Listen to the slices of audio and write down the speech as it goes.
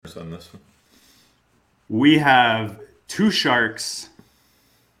winners on this one. We have 2 Sharks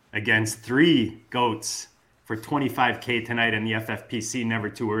against 3 Goats for $25K tonight in the FFPC, never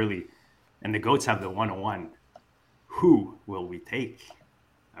too early. And the Goats have the 101. Who will we take?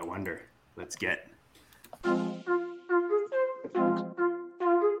 I wonder. Let's get.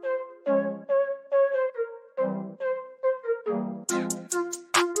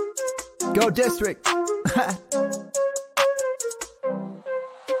 Go District.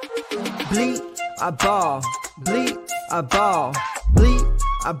 Bleed, I ball. Bleed, I ball. Bleed,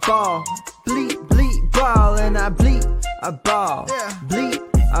 I ball. Bleed, ball. And I bleed, I ball. Bleed,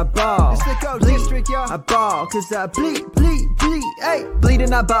 I ball. It's the Go District, y'all. I ball, cause I bleed. Hey,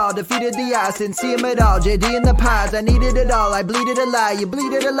 bleeding, I ball. Defeated the odds, didn't see him at all. JD in the pies, I needed it all. I bleeded a lie. You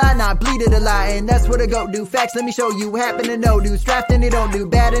bleeded a lie, not bleeded a lie. And that's what a goat do. Facts, let me show you. Happen to know dudes. Drafting, they don't do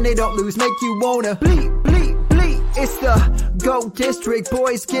bad and they don't lose. Make you wanna bleed. It's the Go District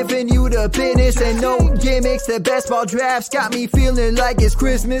boys giving you the business and no gimmicks. The best ball drafts got me feeling like it's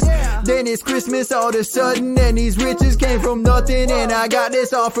Christmas. Then it's Christmas all of a sudden and these riches came from nothing. And I got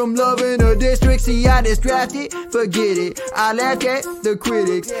this all from loving a district. See, I just drafted, forget it. I laugh at the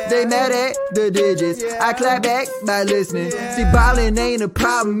critics, they mad at the digits. I clap back by listening. See, BALLiN ain't a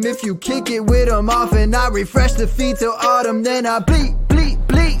problem if you kick it with them off. And I refresh the feed till autumn. Then I bleed,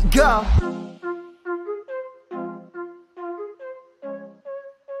 go.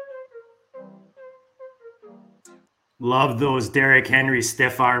 Love those Derrick Henry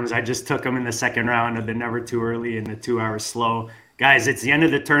stiff arms. I just took them in the second round of the never too early and the 2 hour slow. Guys, it's the end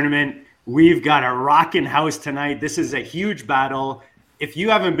of the tournament. We've got a rocking house tonight. This is a huge battle. If you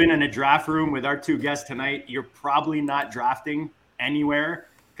haven't been in a draft room with our 2 guests tonight, you're probably not drafting anywhere,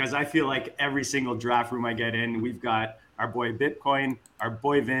 because I feel like every single draft room I get in, we've got our boy Bitcoin, our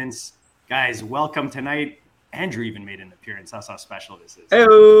boy Vince. Guys, welcome tonight. Andrew even made an appearance. That's how special this is.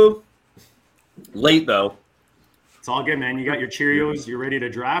 Hello. Late, though. It's all good, man. You got your Cheerios. You ready to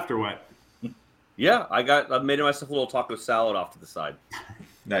draft or what? Yeah, I made myself a little taco salad off to the side.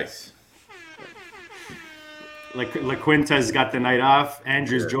 Nice. La Quinta's got the night off.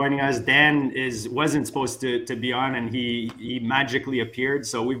 Andrew's joining us. Dan wasn't supposed to be on, and he magically appeared.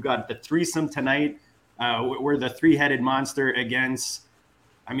 So we've got the threesome tonight. We're the 3-headed monster against.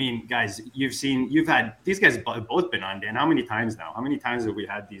 I mean, guys, you've had these guys both been on, Dan. How many times now? How many times have we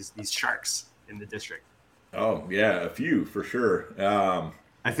had these sharks in the district? Oh, yeah, a few for sure.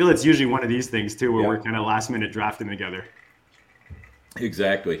 I feel it's usually one of these things, too, where we're kind of last-minute drafting together.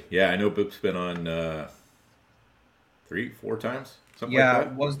 Exactly. Yeah, I know Bip's been on 3-4 times, something like that.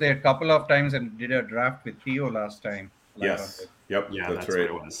 Yeah, was there a couple of times and did a draft with Theo last time. Yes. Yep, yeah, that's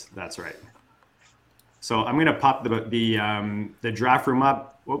right. What it was. That's right. So I'm going to pop the draft room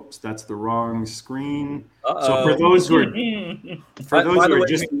up. Whoops, that's the wrong screen. Uh-oh. So for those who are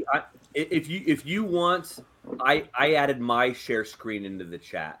just... If you want, I added my share screen into the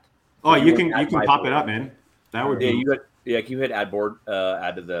chat. Oh, you can pop it up, man. That would be. Can you hit add to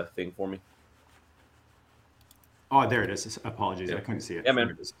the thing for me? Oh, there it is. Apologies, I couldn't see it. Yeah,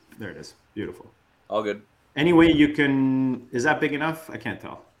 man. There it is. Beautiful. All good. Anyway, you can. Is that big enough? I can't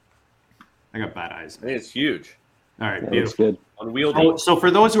tell. I got bad eyes. I think it's huge. All right, beautiful. Good. Unwieldy. So for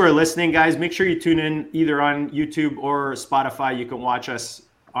those who are listening, guys, make sure you tune in either on YouTube or Spotify. You can watch us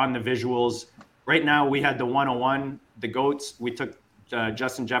on the visuals. Right now, we had the 101, the Goats. We took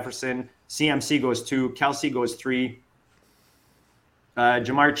Justin Jefferson. CMC goes 2. Kelsey goes 3.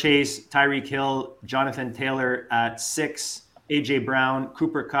 Jamar Chase, Tyreek Hill, Jonathan Taylor at 6. AJ Brown,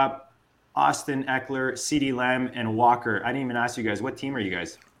 Cooper Kupp, Austin Eckler, CeeDee Lamb, and Walker. I didn't even ask you guys, what team are you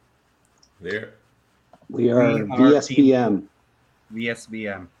guys? There. We are VSBM.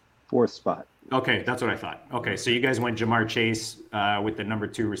 VSBM. 4th spot. Okay, that's what I thought. Okay, so you guys went Jamar Chase with the number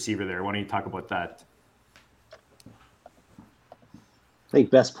 2 receiver there. Why don't you talk about that? I think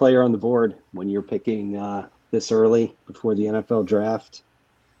best player on the board when you're picking this early before the NFL draft.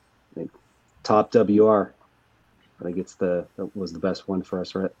 I think top WR. I think that was the best one for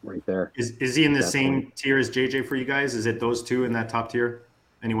us right there. Is he in the same tier as JJ for you guys? Is it those 2 in that top tier?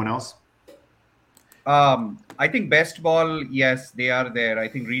 Anyone else? I think best ball, yes, they are there. I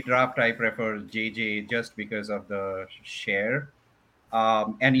think redraft, I prefer JJ just because of the share.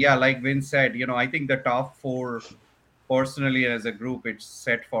 And yeah, like Vince said, I think the top 4, personally as a group, it's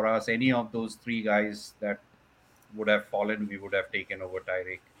set for us. Any of those 3 guys that would have fallen, we would have taken over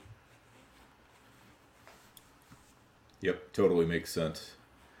Tyreek. Yep, totally makes sense.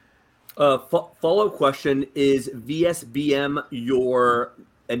 Follow-up question, is VSBM your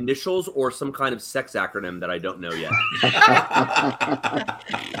initials or some kind of sex acronym that I don't know yet?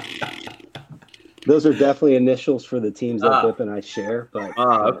 Those are definitely initials for the teams that Ah. Bip and I share, but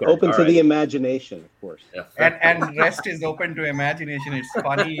Okay. open All to the right. imagination, of course. Yeah. And rest is open to imagination. It's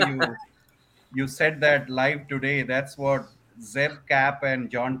funny you said that live today. That's what Zeb Cap and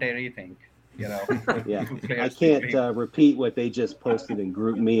John Terry think. Yeah, Two I players can't between. repeat what they just posted in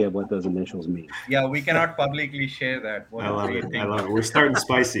Group Me of what those initials mean. Yeah, we cannot publicly share that. I love they it. think. I love it. We're starting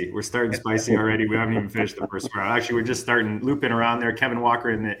spicy. We're starting spicy already. We haven't even finished the first round. Actually, we're just starting looping around there. Kevin Walker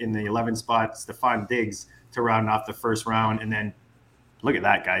in the 11 spot. Stephon Diggs to round off the first round, and then look at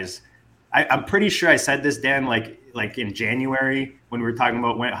that, guys. I'm pretty sure I said this, Dan, like in January when we were talking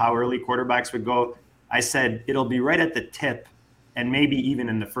about how early quarterbacks would go. I said it'll be right at the tip, and maybe even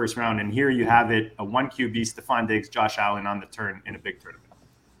in the first round. And here you have it: a 1 QB, Stephon Diggs, Josh Allen on the turn in a big tournament.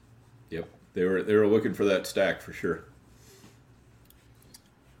 Yep, they were looking for that stack for sure.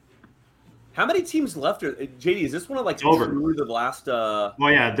 How many teams left? JD, is this one of like over. the last? Well,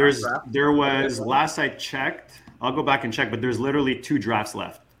 yeah, there was last I checked. I'll go back and check, but there's literally 2 drafts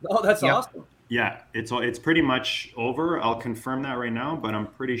left. Oh, that's awesome. Yeah, it's pretty much over. I'll confirm that right now, but I'm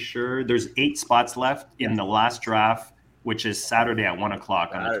pretty sure there's 8 spots left in the last draft, which is Saturday at 1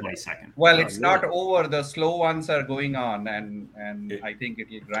 o'clock on the 22nd. Well, it's not over. The slow ones are going on, and I think it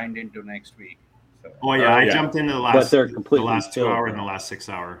will grind into next week. So. Oh yeah, I jumped into the last 2 hour and the last 6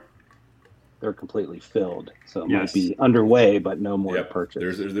 hour. They're completely filled, so it might be underway, but no more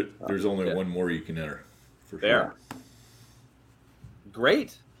purchase. There's only one more you can enter. For sure.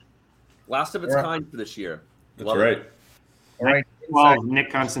 Great. Last of its kind for this year. That's right. All right. Well,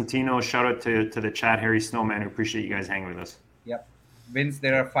 Nick Constantino, shout out to the chat, Harry Snowman. We appreciate you guys hanging with us. Yep. Vince,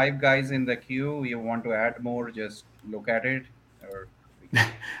 there are 5 guys in the queue. You want to add more, just look at it. Or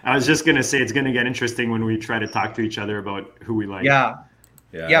I was just going to say it's going to get interesting when we try to talk to each other about who we like.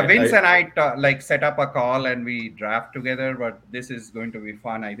 Yeah, Vince and I set up a call and we draft together, but this is going to be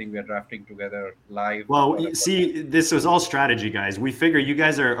fun. I think we're drafting together live. Well, see, this was all strategy, guys. We figure you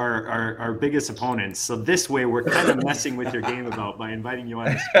guys are our biggest opponents. So this way we're kind of messing with your game by inviting you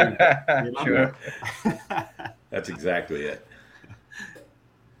on the screen. You know? Sure. That's exactly it.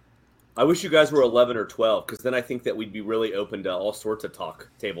 I wish you guys were 11 or 12, because then I think that we'd be really open to all sorts of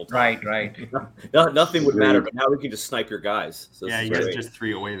table talk. Right. Nothing would matter, but now we can just snipe your guys. So yeah, you guys just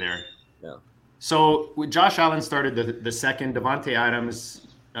 3 away there. Yeah. So Josh Allen started the second. Devontae Adams,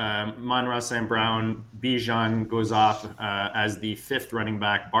 Monroe St. Brown, Bijan goes off as the 5th running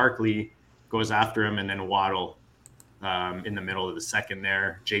back. Barkley goes after him, and then Waddle in the middle of the second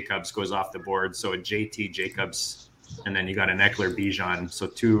there. Jacobs goes off the board. So a JT Jacobs. And then you got an Eckler Bijan, so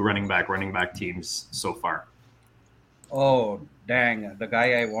 2 running back teams so far. Oh dang! The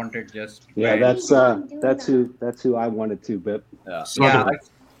guy I wanted just that's who I wanted to, Bip.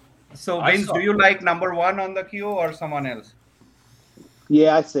 So Vince, do you like number 1 on the queue or someone else?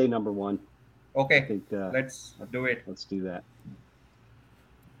 Yeah, I say number 1. Okay, I think, let's do it. Let's do that.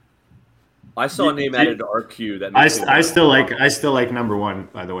 I saw a name added to our queue that I still like number 1,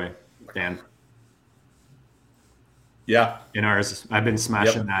 by the way, Dan. Yeah. In ours, I've been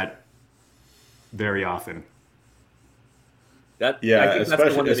smashing that very often.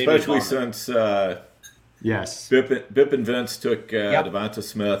 Especially since yes, Bip and Vince took Devonta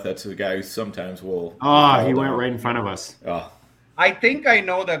Smith. That's the guy who sometimes will. He went right in front of us. Oh. I think I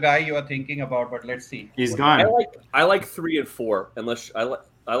know the guy you are thinking about, but let's see. He's gone. I like 3 and 4 unless I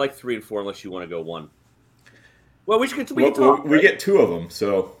like 3 and 4 unless you want to go 1. Well, we can talk. We get 2 of them,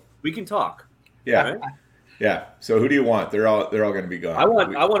 so we can talk. Yeah. Right? Yeah. So who do you want? They're all going to be gone. I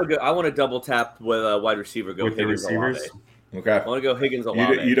want to double tap with a wide receiver. Go with the receivers. Okay. I want to go Higgins.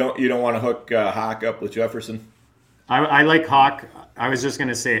 You don't want to hook Hawk up with Jefferson. I like Hawk. I was just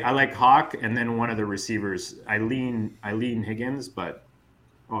gonna say I like Hawk, and then one of the receivers. I lean Higgins, but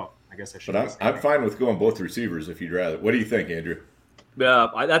I guess I should. But I'm fine with going both receivers if you'd rather. What do you think, Andrew?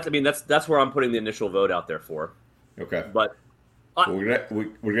 That's where I'm putting the initial vote out there for. Okay. But. We're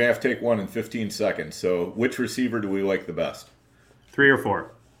gonna have to take one in 15 seconds. So, which receiver do we like the best? 3 or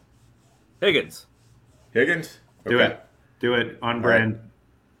 4. Higgins. Higgins. Okay. Do it on brand.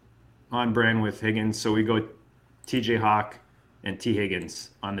 Right. On brand with Higgins. So we go TJ Hawk and T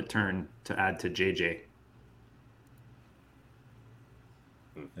Higgins on the turn to add to JJ.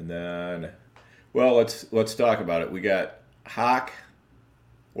 And then, well, let's talk about it. We got Hawk,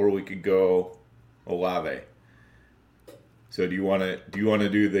 or we could go Olave. So do you want to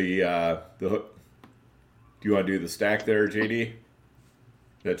do the hook? Do you want to do the stack there, JD?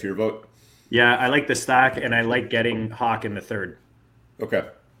 That's your vote? Yeah, I like the stack, and I like getting Hawk in the 3rd. Okay.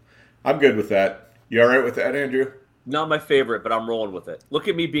 I'm good with that. You all right with that, Andrew? Not my favorite, but I'm rolling with it. Look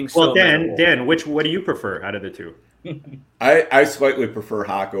at me being Well, so Dan, what do you prefer out of the two? I slightly prefer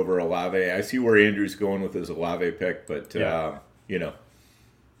Hawk over Olave. I see where Andrew's going with his Olave pick, but you know,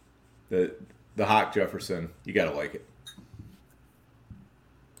 the Hawk Jefferson, you got to like it.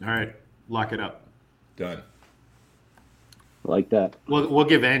 All right, lock it up. Done. Like that. We'll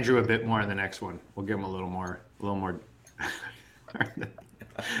give Andrew a bit more in the next one. We'll give him a little more, a little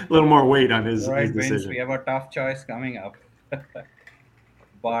more weight on his, All right, his Vince, decision. we have a tough choice coming up.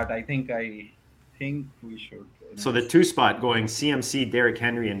 But I think we should. So the 2 spot going CMC, Derrick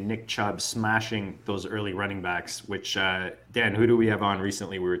Henry, and Nick Chubb smashing those early running backs. Which Dan, who do we have on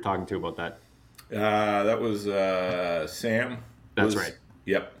recently? We were talking to about that. That was Sam. That's right.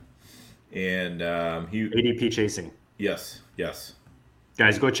 Yep. And he ADP chasing. Yes.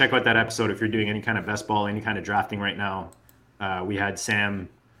 Guys, go check out that episode if you're doing any kind of best ball, any kind of drafting right now. We had Sam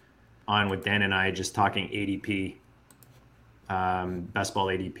on with Dan and I just talking ADP, best ball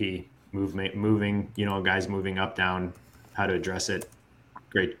ADP, moving, guys moving up, down, how to address it.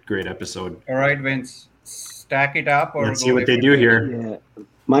 Great episode. All right, Vince, stack it up. Or let's see what they do here. Yeah,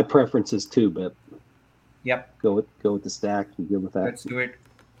 my preference is 2, but Yep, go with the stack. You good with that? let's do it.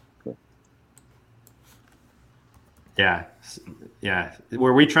 Yeah.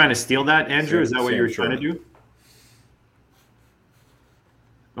 Were we trying to steal that, Andrew? Sam- Is that what Sam you were trying to Sherman. do?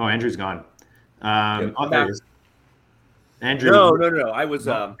 Oh, Andrew's gone. Yep. Oh, there he is. Andrew. No. I was.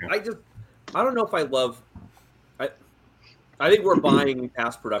 Okay. I don't know if I love. I think we're buying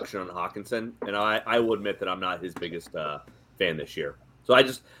past production on Hawkinson, and I will admit that I'm not his biggest fan this year. So I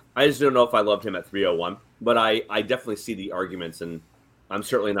just don't know if I loved him at 301, but I definitely see the arguments, and I'm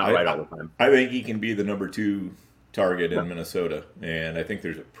certainly not right all the time. I think he can be the number 2 target in Minnesota, and I think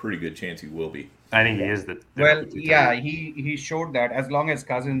there's a pretty good chance he will be. I think he is the Well, number 2 yeah, target. he showed that as long as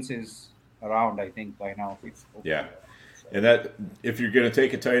Cousins is around, I think by now it's okay. Yeah. And that if you're going to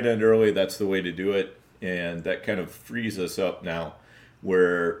take a tight end early, that's the way to do it. And that kind of frees us up now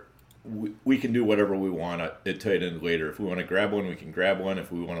where we can do whatever we want at tight end later. If we want to grab one, we can grab one.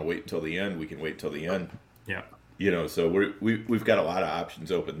 If we want to wait until the end, we can wait till the end. Yeah. So we've got a lot of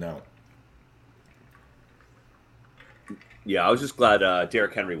options open now. Yeah, I was just glad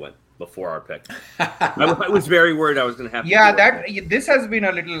Derrick Henry went before our pick. I was very worried I was going to have to. Yeah, this has been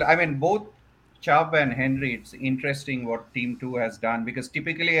a little. I mean, both Chubb and Henry. It's interesting what Team 2 has done because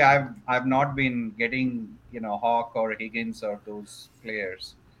typically I've not been getting Hawk or Higgins or those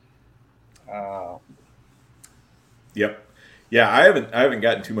players. Yep. Yeah, I haven't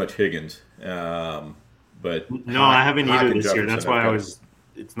gotten too much Higgins, but No, I haven't Hawk either and this year. That's Jefferson why have got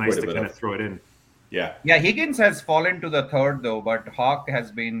it's nice quite a to bit kind of- of throw it in. Yeah. Yeah, Higgins has fallen to the 3rd though, but Hawk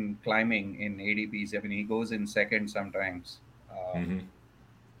has been climbing in ADPs. I mean, he goes in 2nd sometimes.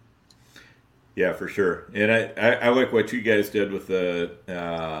 Yeah, for sure. And I like what you guys did with the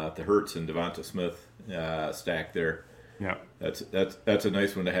Hurts and Devonta Smith stack there. Yeah. That's a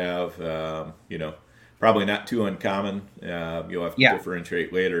nice one to have. Probably not too uncommon. You'll have to Yeah.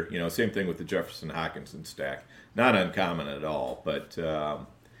 differentiate later. Same thing with the Jefferson Hawkinson stack. Not uncommon at all, but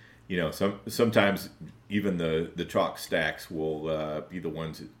sometimes even the chalk stacks will be the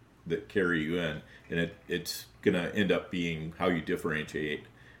ones that carry you in, and it's going to end up being how you differentiate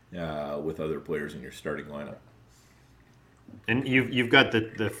with other players in your starting lineup. And you've got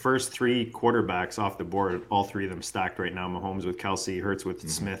the first 3 quarterbacks off the board, all 3 of them stacked right now. Mahomes with Kelsey, Hurts with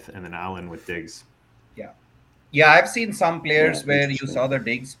Smith, and then Allen with Diggs. Yeah, I've seen some players Yeah, where you interesting. saw the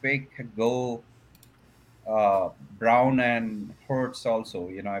Diggs pick go Brown and Hurts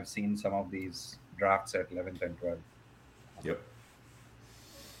also. I've seen some of these drafts at 11th and 12th. Yep.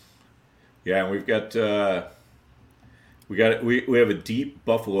 Yeah, and we've got we have a deep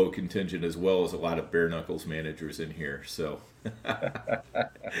Buffalo contingent as well as a lot of bare knuckles managers in here. So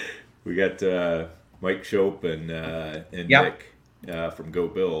we got Mike Shope and Yep. Nick from Go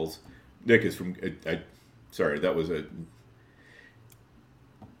Bills. Nick is from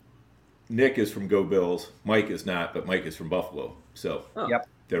Nick is from Go Bills. Mike is not, but Mike is from Buffalo. So Yep.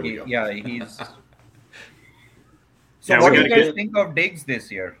 there we go. Yeah, he's. So, Yeah, what we do you gotta guys think of Diggs this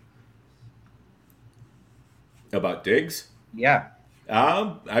year? About Diggs? Yeah.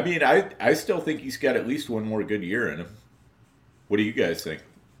 I mean, I still think he's got at least one more good year in him. What do you guys think?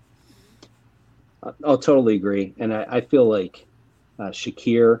 I'll totally agree. And I feel like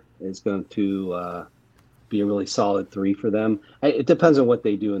Shakir is going to be a really solid 3 for them. It depends on what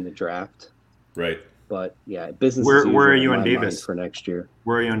they do in the draft. Right. But, yeah, business Where as usual are you in on my mind Davis? for next year.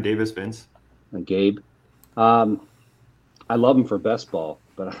 Where are you on Davis, Vince? And Gabe. I love him for best ball,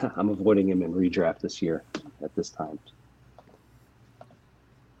 but I'm avoiding him in redraft this year at this time.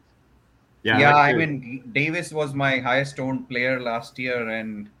 Yeah, like I mean, Davis was my highest owned player last year,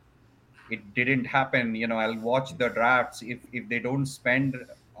 and it didn't happen. I'll watch the drafts. If they don't spend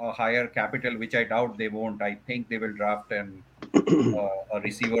a higher capital, which I doubt they won't, I think they will draft a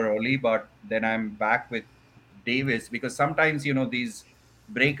receiver early. But then I'm back with Davis, because sometimes these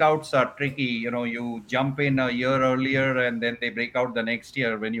breakouts are tricky. You jump in a year earlier and then they break out the next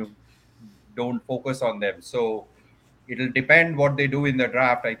year when you don't focus on them. So it'll depend what they do in the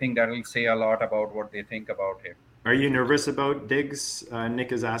draft. I think that'll say a lot about what they think about him. Are you nervous about Diggs?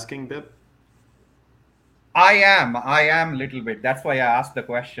 Nick is asking, Bip. I am a little bit. That's why I asked the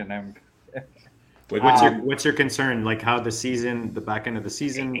question. What's your concern? Like how the back end of the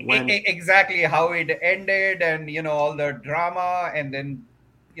season went? Exactly how it ended, and all the drama, and then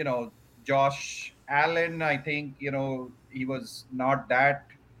Josh Allen. I think he was not that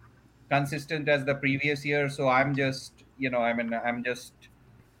consistent as the previous year. So I'm just I'm just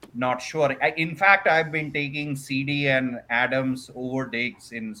not sure. In fact, I've been taking CD and Adams over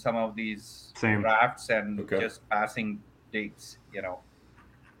Diggs in some of these Same. drafts, and just passing Diggs.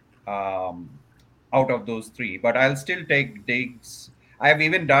 Out of those three, but I'll still take Diggs. I've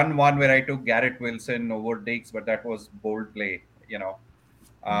even done one where I took Garrett Wilson over Diggs, but that was bold play.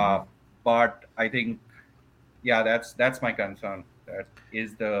 But I think, yeah, that's my concern. That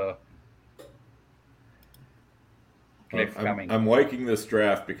is the cliff coming. I'm liking this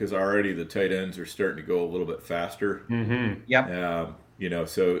draft because already the tight ends are starting to go a little bit faster. Mm-hmm. Yep.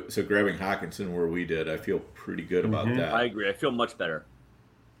 So grabbing Hawkinson where we did, I feel pretty good about that. I agree. I feel much better.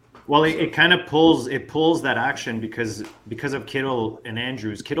 Well, it kind of pulls that action because of Kittle and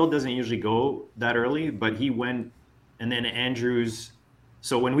Andrews. Kittle doesn't usually go that early, but he went, and then Andrews.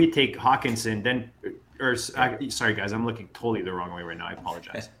 So when we take Hawkinson, sorry guys, I'm looking totally the wrong way right now. I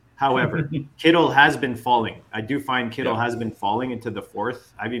apologize. However, Kittle has been falling. I do find Kittle has been falling into the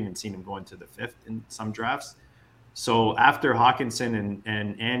 4th. I've even seen him go into the 5th in some drafts. So after Hawkinson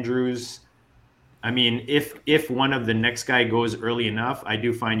and Andrews, I mean, if one of the next guy goes early enough, I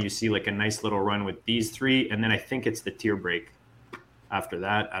do find you see like a nice little run with these three, and then I think it's the tier break after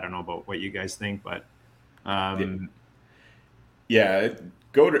that. I don't know about what you guys think, but Goddard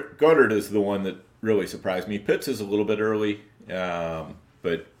is the one that really surprised me. Pitts is a little bit early,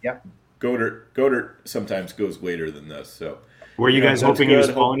 but Goddard sometimes goes later than this. So were you guys hoping he was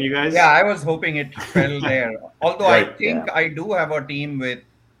following you guys? Yeah, I was hoping it fell there. Although I think I do have a team with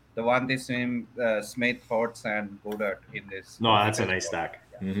Devontae Smith, Hurts, and Goddard in this. No, that's a nice stack.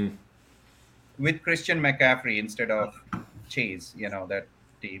 Yeah. Mm-hmm. With Christian McCaffrey instead of Chase, that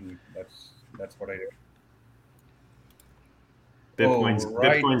team. That's what I did.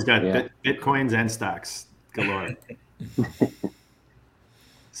 Bitcoin's got Bitcoins and stacks galore.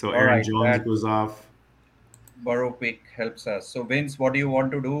 So Aaron Jones goes off. Burrow pick helps us. So Vince, what do you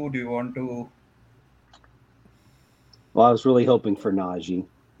want to do? Do you want to? Well, I was really hoping for Najee,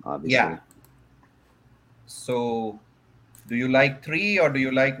 obviously. Yeah. So, do you like 3 or do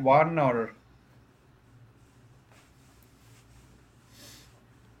you like 1 or?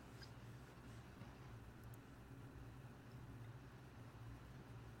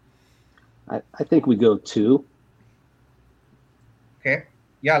 I think we go 2. Okay.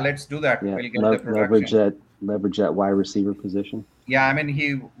 Yeah, let's do that. Yeah, we'll get the production. leverage that wide receiver position. Yeah, I mean,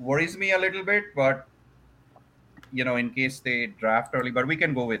 he worries me a little bit, but in case they draft early, but we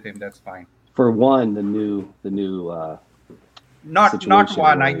can go with him. That's fine. For 1, the new. Not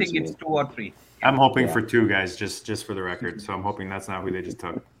 1. I think it's 2 or 3. I'm hoping for 2 guys, just for the record. So I'm hoping that's not who they just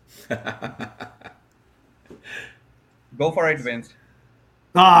took. Go for it, Vince.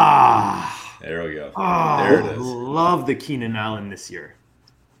 There we go. There it is. Love the Keenan Allen this year.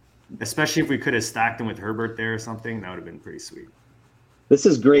 Especially if we could have stacked him with Herbert there or something, that would have been pretty sweet. This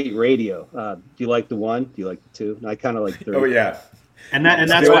is great radio. Do you like the 1? Do you like the 2? And I kind of like 3. Oh yeah, and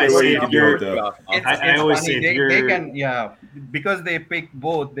that's why I say if you're. I always funny. say They can because they pick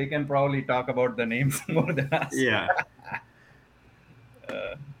both. They can probably talk about the names more than us. Yeah.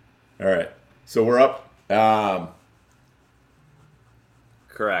 All right, so we're up.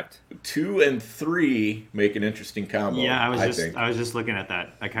 Correct. 2 and 3 make an interesting combo. Yeah, I was just looking at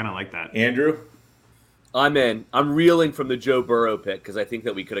that. I kind of like that. Andrew, I'm in. I'm reeling from the Joe Burrow pick because I think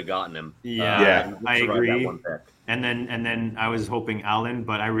that we could have gotten him. Yeah, I agree. And then I was hoping Allen,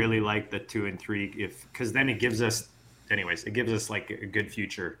 but I really like the 2 and 3 because then it gives us, like a good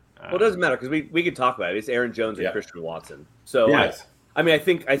future. Well, it doesn't matter because we could talk about it. It's Aaron Jones and Christian Watson. So yes. I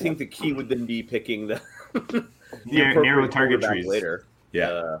think the key would then be picking the narrow target trees later.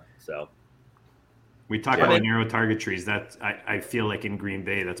 Yeah. So we talk about narrow target trees. That I feel like in Green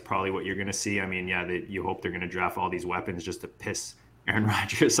Bay, that's probably what you're going to see. I mean, you hope they're going to draft all these weapons just to piss Aaron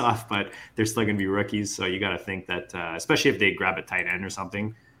Rodgers off, but they're still going to be rookies. So you got to think that, especially if they grab a tight end or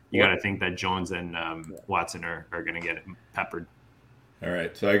something, you got to think that Jones and Watson are going to get peppered. All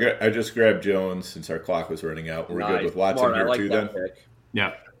right, so I just grabbed Jones since our clock was running out. We're good with Watson Smart. here like too, then. Pick.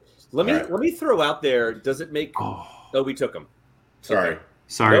 Yeah. Let me throw out there. Does it make? Oh, we took him. Sorry. Okay.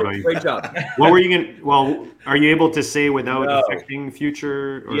 Sorry, buddy. Great job. What were you going to? Well, are you able to say without affecting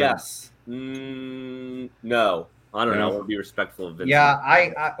future? Or? Yes. No. I don't know. I want to be respectful of Vincent.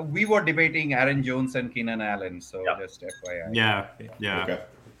 Yeah, we were debating Aaron Jones and Keenan Allen, so just FYI. Yeah. Okay.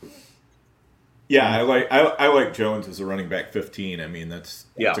 Yeah, I like Jones as a running back 15. I mean, that's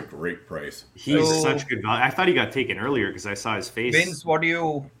a great price. He's such good value. I thought he got taken earlier because I saw his face. Vince, what do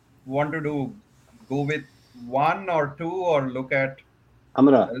you want to do? Go with 1 or 2 or look at? I'm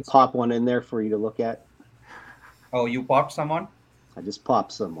going to pop one in there for you to look at. Oh, you popped someone? I just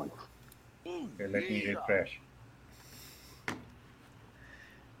popped someone. Okay, let me refresh.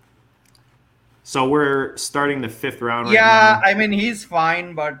 So we're starting the 5th round right now. Yeah, I mean, he's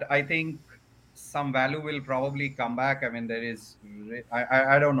fine, but I think some value will probably come back. I mean, there is,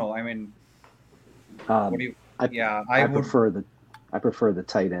 I don't know. I mean, what do you, I prefer the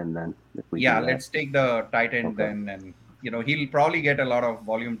tight end then. Let's take the tight end then. And, he'll probably get a lot of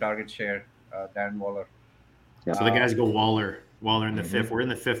volume target share, Darren Waller. Yeah. So the guys go Waller in the 5th. We're in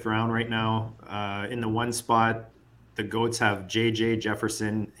the 5th round right now. In the 1 spot, the GOATs have JJ,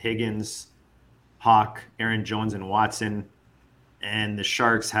 Jefferson, Higgins, Hawk, Aaron Jones, and Watson. And the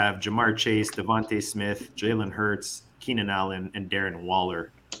Sharks have Jamar Chase, Devontae Smith, Jalen Hurts, Keenan Allen, and Darren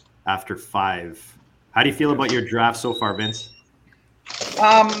Waller after 5. How do you feel about your draft so far, Vince?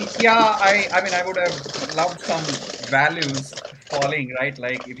 I mean, I would have loved some values falling, right?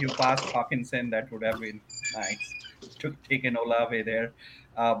 Like if you passed Hawkinson, that would have been nice to take an Olave there.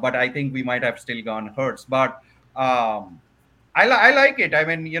 But I think we might have still gone Hurts. But I like it. I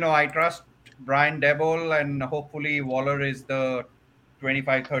mean, I trust Brian Daboll, and hopefully Waller is the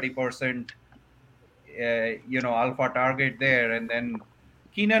 25-30%, alpha target there. And then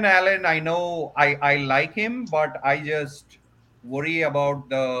Keenan Allen, I know I like him, but I just worry about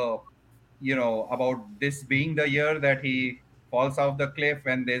about this being the year that he falls off the cliff,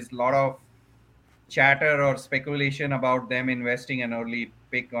 and there's a lot of chatter or speculation about them investing an early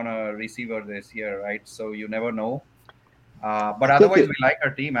pick on a receiver this year, right? So you never know. But otherwise, we like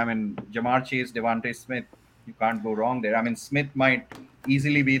our team. I mean, Jamar Chase, Devontae Smith, you can't go wrong there. I mean, Smith might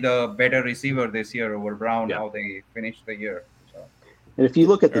easily be the better receiver this year over Brown, how they finished the year. So. And if you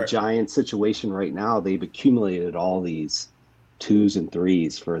look at the Giants situation right now, they've accumulated all these 2s and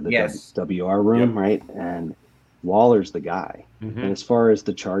 3s for the WR room, right? And Waller's the guy. Mm-hmm. And as far as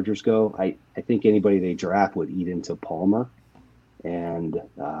the Chargers go, I think anybody they draft would eat into Palmer. And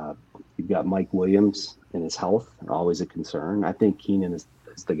you've got Mike Williams and his health, always a concern. I think Keenan is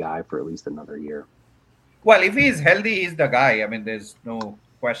the guy for at least another year. Well, if he's healthy, he's the guy. I mean, there's no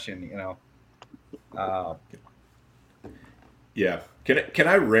question, Yeah. Can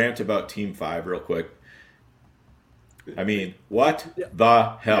I rant about Team 5 real quick? I mean, what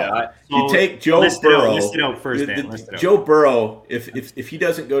the hell? You take Joe Burrow. List it out first, Dan. Joe Burrow, if he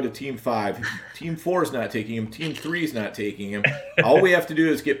doesn't go to Team 5, Team 4 is not taking him, Team 3 is not taking him. All we have to do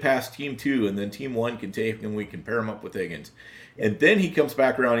is get past Team 2, and then Team 1 can take him, and we can pair him up with Higgins. And then he comes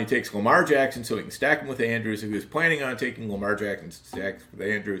back around, he takes Lamar Jackson so he can stack him with Andrews. If he was planning on taking Lamar Jackson stacked with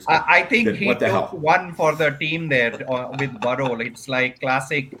Andrews, I think he took one for the team there with Burrow. It's like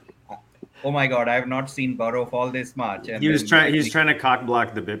classic. Oh my God, I have not seen Burrow fall this much. And he was trying to cock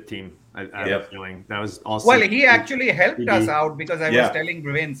block the BIP team. I have a feeling that was also. Well, he actually helped us out because I was telling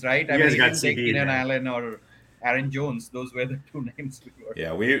Vince, right? I mean, he didn't take Keenan Allen or Aaron Jones. Those were the 2 names we were.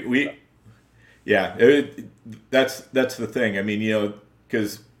 Yeah, that's the thing. I mean,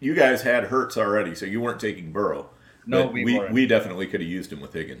 because you guys had Hurts already, so you weren't taking Burrow. No, we definitely could have used him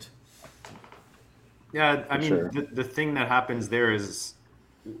with Higgins. Yeah, I mean, the thing that happens there is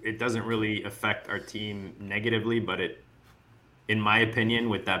it doesn't really affect our team negatively, but in my opinion,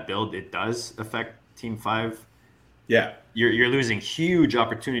 with that build, it does affect Team 5. Yeah. You're losing huge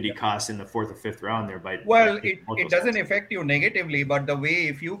opportunity costs in the 4th or 5th round there. It doesn't affect you negatively, but the way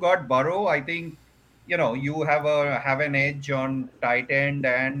if you got Burrow, I think you have an edge on tight end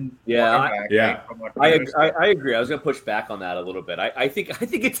and quarterback. I agree. I was going to push back on that a little bit. I think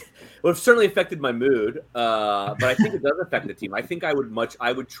it's certainly affected my mood, but I think it does affect the team. I think I would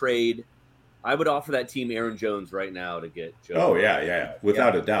offer that team Aaron Jones right now to get Joe. Oh, yeah,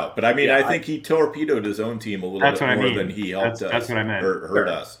 without a doubt. But I mean, I think he torpedoed his own team a little bit more than he helped us. That's what I meant. Hurt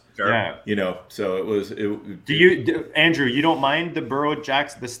us. Sure. Yeah. So it was. Andrew, you don't mind the Burrow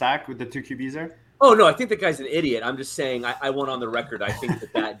Jacks, the stack with the 2 QBs there? Oh no, I think the guy's an idiot. I'm just saying I went on the record. I think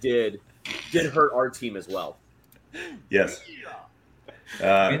that did hurt our team as well. Yes.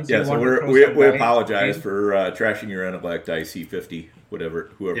 Vince, Yeah, you so want to throw we some light apologize in? for trashing your intellect, IC50,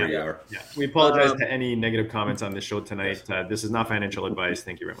 whoever you are. Yeah, we apologize to any negative comments on this show tonight. This is not financial advice.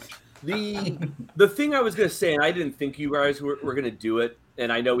 Thank you very much. The thing I was going to say, and I didn't think you guys were going to do it,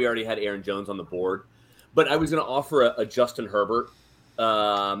 and I know we already had Aaron Jones on the board, but I was going to offer a Justin Herbert,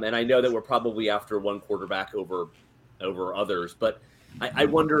 and I know that we're probably after one quarterback over others, but I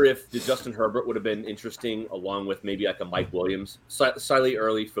wonder if the Justin Herbert would have been interesting along with maybe like a Mike Williams, slightly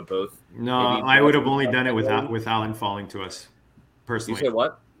early for both. No, Maybe I would have only done it with Allen falling to us, You personally. say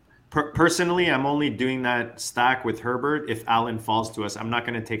what? Personally, I'm only doing that stack with Herbert if Allen falls to us. I'm not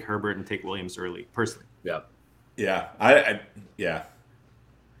going to take Herbert and take Williams early, personally. Yeah. Yeah. Yeah.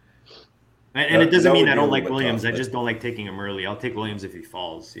 And it doesn't that mean would I be a don't like little bit Williams. tough, I but- just don't like taking him early. I'll take Williams if he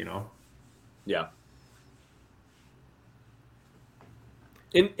falls, Yeah.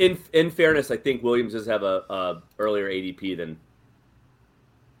 In fairness, I think Williams does have a earlier ADP than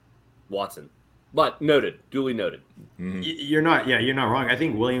Watson, but duly noted. You're not wrong. I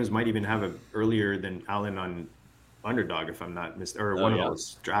think Williams might even have a earlier than Allen on Underdog, if I'm not or one of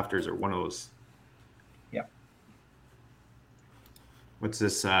those drafters or one of those. Yeah. What's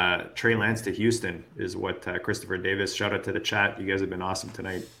this? Trey Lance to Houston is what Christopher Davis. Shout out to the chat. You guys have been awesome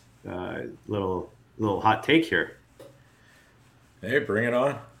tonight. Little hot take here. Hey, bring it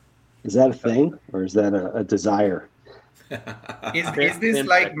on. Is that a thing, or is that a desire? Is this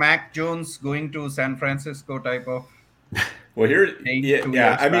like Mac Jones going to San Francisco type of? Well,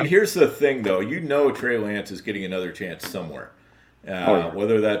 Yeah. I mean, here's the thing, though. Trey Lance is getting another chance somewhere,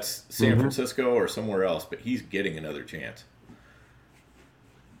 whether that's San Francisco or somewhere else. But he's getting another chance.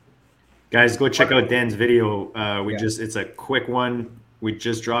 Guys, go check out Dan's video. It's a quick one. We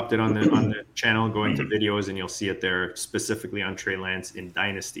just dropped it on the channel. Go into videos and you'll see it there, specifically on Trey Lance in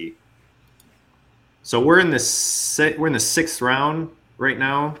Dynasty. So we're in the sixth round right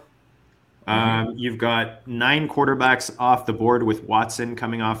now. You've got 9 quarterbacks off the board with Watson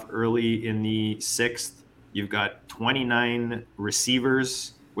coming off early in the 6th. You've got 29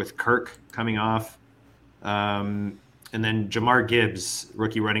 receivers with Kirk coming off. And then Jamar Gibbs,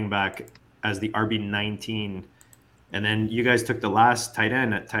 rookie running back, as the RB19. And then you guys took the last tight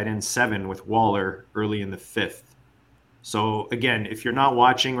end at tight end 7 with Waller early in the 5th. So again, if you're not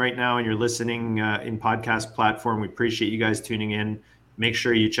watching right now and you're listening in podcast platform, we appreciate you guys tuning in. Make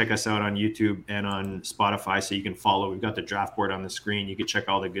sure you check us out on YouTube and on Spotify so you can follow. We've got the draft board on the screen. You can check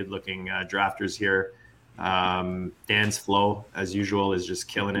all the good-looking drafters here. Dan's flow, as usual, is just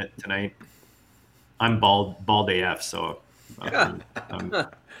killing it tonight. I'm bald AF, so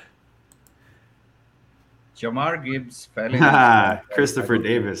Jamar Gibbs fell in. Christopher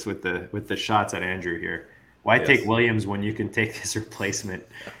Davis with the shots at Andrew here. Why take Williams when you can take his replacement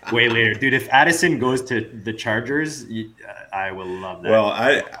way later, dude? If Addison goes to the Chargers, I will love that. Well,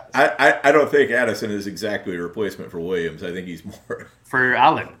 I don't think Addison is exactly a replacement for Williams. I think he's more for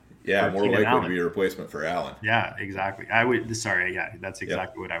Allen. Yeah, for more Keenan likely Allen. to be a replacement for Allen. Yeah, exactly. I would. Sorry, yeah, that's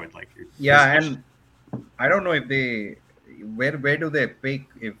exactly what I would like. Yeah, and I don't know if they where do they pick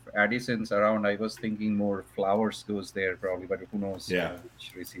if Addison's around. I was thinking more Flowers goes there probably, but who knows? Yeah.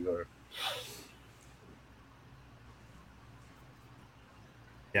 Which receiver.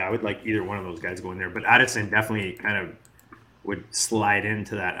 Yeah, I would like either one of those guys going there, but Addison definitely kind of would slide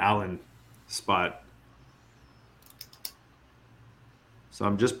into that Allen spot. So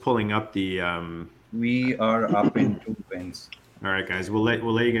I'm just pulling up the. We are up in 2 wins. All right, guys, we'll let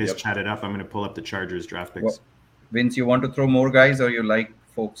you guys chat it up. I'm going to pull up the Chargers draft picks. Well, Vince, you want to throw more guys, or you like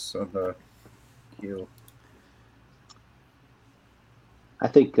folks on the queue? I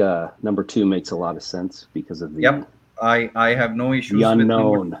think number 2 makes a lot of sense because of the Yep. I have no issues the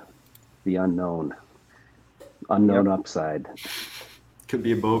with unknown upside. Could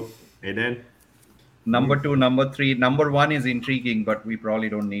be a boat. Hey, Dan? number 2, number 3. Number 1 is intriguing, but we probably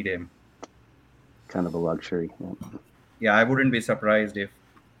don't need him. Kind of a luxury. Yeah. Yeah, I wouldn't be surprised if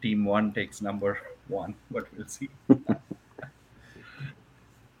team 1 takes number 1, but we'll see.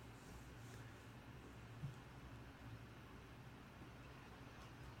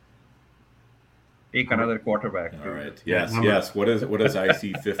 Take another quarterback. All right. Yes. What is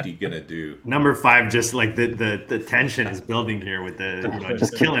IC50 gonna do? Number 5, just like the tension is building here with the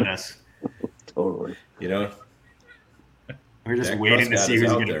just killing us. Totally. We're just Dak waiting to Prescott see is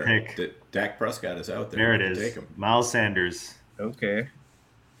who's out going to there. pick. Dak Prescott is out there. There it We is. can take him. Miles Sanders. Okay.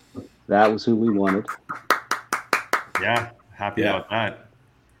 That was who we wanted. Yeah, happy about that.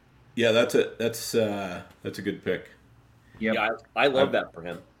 Yeah, that's a good pick. Yep. Yeah, I love that for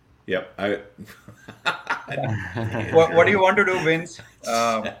him. Yep. What do you want to do, Vince?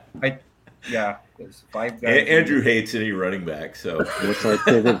 There's 5 guys. Andrew hates any running back, so What's our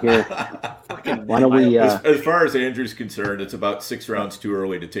pivot here? Why don't we? as far as Andrew's concerned, it's about 6 rounds too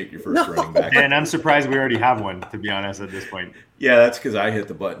early to take your first running back. And I'm surprised we already have one, to be honest, at this point. Yeah, that's because I hit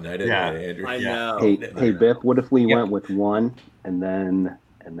the button. I didn't hit Andrew. I know. Hey, Biff. What if we went with 1 and then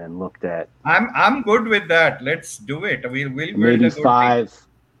looked at? I'm good with that. Let's do it. We'll build Maybe a good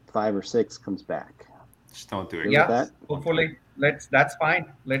 5 or 6 comes back. Just don't do it. team. Yeah, hopefully. That's fine.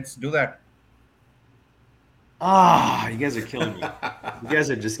 Let's do that. You guys are killing me. You guys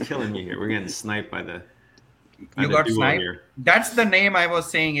are just killing me here. We're getting sniped by the. You got sniped. Here. That's the name I was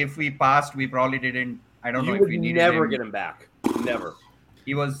saying. If we passed, we probably didn't. I don't know if we needed never him. Get him back. Never.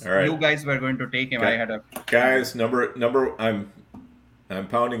 He was. All right. You guys were going to take him. Okay. I had a guys. Number. I'm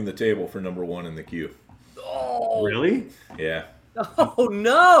pounding the table for number 1 in the queue. Oh, Really? Yeah. Oh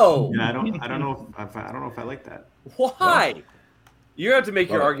no! Yeah, I don't know if I like that. Why? No. You have to make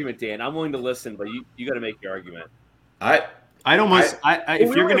your All right. argument, Dan. I'm willing to listen, but you got to make your argument. I'd almost.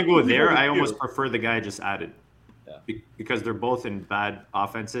 If you're gonna go there, I almost prefer the guy I just added, because they're both in bad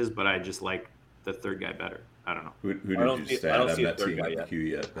offenses. But I just like the third guy better. I don't know. Who did you just add? I'm not seeing the queue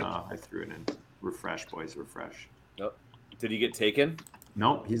yet. I threw it in. Refresh, boys, refresh. Oh. Did he get taken?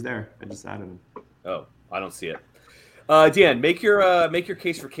 No, he's there. I just added him. Oh, I don't see it. Dan, make your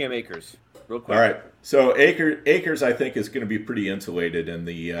case for Cam Akers, real quick. All right. So Akers, I think, is going to be pretty insulated in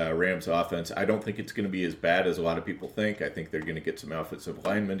the Rams offense. I don't think it's going to be as bad as a lot of people think. I think they're going to get some offensive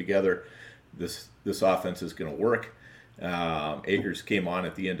linemen together. This offense is going to work. Akers came on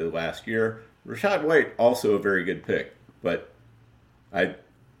at the end of last year. Rachaad White, also a very good pick. But I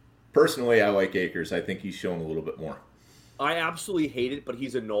like Akers. I think he's shown a little bit more. I absolutely hate it, but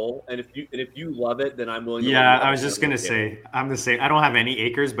he's a Knoll, and if you love it, then I'm willing to. Yeah, I was just gonna say, I'm gonna say I don't have any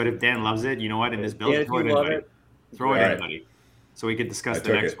Akers, but if Dan loves it, you know what? In this build, throw it in, buddy, so we can discuss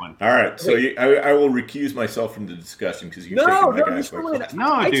the next one. All right, so I will recuse myself from the discussion because you're taking my guys.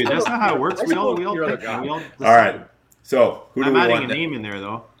 No, dude, that's not how it works. We all pick. All right, so who do we want? I'm adding a name in there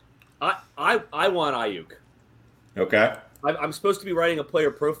though. I want Ayuk. Okay. I'm supposed to be writing a player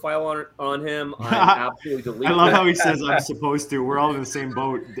profile on him. I'm absolutely deleting. I love how he says I'm supposed to. We're all in the same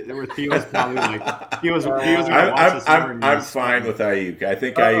boat. Where Theo's probably like Theo's gonna watch this over. I'm fine with Ayuk. I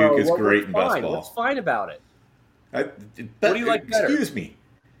think Ayuk is great in best ball. What's fine about it? What do you like better? Excuse me.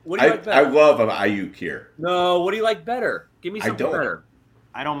 What do you like better? I love Ayuk here. No, what do you like better? Give me something better.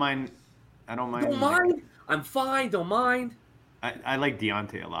 I don't mind. Don't mind. I'm fine. Don't mind. I like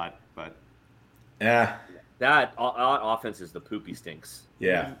Deontay a lot, but yeah. That offense is the poopy stinks.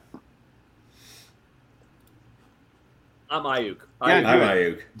 Yeah. I'm Ayuk. I'm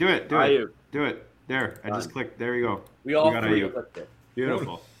Ayuk. Do it. Do it. There. I just clicked. There you go. We all got three Ayuk. clicked it.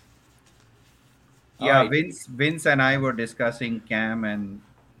 Beautiful. Yeah, Vince and I were discussing Cam and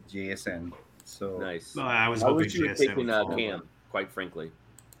Jason. So nice. Well, I was hoping wish you were Jason taking would Cam, quite frankly.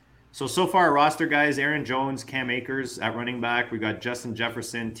 So far, roster guys: Aaron Jones, Cam Akers at running back. We got Justin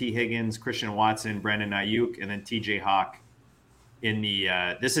Jefferson, T. Higgins, Christian Watson, Brandon Ayuk, and then T.J. Hawk. In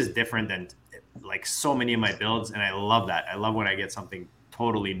the this is different than like so many of my builds, and I love that. I love when I get something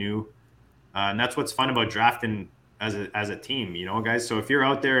totally new, and that's what's fun about drafting as a team, you know, guys. So if you're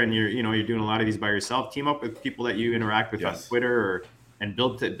out there and you're doing a lot of these by yourself, team up with people that you interact with on Twitter and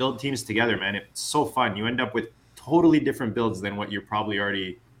build teams together, man. It's so fun. You end up with totally different builds than what you're probably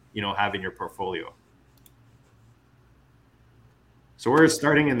already have in your portfolio. So we're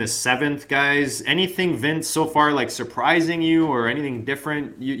starting in the 7th, guys. Anything, Vince, so far like surprising you or anything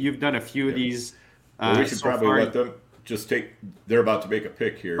different? You've done a few of these. We should probably let them just take. They're about to make a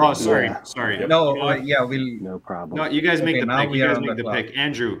pick here. Oh, sorry. Yep. No, we'll. No problem. No, you guys make the pick. You guys make the pick.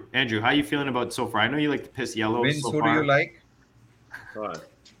 Andrew, how you feeling about so far? I know you like to piss yellow. Vince, so who far. do you like?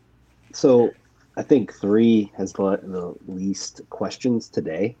 So I think 3 has the least questions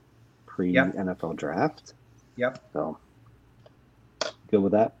today, pre-NFL draft. Yep. So good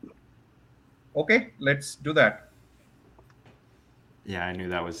with that. Okay, let's do that. Yeah, I knew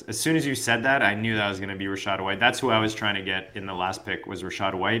that was. As soon as you said that, I knew that was going to be Rachaad White. That's who I was trying to get in the last pick was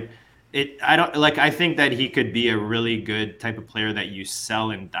Rachaad White. I think that he could be a really good type of player that you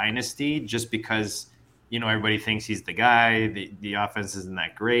sell in Dynasty just because everybody thinks he's the guy. The offense isn't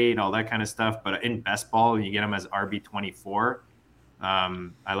that great, all that kind of stuff. But in best ball, you get him as RB24.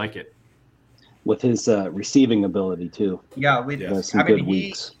 I like it. With his receiving ability too. Yeah, some good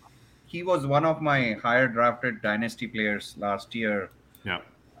weeks. He was one of my higher drafted Dynasty players last year. Yeah.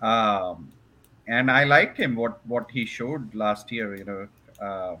 And I liked him, what he showed last year,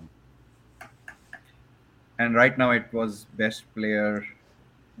 and right now it was best player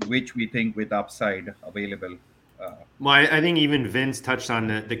which we think with upside available. Well, I think even Vince touched on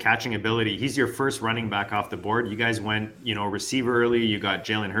the catching ability. He's your first running back off the board. You guys went, receiver early. You got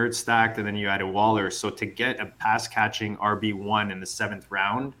Jalen Hurts stacked, and then you added Waller. So to get a pass catching RB1 in the 7th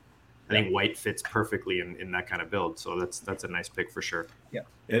round, I think White fits perfectly in that kind of build. So that's a nice pick for sure. Yeah.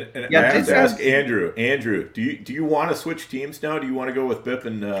 And I have to ask Andrew. Andrew, do you want to switch teams now? Do you want to go with Biff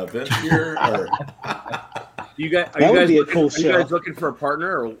and Vince here? Or? Are you guys looking for a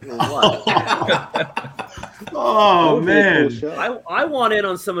partner or what? Oh man, I want in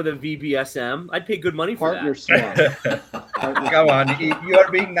on some of the VBSM. I'd pay good money for partner that. swap. Come on, you are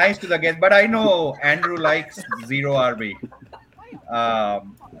being nice to the guest, but I know Andrew likes 0 RB.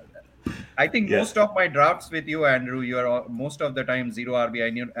 I think most of my drafts with you, Andrew, you are most of the time 0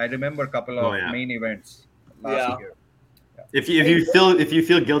 RB. I remember a couple of main events last year. If you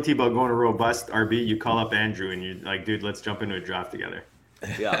feel guilty about going to robust RB, you call up Andrew and you're like, dude, let's jump into a draft together.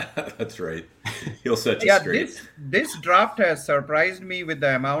 Yeah, that's right. He'll set you straight. This draft has surprised me with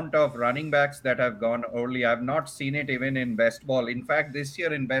the amount of running backs that have gone early. I've not seen it even in best ball. In fact, this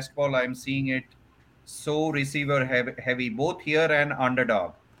year in best ball, I'm seeing it so receiver heavy, both here and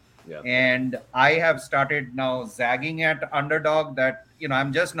underdog. Yeah. And I have started now zagging at underdog that,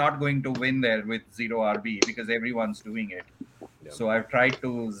 I'm just not going to win there with 0 RB because everyone's doing it. Yeah. So I've tried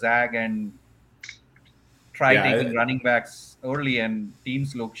to zag and try taking running backs early, and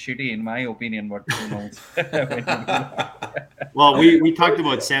teams look shitty in my opinion, but who knows? Well, we talked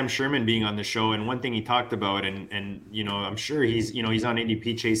about Sam Sherman being on the show, and one thing he talked about, and I'm sure he's on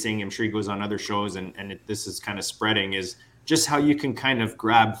ADP chasing, I'm sure he goes on other shows, and this is kind of spreading, is just how you can kind of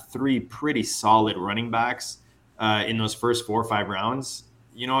grab 3 pretty solid running backs in those first 4 or 5 rounds,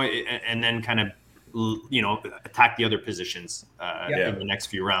 and then kind of, attack the other positions in the next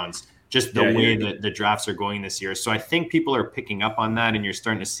few rounds. Just the way that the drafts are going this year. So I think people are picking up on that, and you're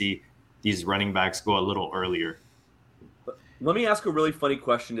starting to see these running backs go a little earlier. Let me ask a really funny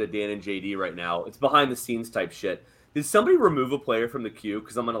question to Dan and JD right now. It's behind the scenes type shit. Did somebody remove a player from the queue?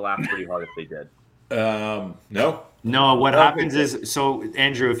 Because I'm going to laugh pretty hard if they did. No. No, what happens is, so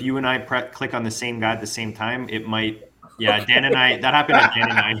Andrew, if you and I click on the same guy at the same time, it might, Dan and I, that happened to Dan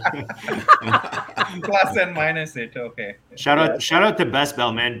and I. Plus and minus it, okay. Shout out to Best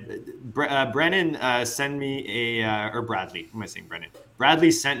Bell, man. Brennan sent me or Bradley, who am I saying Brennan?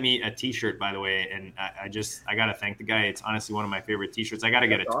 Bradley sent me a t-shirt, by the way, and I got to thank the guy. It's honestly one of my favorite t-shirts. I got to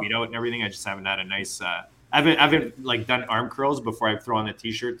get a tweet out and everything. I just haven't had a nice, I haven't like done arm curls before I throw on the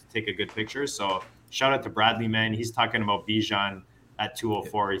t-shirt to take a good picture. So shout out to Bradley, man. He's talking about Bijan at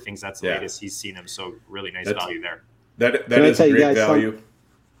 204. He thinks that's the latest he's seen him. So really nice value there. That is great value.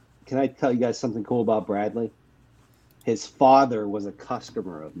 Can I tell you guys something cool about Bradley? His father was a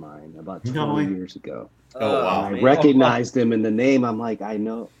customer of mine about 20 years ago. Oh wow! I recognized him in the name. I'm like, I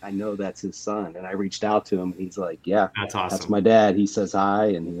know that's his son. And I reached out to him. He's like, yeah, that's awesome. That's my dad. He says hi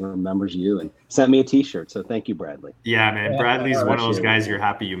and he remembers you and sent me a t-shirt. So thank you, Bradley. Yeah, man. Bradley's one of those guys you're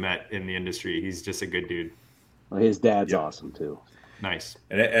happy you met in the industry. He's just a good dude. Well, his dad's awesome too. Nice.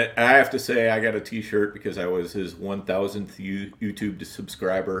 And I have to say, I got a t-shirt because I was his 1,000th YouTube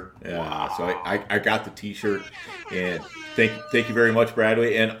subscriber. Wow. So I got the t-shirt, and thank you very much,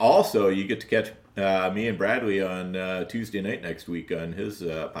 Bradley. And also, you get to catch me and Bradley on Tuesday night next week on his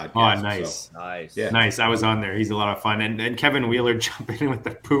podcast. Oh, nice. So, nice. Yeah. Nice. I was on there. He's a lot of fun. And Kevin Wheeler jumping in with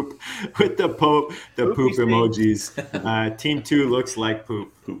the poop emojis. Team 2 looks like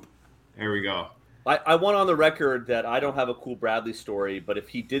poop. There we go. I want on the record that I don't have a cool Bradley story, but if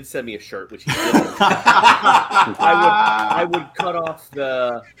he did send me a shirt, which he did, I would cut off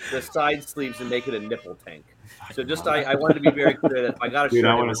the side sleeves and make it a nipple tank. So just I wanted to be very clear that if I got a shirt,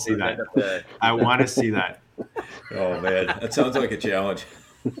 I want to see that. I want to see that. Oh man, that sounds like a challenge.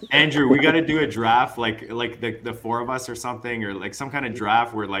 Andrew, we got to do a draft like the 4 of us or something, or like some kind of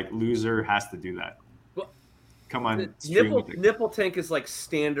draft where like loser has to do that. Come on, nipple tank is like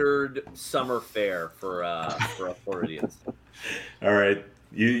standard summer fare for Floridians. All right,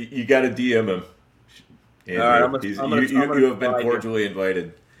 you got to DM him. Andrew. All right, you have been cordially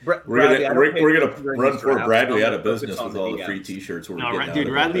invited. We're gonna run poor Bradley out of business with all the free T-shirts.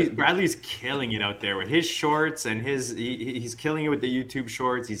 Bradley's killing it out there with his shorts and he's killing it with the YouTube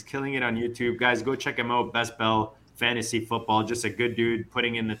shorts. He's killing it on YouTube. Guys, go check him out. Best Bell Fantasy Football, just a good dude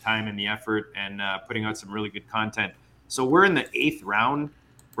putting in the time and the effort and putting out some really good content. So we're in the 8th round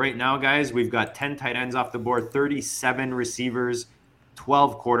right now, guys. We've got 10 tight ends off the board, 37 receivers,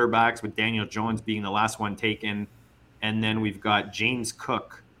 12 quarterbacks, with Daniel Jones being the last one taken. And then we've got James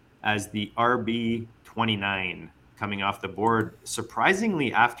Cook as the RB 29 coming off the board,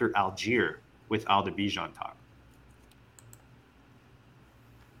 surprisingly after Algier with Bijan talk.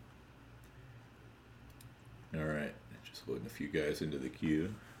 Just loading a few guys into the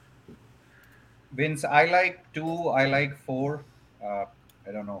queue. Vince, I like 2. I like 4. I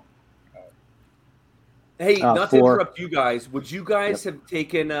don't know. Hey, not to 4. interrupt you guys, would you guys have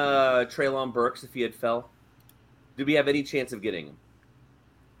taken Treylon Burks if he had fell? Did we have any chance of getting him?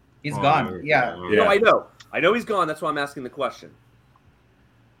 He's gone. Yeah. No, I know. I know he's gone. That's why I'm asking the question.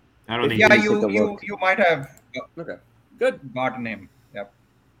 I don't think. Yeah, Take a look. you might have Okay, good. gotten him. Yep.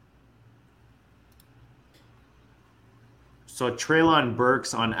 So Treylon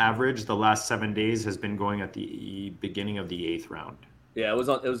Burks, on average, the last 7 days has been going at the beginning of the 8th round. Yeah, it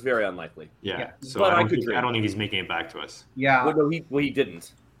was very unlikely. Yeah. So But I I could don't think he's making it back to us. Yeah. Well, no, he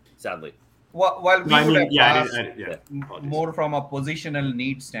didn't. Sadly. Well, we No, I would mean, have yeah, passed apologies. more from a positional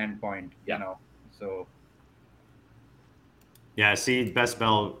need standpoint. Yeah. You know. So Yeah, see, Best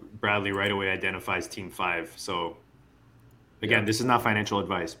Bell Bradley right away identifies Team 5. So, again, this is not financial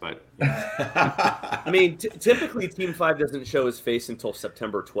advice, but I mean, typically Team 5 doesn't show his face until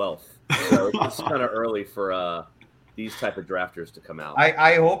September 12th. So it's kind of early for these type of drafters to come out.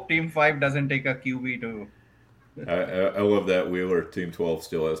 I hope Team 5 doesn't take a QB to. I love that Wheeler Team 12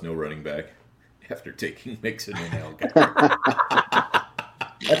 still has no running back after taking Mixon and Elgin.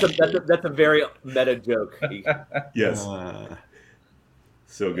 That's a very meta joke. Yes.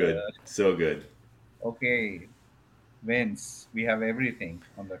 So good. So good. Okay, Vince, we have everything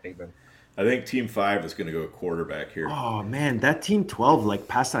on the table. I think Team 5 is going to go quarterback here. oh man, that Team 12 like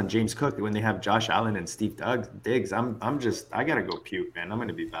passed on James Cook when they have Josh Allen and Steve Diggs. I gotta go puke, man. I'm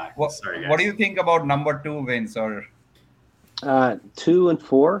gonna be back. Sorry, guys. What do you think about number 2, Vince? Or 2 and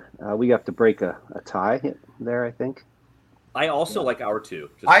 4. We have to break a tie there, I think. I also like our 2.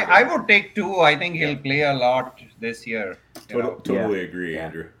 I would take 2. I think he'll play a lot this year. You know? Totally agree,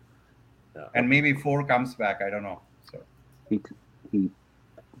 Andrew. And maybe 4 comes back. I don't know. So He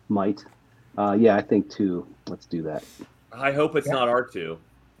might. Yeah, I think 2. Let's do that. I hope it's not R2.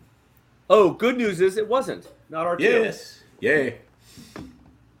 Oh, good news is it wasn't. Not R2. Yes. Yay.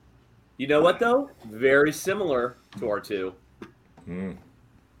 You know what, though? Very similar to R2.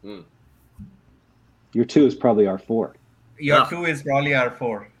 Your 2 is probably our 4. your 2 is probably our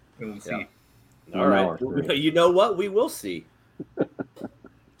 4. We'll see. Yeah. All right. Well, you know what? We will see.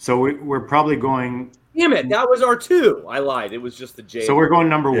 So we're probably going. Damn it! That was R2. I lied. It was just the J. So we're going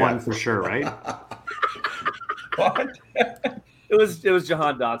number 1 for sure, right? What? It was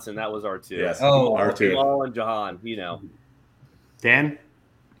Jahan Dotson. That was R2. Yes. Oh, R2. All and Jahan. You know. Dan,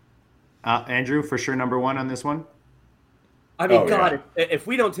 Andrew, for sure number 1 on this one. I mean, God, if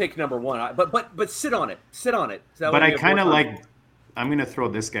we don't take number 1, but sit on it. Sit on it. So but I kind of like. I'm gonna throw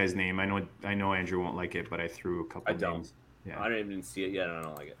this guy's name. I know Andrew won't like it, but I threw a couple. I don't. names. Yeah. I didn't even see it yet. And I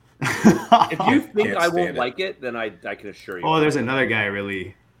don't like it. If you think Can't I won't stand it. like it, then I can assure you. Oh, there's another guy I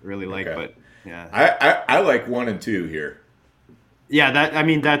really like, but yeah. I like 1 and 2 here. Yeah,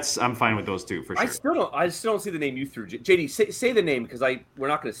 I'm fine with those 2 for sure. I still don't see the name you threw. JD, say the name because we're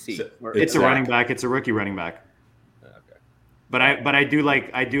not going to see. It's a running back. It's a rookie running back. Okay. But I do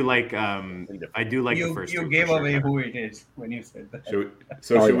like the first. You 2 gave for away sure. who it is when you said that.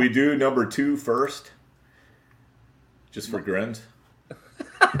 Should we do number 2 first? Just for grins?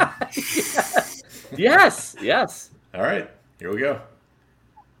 Yes. All right. Here we go.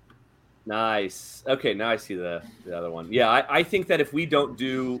 Nice. Okay, now I see the other one. Yeah, I think that if we don't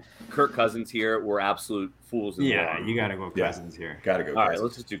do Kirk Cousins here, we're absolute fools. Yeah, you got to go Cousins here. Got to go. All right,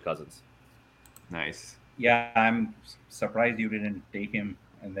 let's just do Cousins. Nice. Yeah, I'm surprised you didn't take him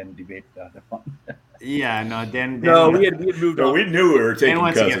and then debate the other one. Yeah, no, Dan. No, we had moved on. We knew we were taking Dan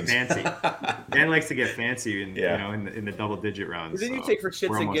wants Cousins. to get fancy. Dan likes to get fancy in the double-digit rounds. Didn't you take for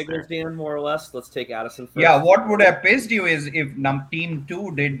shits and giggles, Dan, more or less? Let's take Addison first. Yeah, what would have pissed you is if Team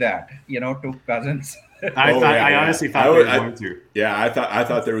 2 did that, took Cousins. I honestly thought they were going to. Yeah, I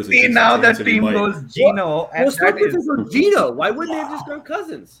thought there was a See, now chance the that he team might. goes Gino. and Well, start that is- with Gino. Why wouldn't they have just gone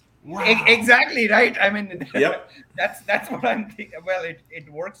Cousins? Exactly right. I mean, Yep. that's what I'm thinking. Well,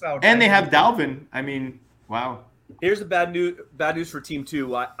 it works out. And they have Dalvin. I mean, wow. Here's the bad news for Team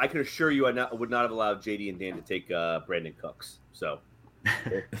 2. I can assure you I would not have allowed JD and Dan to take Brandon Cooks. So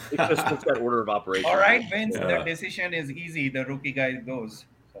it's just that order of operation. All right, Vince, Yeah. the decision is easy. The rookie guy goes.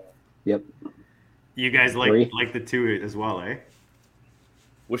 So. Yep. You guys Agree. like the 2 as well, eh?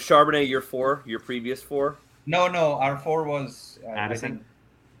 Was Charbonnet your 4? Your previous 4? No, our 4 was Addison.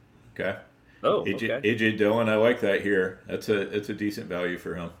 Okay. Oh, AJ, okay. AJ Dillon, I like that here. It's a decent value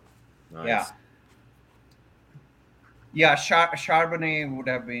for him. Nice. Yeah, Charbonnet would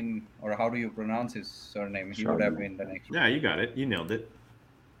have been, or how do you pronounce his surname? He would have been the next one. Yeah, you got it. You nailed it.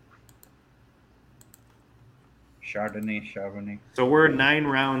 Charbonnet. So we're 9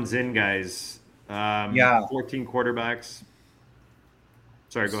 rounds in, guys. Yeah. 14 quarterbacks.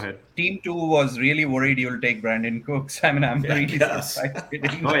 Sorry, go ahead. Team 2 was really worried you'll take Brandon Cooks. I mean, I'm really surprised.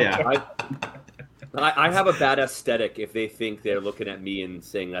 Oh, yeah. I have a bad aesthetic if they think they're looking at me and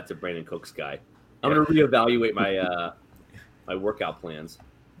saying that's a Brandon Cooks guy. I'm going to reevaluate my my workout plans.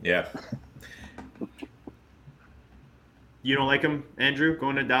 Yeah. You don't like him, Andrew,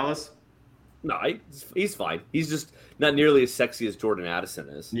 going to Dallas? No, he's fine. He's just not nearly as sexy as Jordan Addison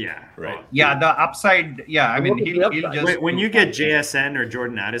is. Yeah. Right. Yeah, the upside. Yeah, I mean, he'll just when you get JSN or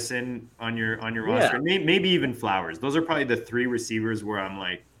Jordan Addison on your roster, maybe even Flowers. Those are probably the 3 receivers where I'm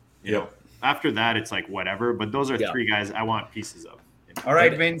like, you know, after that it's like whatever. But those are 3 guys I want pieces of. All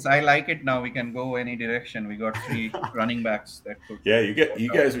right, Vince, I like it now. We can go any direction. We got 3 running backs that could. Yeah,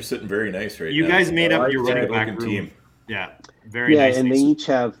 you guys are sitting very nice right now. You guys made up your running back room. Team. Yeah, very nice. And they each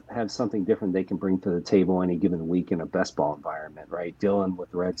have something different they can bring to the table any given week in a best ball environment, right? Dylan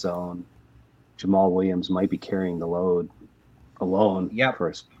with red zone, Jamal Williams might be carrying the load alone for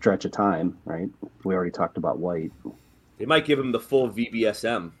a stretch of time, right? We already talked about White. They might give him the full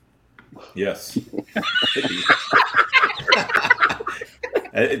VBSM. Yes.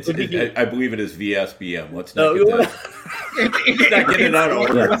 I believe it is VSBM. Let's not get that.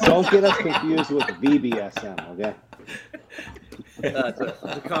 Don't get us confused with VBSM, okay? It's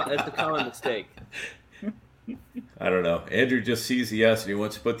a common mistake. I don't know. Andrew just sees the S and he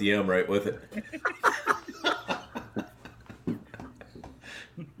wants to put the M right with it.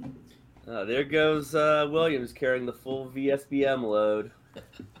 There goes Williams carrying the full VSBM load.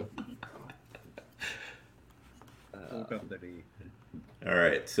 All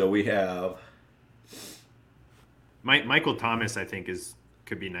right, so we have Michael Thomas. I think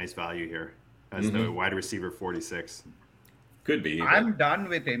could be nice value here as the wide receiver 46. Could be. I'm done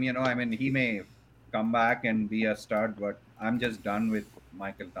with him. You know, I mean, he may come back and be a start, but I'm just done with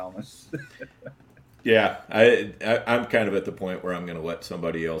Michael Thomas. Yeah, I'm kind of at the point where I'm going to let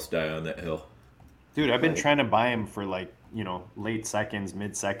somebody else die on that hill. Dude, I've been trying to buy him for late seconds,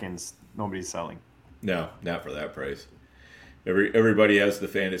 mid seconds. Nobody's selling. No, not for that price. Everybody has the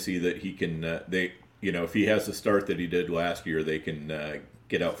fantasy that he can. If he has the start that he did last year, they can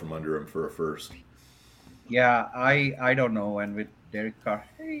get out from under him for a first. Yeah, I don't know. And with Derek Carr,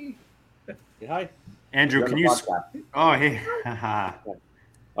 hey, hi, Andrew. Can you? Oh, hey. All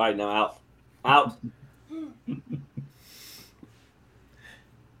right, now out.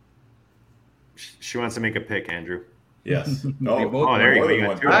 She wants to make a pick, Andrew. Yes. Oh, there you go. You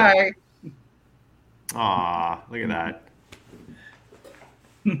got 2. Hi. Aw, look at that.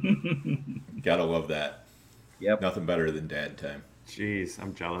 Gotta love that. Yep. Nothing better than dad time. Jeez,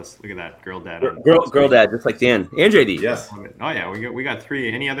 I'm jealous. Look at that, girl dad. Girl dad, just like Dan and JD. Yes. Oh yeah, we got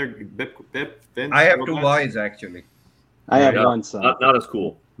 3. Any other Bip, Vince? I have 2 boys actually. I have one son. Not as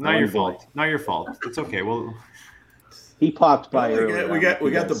cool. Not your fault. Not your fault. It's okay. Well, he popped by earlier.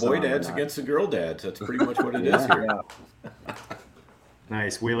 We got the boy dads against the girl dads. That's pretty much what it is here. Yeah.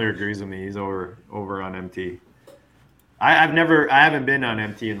 Nice. Wheeler agrees with me. He's over on MT. I haven't been on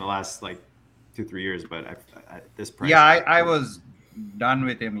MT in the last 2-3 years, but at this price. Yeah, I was done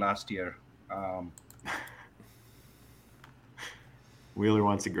with him last year. Wheeler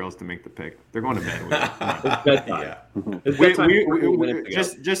wants the girls to make the pick. They're going to bed. Yeah.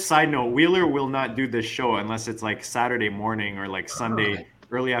 Just side note, Wheeler will not do this show unless it's Saturday morning or Sunday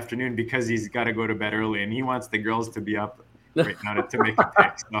early afternoon because he's got to go to bed early and he wants the girls to be up right now to make a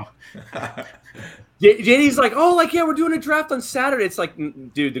pick. So. JD's like, yeah, we're doing a draft on Saturday. It's like,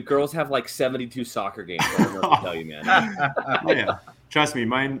 dude, the girls have 72 soccer games. I don't know what to tell you, man. Yeah. Trust me,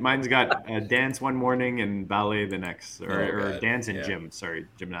 mine's got dance one morning and ballet the next, or dance and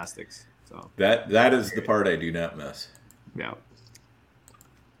gymnastics. So that is the part I do not miss. Yeah.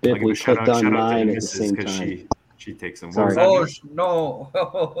 We clicked on mine at the same time. She takes them. Oh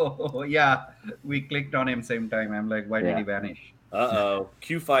no! Yeah, we clicked on him same time. I'm like, why did he vanish?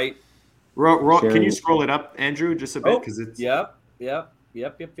 Q fight. Can you scroll it up, Andrew, just a bit because it's Yep.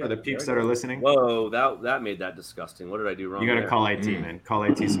 For the peeps that are listening. Whoa, that made that disgusting. What did I do wrong? You got to call IT, man. Call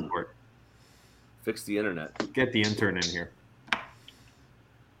IT support. Fix the internet. Get the intern in here.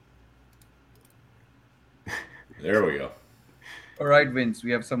 There we go. All right, Vince,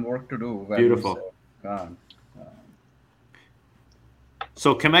 we have some work to do. Beautiful.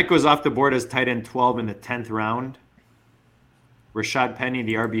 So Kamek goes off the board as tight end 12 in the 10th round. Rashad Penny,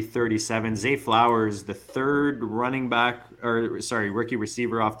 the RB 37. Zay Flowers, the third rookie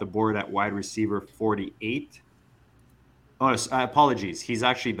receiver off the board at wide receiver 48. Oh, apologies. He's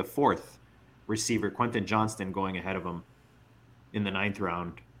actually the 4th receiver. Quentin Johnston going ahead of him in the 9th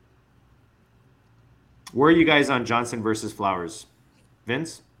round. Where are you guys on Johnson versus Flowers?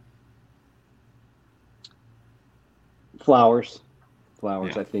 Vince? Flowers. Yeah.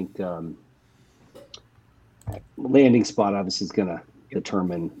 I think landing spot obviously is going to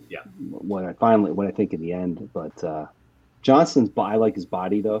determine what I think in the end. But Johnson's, I like his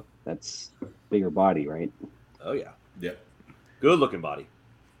body though. That's bigger body, right? Oh yeah, Yep. good looking body.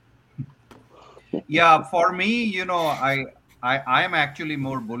 Yeah, for me, I am actually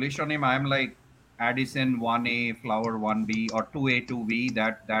more bullish on him. I'm like Addison 1A, Flower 1B, or 2A, 2B.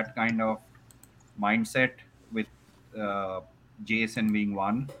 That kind of mindset with Jason being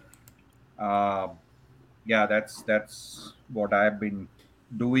 1. Yeah, that's what I've been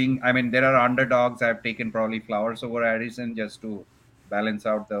doing. I mean, there are underdogs. I've taken probably Flowers over Addison just to balance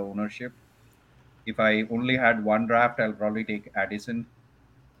out the ownership. If I only had one draft, I'll probably take Addison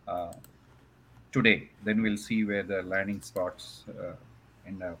today. Then we'll see where the landing spots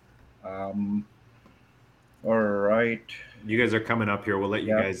end up. All right. You guys are coming up here. We'll let you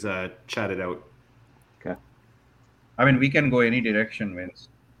Yeah. guys chat it out. Okay. I mean, we can go any direction, Vince.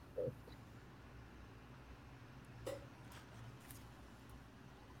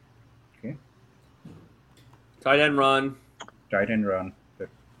 Okay. Tight end run. Tight end run. Good.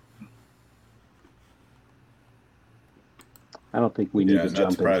 I don't think we need Yeah, to not jump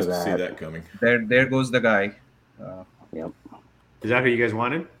into surprised to see that. that coming. There goes the guy. Yep. Is that who you guys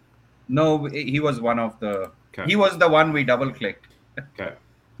wanted? No, he was one of the. Okay. He was the one we double clicked. Okay.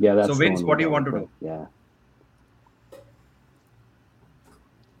 Yeah, that's So, the Vince, one what we do you got want to with. do? Yeah.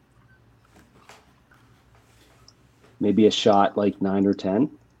 Maybe a shot like 9 or 10.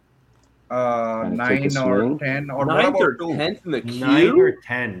 Kinda take a 9 or swing. 10, or what Ninth or about 2? 10th in the 9 queue. or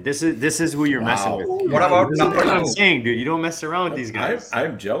 10. This is who you're messing with. What about This is number what I'm 2? saying, dude. You don't mess around with these guys.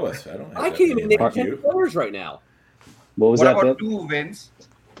 I'm jealous. I don't. Have I that can't many even in name my 10 queue. players right now. What was What that? about Vic? 2, Vince?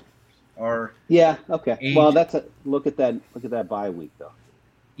 Or Yeah. Okay. 8? Well, that's a look at that bye week though.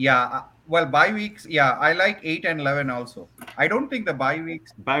 Yeah, well, bye weeks. Yeah, I like 8 and 11 also. I don't think the bye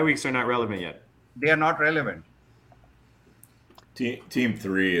weeks, Bye weeks are not relevant yet. they are not relevant. Team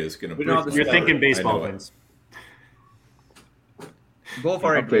 3 is going to. We don't have the You're Yeah, thinking I baseball, know it. Vince. Go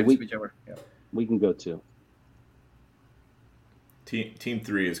for it, Okay, Vince, whichever. Yeah. We can go 2. Team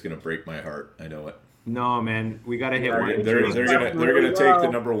 3 is going to break my heart. I know it. No, man. We got to hit one. They're gonna take the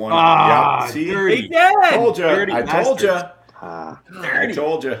number 1. Ah, Yeah, see, dirty. told you. Dirty I told you. bastards. I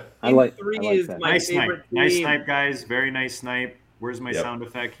told you. I like Three I like is that. my Nice snipe. favorite Nice team. snipe, guys. Very nice snipe. Where's my Yep. sound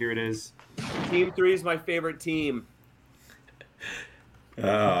effect? Here it is. Team 3 is my favorite team.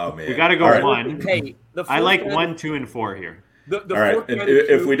 Oh man, We got to go All right. 1. Hey, the I fourth like guy- 1, 2, and 4 here. The All right. fourth guy And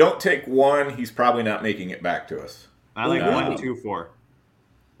to if two- we don't take 1, he's probably not making it back to us. I like Ooh. 1, 2, 4.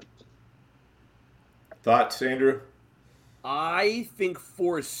 Thoughts, Andrew? I think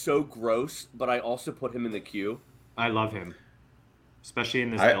 4 is so gross, but I also put him in the queue. I love him, especially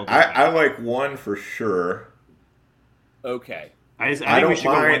in this I, build. I like 1 for sure. Okay. I I think we don't should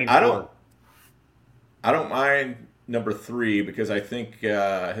go 1 mind. and I 4. don't mind number 3 because I think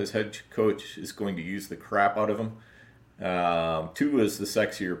his head coach is going to use the crap out of him. 2 is the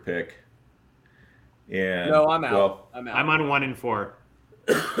sexier pick. And No, I'm out. Well, I'm out. I'm on 1 and 4.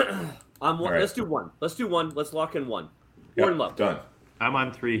 I'm one. All right. Let's do 1. Let's do 1. Let's lock in 1. yep, Or in love. done. I'm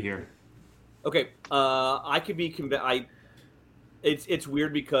on 3 here. Okay. I could be It's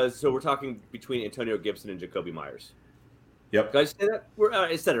weird because we're talking between Antonio Gibson and Jacoby Myers. Yep. Did I say that?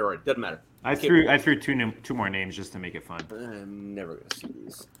 I said it already. Doesn't matter. I threw two more names just to make it fun. I'm never gonna see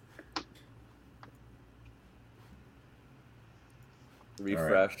these.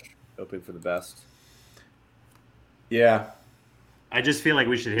 Refresh. Hoping for the best. Yeah. I just feel like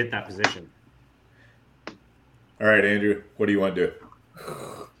we should hit that position. All right, Andrew. What do you want to do?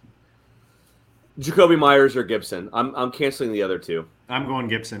 Jacoby Myers or Gibson. I'm canceling the other 2. I'm going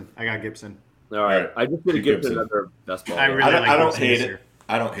Gibson. I got Gibson. All right. right. I just did a Do Gibson Gibson. another best ball. I game. really like I don't Gibson hate this it. year.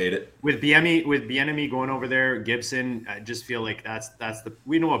 I don't hate it. With Bieniemy going over there, Gibson. I just feel like that's the.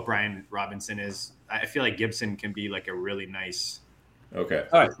 We know what Brian Robinson is. I feel like Gibson can be like a really nice Okay.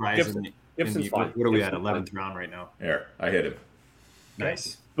 All right. surprise. Gibson's fine. What are we at? Gibson's 11th round right now. Here, I hit him.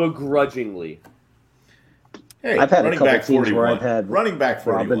 Nice. Begrudgingly. Hey, I've had a running couple back teams 41. where I've had running back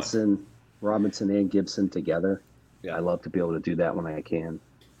 41. Robinson and Gibson together. Yeah. I love to be able to do that when I can.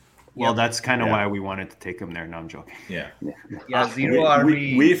 Well, that's kind of Yeah. why we wanted to take him there. No, I'm joking. Yeah. Yeah, Zero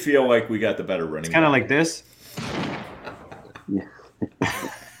RB. We feel like we got the better running. It's kind of back. like this.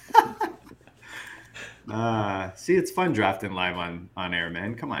 Yeah. See, it's fun drafting live on air,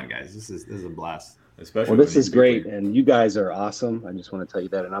 man. Come on, guys. This is a blast. Especially Well, this when is you- great, and you guys are awesome. I just want to tell you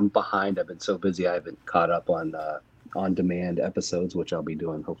that, and I'm behind. I've been so busy, I haven't caught up on demand episodes, which I'll be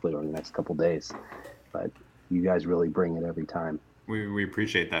doing hopefully over the next couple days. But you guys really bring it every time. We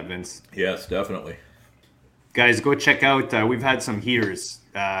appreciate that, Vince. Yes, definitely. Guys, go check out. We've had some heaters.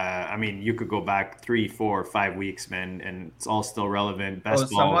 I mean, you could go back 3, 4, 5 weeks, man, and it's all still relevant. Best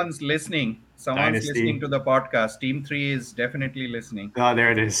ball. Someone's listening. Someone's Dynasty. listening to the podcast. Team 3 is definitely listening. Oh,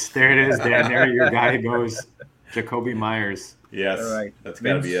 there it is. There it is, Dan. There your guy goes. Jacoby Myers. Yes, All right. That's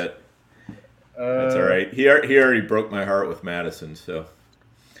got to be it. That's all right. He already broke my heart with Madison. So,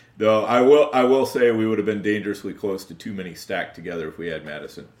 though I will say we would have been dangerously close to too many stacked together if we had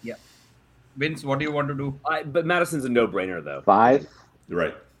Madison. Yeah. Vince, what do you want to do? But Madison's a no-brainer, though. 5.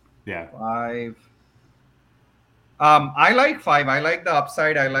 Right. Yeah. 5. I like 5. I like the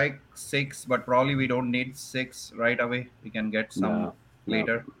upside. I like 6, but probably we don't need 6 right away. We can get some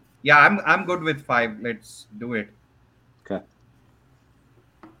later. No. Yeah, I'm good with 5. Let's do it. Okay.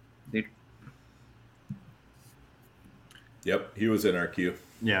 Yep, he was in our queue.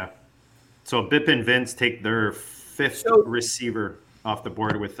 Yeah. So Bip and Vince take their 5th receiver off the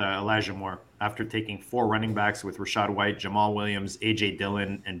board with Elijah Moore after taking 4 running backs with Rashad White, Jamal Williams, A.J.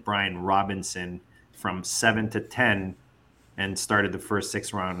 Dillon, and Brian Robinson from 7 to 10 and started the first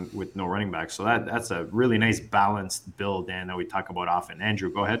 6 round with no running back. So that's a really nice balanced build, Dan, that we talk about often.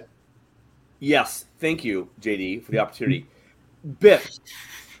 Andrew, go ahead. Yes. Thank you, JD, for the opportunity. Bip,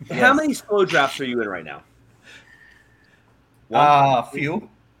 how many slow drafts are you in right now? A few.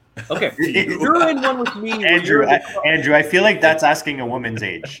 Okay, you're in one with me, Andrew. Andrew, I feel like that's asking a woman's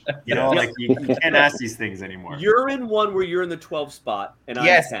age. You know, like you can't ask these things anymore. You're in one where you're in the 12 spot, and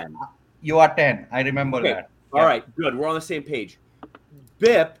I'm 10. You are 10. I remember that. All right, good. We're on the same page.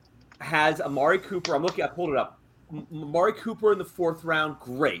 Bip has Amari Cooper. I pulled it up. Amari Cooper in the 4th round,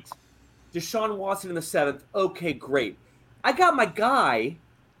 great. Deshaun Watson in the 7th, okay, great. I got my guy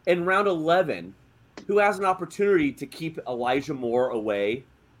in round 11 who has an opportunity to keep Elijah Moore away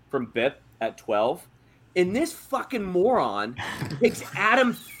from Bip at 12. And this fucking moron takes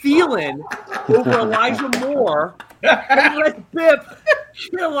Adam Thielen over Elijah Moore and lets Bip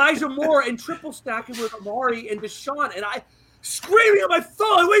get Elijah Moore and triple stack him with Amari and Deshaun. And I screaming on my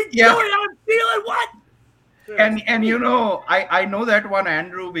phone, what are you doing, Adam Thielen? What? And you know, I know that one,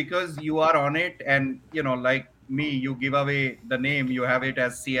 Andrew, because you are on it. And, you know, like me, you give away the name. You have it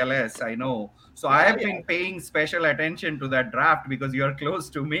as CLS, I know. So I have been paying special attention to that draft because you are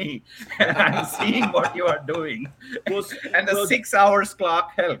close to me and I'm seeing what you are doing. And the 6 hours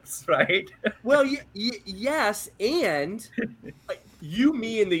clock helps, right? Well, yes. And you,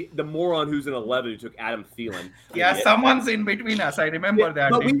 me, and the moron who's in 11 who took Adam Thielen. Yeah, someone's in between us. I remember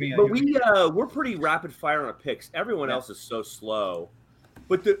that. But we're pretty rapid fire on our picks. Everyone else is so slow.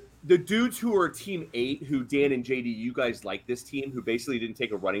 But the dudes who are Team 8, who Dan and JD, you guys like this team, who basically didn't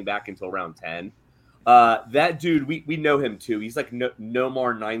take a running back until round 10. That dude, we know him too. He's like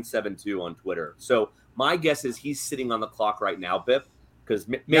Nomar972 on Twitter. So my guess is he's sitting on the clock right now, Bip, because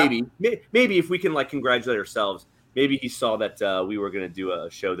maybe if we can like congratulate ourselves, maybe he saw that we were going to do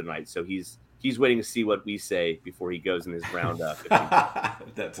a show tonight. So he's waiting to see what we say before he goes in his round 15.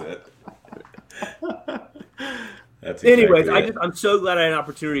 That's it. Anyways, I'm so glad I had an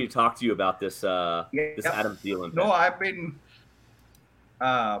opportunity to talk to you about this this Adam Thielen. No, I've been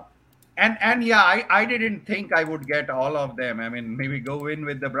and I didn't think I would get all of them. I mean, maybe go in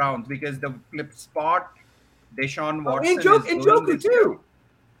with the Browns because the flip spot, Deshaun Watson and Joku too.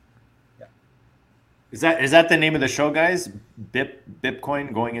 Yeah. Is that the name of the show, guys?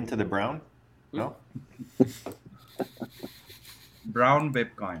 Bitcoin going into the Brown? No. Brown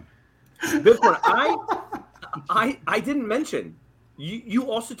Bitcoin. Bitcoin. I didn't mention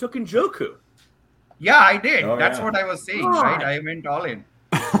you also took Njoku. Yeah, I did. Oh, That's what I was saying, right? I went all in.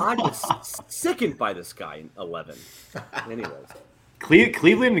 I'm just sickened by this guy in 11. Anyways,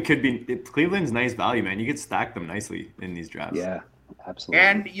 Cleveland's nice value, man. You could stack them nicely in these drafts. Yeah, absolutely.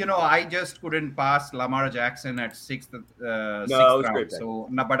 And you know, I just couldn't pass Lamar Jackson at sixth round. So,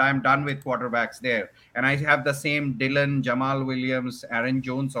 but I'm done with quarterbacks there, and I have the same Dillon, Jamal Williams, Aaron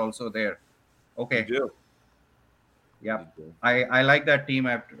Jones also there. Okay. You do. Yeah, I like that team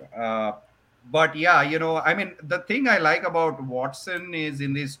after. But yeah, you know, I mean, the thing I like about Watson is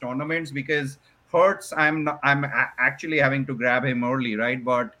in these tournaments because Hurts, I'm actually having to grab him early, right?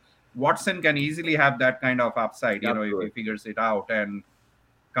 But Watson can easily have that kind of upside, you know, if he figures it out and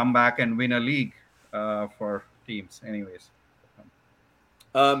come back and win a league for teams. Anyways,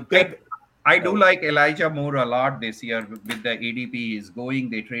 I do like Elijah Moore a lot this year with the ADP he's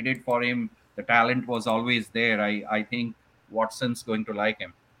going. They traded for him. The talent was always there. I think Watson's going to like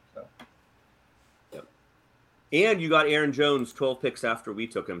him. So. Yep. And you got Aaron Jones 12 picks after we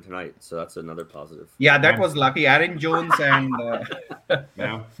took him tonight. So that's another positive. Yeah, that was lucky. Aaron Jones and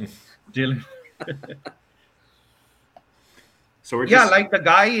yeah. Dylan. So we're Yeah, just like the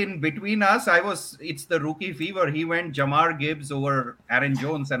guy in between us, it's the rookie fever. He went Jamar Gibbs over Aaron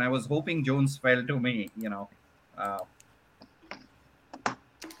Jones, and I was hoping Jones fell to me,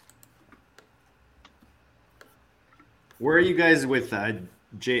 Where are you guys with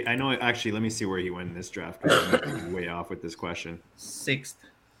Jay? I know actually. Let me see where he went in this draft. 'Cause I might be way off with this question. 6th.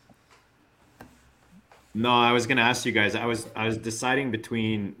 No, I was gonna ask you guys. I was deciding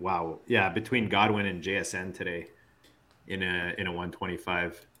between between Godwin and JSN today in a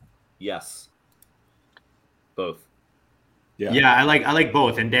 125. Yes. Both. Yeah, I like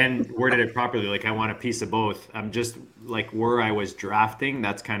both. And Dan worded it properly. Like I want a piece of both. I'm just like where I was drafting.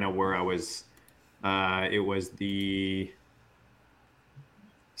 That's kind of where I was. It was the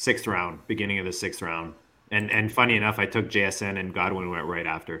 6th round, beginning of the 6th round. And funny enough, I took JSN and Godwin went right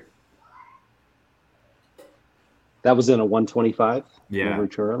after. That was in a 125. Yeah. Over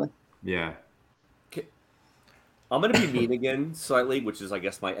too early. Yeah. I'm going to be mean again slightly, which is, I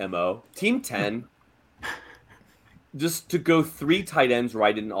guess, my MO. Team 10, just to go 3 tight ends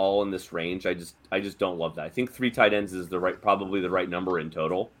right in all in this range, I just don't love that. I think 3 tight ends is probably the right number in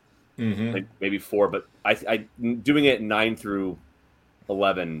total. Mm-hmm. Like maybe 4, but I doing it 9 through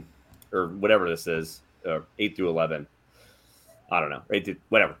 11 or whatever this is, 8 through 11. I don't know. 8 to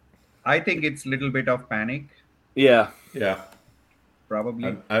whatever. I think it's a little bit of panic, Yeah.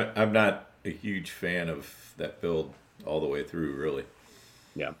 probably. I'm not a huge fan of that build all the way through, really.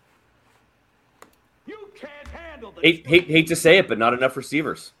 Yeah. You can't handle this. Hate to say it, but not enough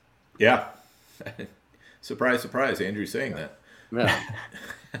receivers. Yeah. Surprise, surprise. Andrew's saying that. Yeah.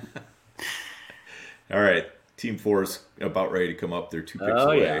 All right. Team 4's about ready to come up. They're 2 picks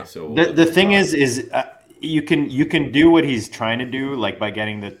away. Yeah. So The thing is you can do what he's trying to do, like by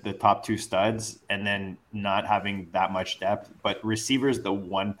getting the top 2 studs and then not having that much depth. But receiver's the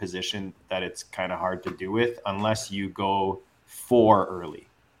one position that it's kind of hard to do with unless you go 4 early,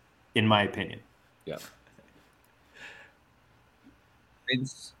 in my opinion. Yeah.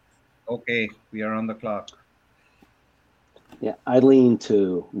 It's okay. We are on the clock. Yeah, I lean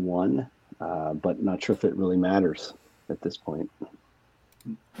to 1, but not sure if it really matters at this point.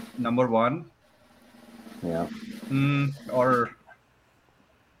 Number 1. Yeah. Or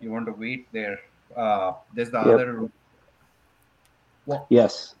you want to wait there? There's the Yep. other. Well,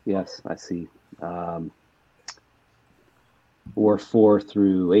 Yes, I see. Or 4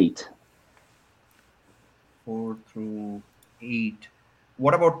 through 8. 4 through 8.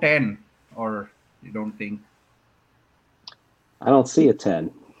 What about 10? Or you don't think? I don't see a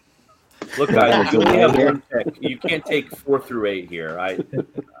 10. Look, guys, you only have 1 pick. You can't take 4 through 8 here. I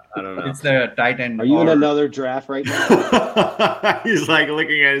don't know. It's the tight end. Are you in another draft right now? He's like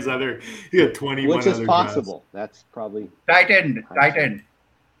looking at his other. He got 21 Which is other possible. That's probably tight end?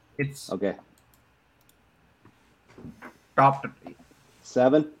 It's okay. top.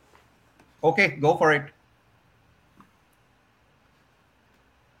 7. Okay, go for it.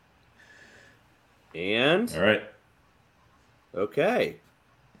 And all right. Okay.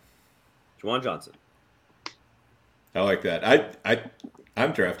 Juwan Johnson. I like that.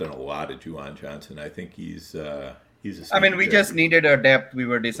 I'm drafting a lot of Juwan Johnson. I think he's a I mean, we sneaky just pick. needed a depth. We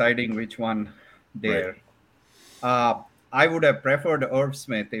were deciding which one there. I would have preferred Irv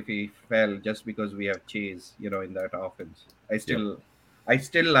Smith if he fell, just because we have Chase, in that offense. I still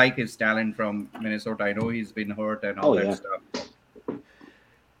like his talent from Minnesota. I know he's been hurt and all that stuff.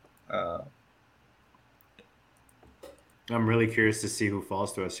 I'm really curious to see who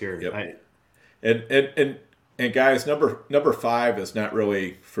falls to us here. Yep. And guys, number 5 is not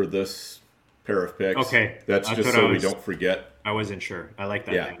really for this pair of picks. Okay. That's just so we don't forget. I wasn't sure. I like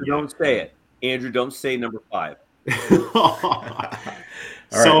that. Yeah. Don't say it. Andrew, don't say number 5. All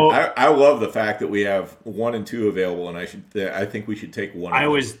right. I love the fact that we have 1 and 2 available, and I think we should take one. I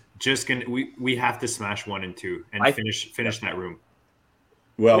was just gonna. We have to smash 1 and 2 and finish that room.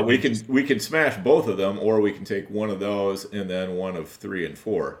 Well, we can smash both of them, or we can take one of those and then one of 3 and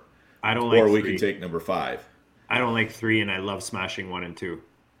 4. I don't like. Or 3. we can take number 5. I don't like 3, and I love smashing 1 and 2.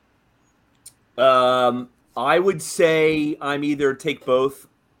 I would say I'm either take both.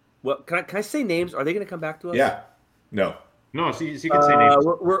 Well, can I say names? Are they going to come back to us? Yeah. No. No, so you can say names.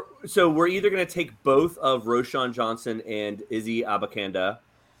 We're either going to take both of Roshan Johnson and Izzy Abakanda,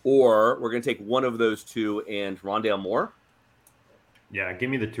 or we're going to take one of those 2 and Rondale Moore. Yeah, give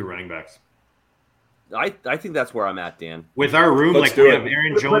me the 2 running backs. I think that's where I'm at, Dan. With our room, Let's like do we it. have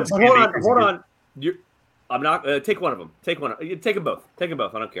Aaron Jones. But hold on. I'm not take one of them. Take them both. Take them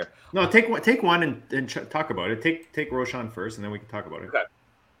both. I don't care. No, take one and talk about it. Take Roshan first, and then we can talk about it. Okay.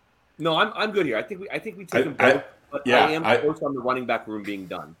 No, I'm good here. I think we take them both. But yeah, I am close on the running back room being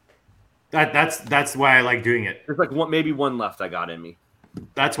done. That's why I like doing it. There's like maybe one left I got in me.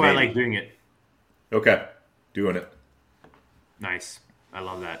 That's why I like doing it. Okay, doing it. Nice. I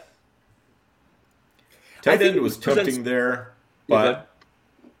love that. Tight end was tempting there, but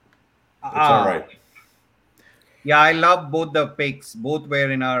it's all right. Yeah, I love both the picks. Both were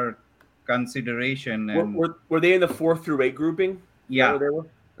in our consideration. And were they in the 4 through 8 grouping? Yeah. They were?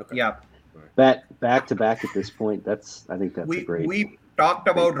 Okay. Yeah. Back to back at this point. I think that's a great. We talked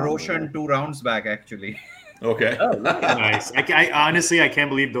about Roshan 2 rounds back, actually. Okay. Oh, nice. I honestly, I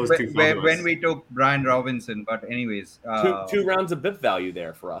can't believe those two. When we took Brian Robinson, but anyways, two rounds of BIP value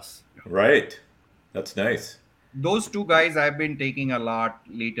there for us. Right. That's nice. Those two guys I've been taking a lot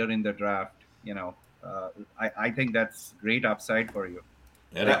later in the draft. I think that's great upside for you.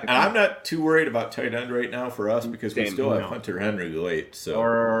 And I'm not too worried about tight end right now for us because we still have Hunter Henry late. So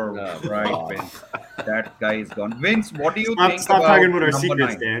right, Vince. That guy is gone. Vince, what do you think? Stop talking about our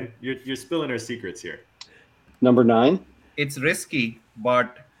secrets, 9? Dan. You're spilling our secrets here. Number 9. It's risky,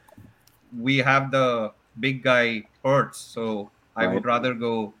 but we have the big guy Hurts, so I would rather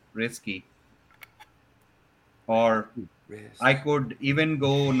go risky. Or I could even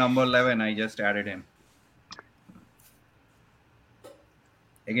go number 11. I just added him.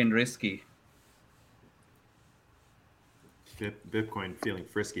 Again, risky. Bitcoin feeling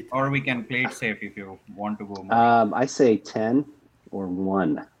frisky. Or we can play it safe if you want to go more. I say 10 or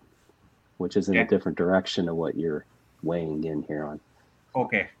 1, which is in a different direction of what you're weighing in here on.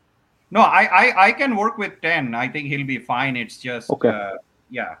 Okay. No, I can work with 10. I think he'll be fine. It's just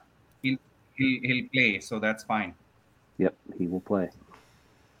he'll play, so that's fine. Yep, he will play.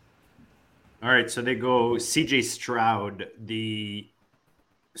 All right, so they go CJ Stroud, the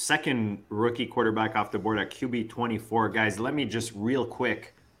second rookie quarterback off the board at QB 24. Guys, let me just real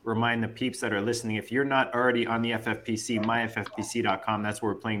quick remind the peeps that are listening, if you're not already on the FFPC, myffpc.com, that's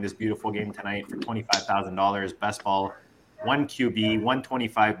where we're playing this beautiful game tonight for $25,000. Best ball, 1 QB,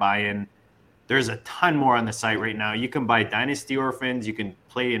 125 buy-in. There's a ton more on the site right now. You can buy Dynasty Orphans. You can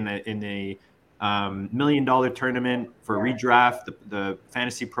play in the $1 million tournament for redraft, the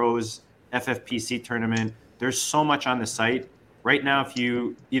Fantasy Pros FFPC tournament. There's so much on the site. Right now, if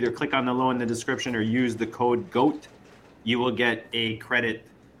you either click on the low in the description or use the code GOAT, you will get a credit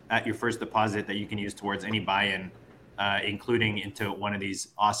at your first deposit that you can use towards any buy-in, including into one of these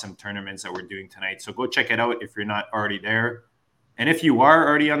awesome tournaments that we're doing tonight. So go check it out if you're not already there. And if you are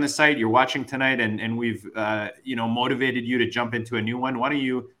already on the site, you're watching tonight, and we've motivated you to jump into a new one, why don't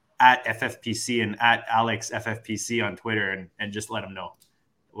you at FFPC and at Alex FFPC on Twitter and just let them know.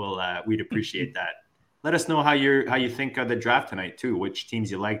 We'd appreciate that. Let us know how you think of the draft tonight too. Which teams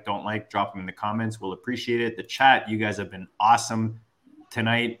you like, don't like. Drop them in the comments. We'll appreciate it. The chat, you guys have been awesome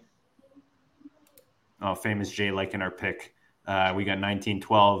tonight. Oh, famous Jay liking our pick. We got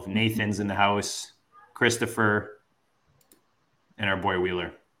 1912. Nathan's in the house. Christopher and our boy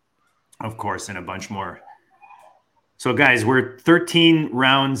Wheeler, of course, and a bunch more. So guys, we're 13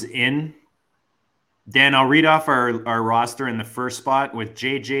 rounds in. Dan, I'll read off our roster in the first spot with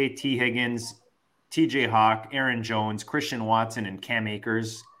JJ, T. Higgins, TJ Hawk, Aaron Jones, Christian Watson, and Cam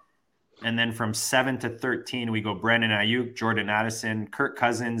Akers. And then from 7 to 13, we go Brandon Ayuk, Jordan Addison, Kirk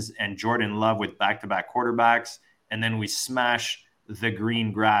Cousins, and Jordan Love with back-to-back quarterbacks. And then we smash the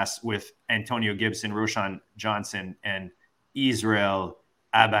green grass with Antonio Gibson, Roshan Johnson, and Israel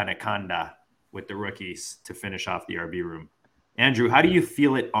Abanikanda with the rookies to finish off the RB room. Andrew, how do you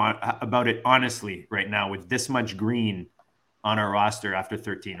feel about it honestly right now with this much green on our roster after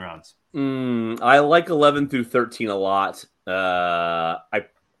 13 rounds? I like 11 through 13 a lot.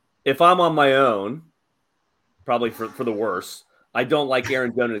 If I'm on my own, probably for the worse. I don't like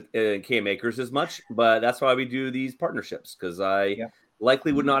Aaron Jones and Cam Akers as much, but that's why we do these partnerships, because I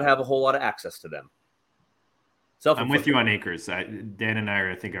likely would not have a whole lot of access to them. I'm with you on Akers. Dan and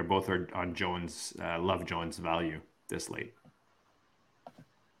I think are both on Jones. Love Jones value this late.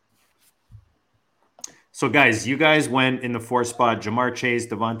 So, guys, you guys went in the 4th spot. Jamar Chase,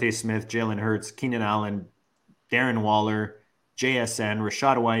 Devontae Smith, Jalen Hurts, Keenan Allen, Darren Waller, JSN,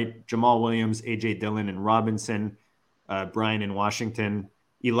 Rashad White, Jamal Williams, A.J. Dillon, and Robinson. Brian in Washington,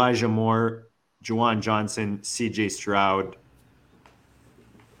 Elijah Moore, Juwan Johnson, C.J. Stroud.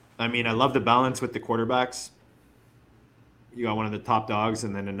 I mean, I love the balance with the quarterbacks. You got one of the top dogs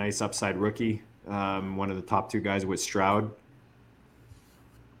and then a nice upside rookie. One of the top 2 guys with Stroud.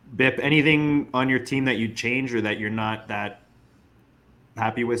 Bip, anything on your team that you'd change or that you're not that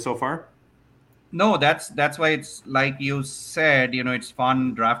happy with so far? No, that's why it's like you said, it's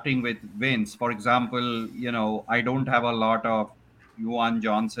fun drafting with Vince. For example, I don't have a lot of Juwan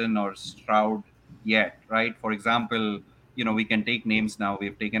Johnson or Stroud yet, right? For example, we can take names now.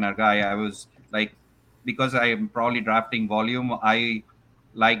 We've taken our guy. I was like, because I am probably drafting volume, I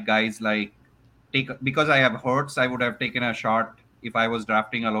like guys like because I have Hurts, I would have taken a shot if I was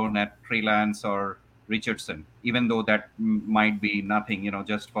drafting alone at Trey Lance or Richardson, even though that might be nothing,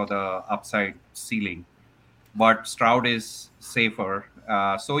 just for the upside ceiling. But Stroud is safer.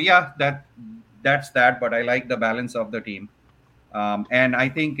 So yeah, that's that. But I like the balance of the team. And I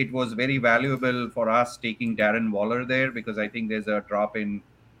think it was very valuable for us taking Darren Waller there, because I think there's a drop in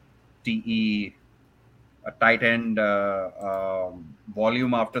TE, a tight end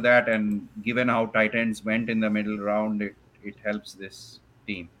volume after that. And given how tight ends went in the middle round, it helps this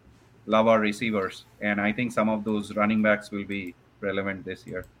team. Love our receivers. And I think some of those running backs will be relevant this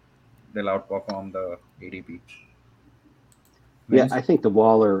year. They'll outperform the ADP. Yeah, I think the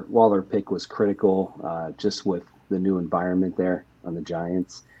Waller pick was critical, just with the new environment there on the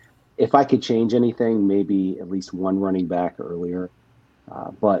Giants. If I could change anything, maybe at least one running back earlier.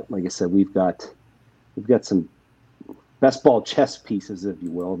 But like I said, we've got some best ball chess pieces, if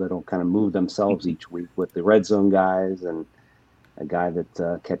you will, that'll kind of move themselves each week with the red zone guys and a guy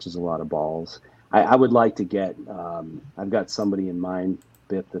that catches a lot of balls. I would like to get. I've got somebody in mind,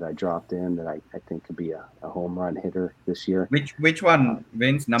 Bip, that I dropped in that I think could be a home run hitter this year. Which one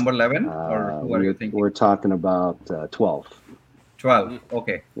wins? Number 11, or who are you thinking? We're talking about 12. 12.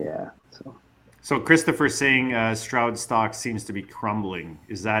 Okay. Yeah. So Christopher's saying Stroud stock seems to be crumbling.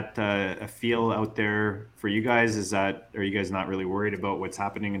 Is that a feel out there for you guys? Are you guys not really worried about what's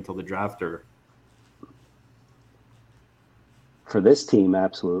happening until the draft, or? For this team,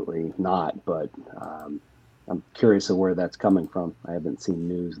 absolutely not. But I'm curious of where that's coming from. I haven't seen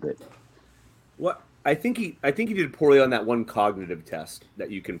news that. What I think he did poorly on that one cognitive test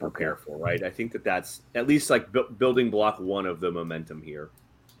that you can prepare for, right? I think that's at least like building block one of the momentum here.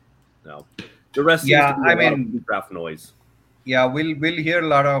 No, the rest. Yeah, seems to be a lot of draft noise. Yeah, we'll hear a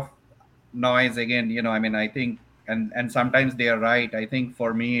lot of noise again. I think, and sometimes they are right. I think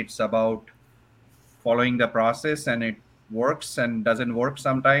for me, it's about following the process, and it works and doesn't work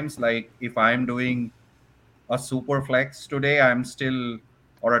sometimes. Like if I'm doing a super flex today,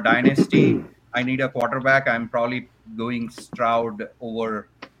 or a dynasty, I need a quarterback, I'm probably going Stroud over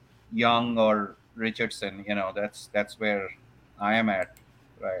Young or Richardson. That's where I am at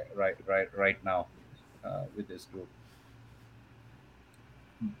right now with this group.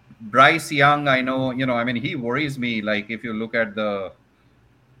 Bryce Young, I know, he worries me. Like if you look at the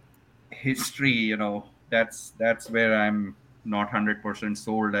history, that's where I'm not 100%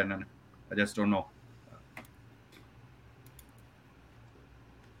 sold, and I just don't know.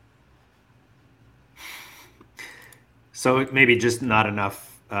 So maybe just not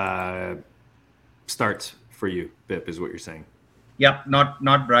enough starts for you, Bip, is what you're saying. Yep,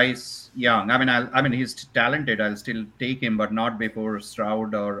 not Bryce Young. He's talented. I'll still take him, but not before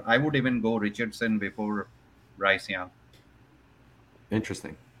Stroud, or I would even go Richardson before Bryce Young.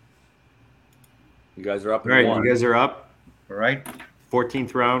 Interesting. You guys are up. All right, you guys are up. All right.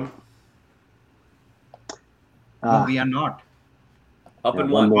 14th round. No, we are not. Up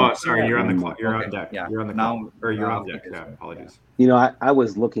in one. Oh, sorry, you're on the clock. You're okay. on deck. Yeah. You're on the now, clock. Or you're now on deck. Yeah, apologies. I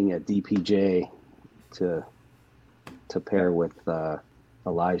was looking at DPJ to pair with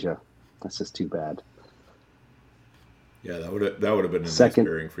Elijah. That's just too bad. Yeah, that would have been a nice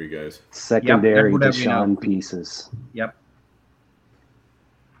pairing for you guys. Secondary Deshaun pieces. Yep.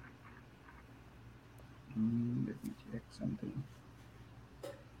 Let me check something.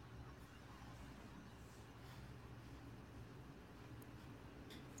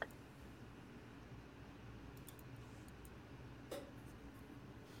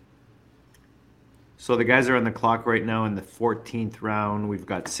 So the guys are on the clock right now in the 14th round. We've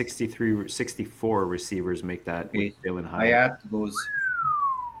got 64 receivers make that with BALLiN high. I add those.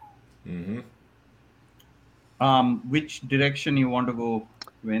 Mm-hmm. Which direction you want to go,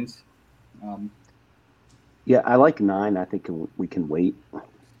 Vince? Yeah, I like 9. I think we can wait.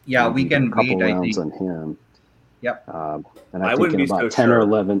 Yeah, we can wait. I think. on him. Yep. And I think in about 10 or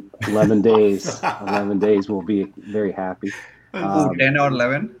 11 days, 11 days, we'll be very happy. 10 or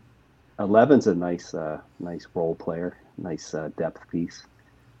 11. 11's a nice role player, nice depth piece.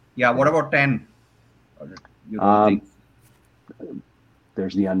 Yeah. What about 10?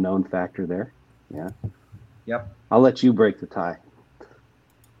 There's the unknown factor there. Yeah. Yep. I'll let you break the tie.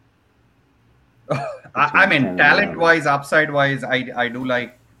 Talent-wise, upside-wise, I do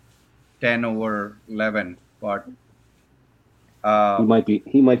like 10 over 11, but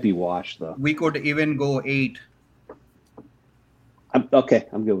he might be washed though. We could even go 8. I'm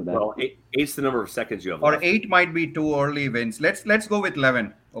good with that. Well, 8's the number of seconds you have. Or left. 8 might be too early, Vince. Let's go with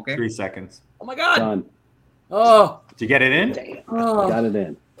 11. Okay. 3 seconds. Oh my God! Done. Oh, Did you get it in? Damn, oh. got it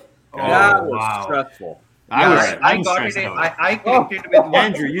in. That Oh, was wow. stressful. I I'm got stressed it in. out. I clicked it with one.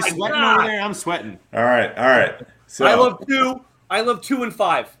 Andrew, you sweating over there? I'm sweating. All right. So I love 2 and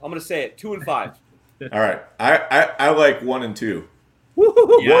 5. I'm gonna say it. 2 and 5. all right. I like 1 and 2.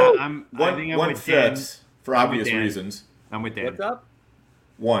 Yeah, One, I think I'm one with Dan. fits for I'm with obvious Dan. reasons. I'm with Dan. What's up?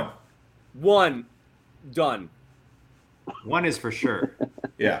 1. 1 done. 1 is for sure.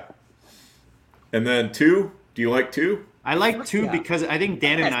 Yeah. And then 2. Do you like 2? I like 2 Yeah. because I think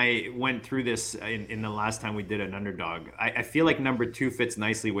Dan and I went through this in the last time we did an underdog. I feel like number 2 fits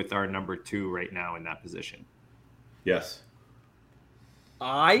nicely with our number 2 right now in that position. Yes.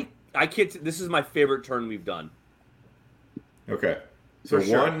 I can't. This is my favorite turn we've done. Okay. So For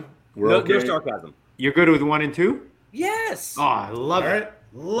sure. 1, we're No, okay. no sarcasm. You're good with 1 and 2? Yes. Oh, I love All it. right.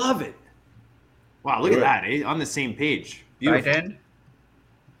 Love it. Wow, look Do at it. that. On the same page. Right Beautiful. end.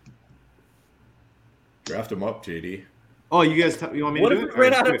 Draft them up, JD. Oh, you guys, you want me What to if do we it?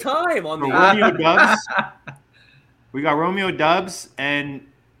 ran Or out of let's do it. time on For the? Romeo Dubs. We got Romeo Dubs, and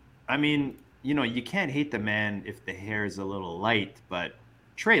I mean, you can't hate the man if the hair is a little light, but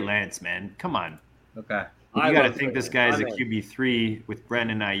Trey Lance, man, come on. Okay. You got to think this guy's a I'm in. QB3 with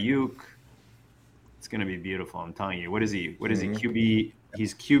Brandon Ayuk. It's gonna be beautiful. I'm telling you. What is he? What is he? QB.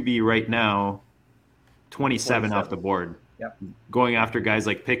 He's QB right now. 27 off the board. Yep. Going after guys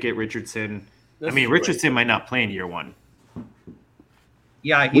like Pickett, Richardson. This I mean, is great. Richardson might not play in year 1.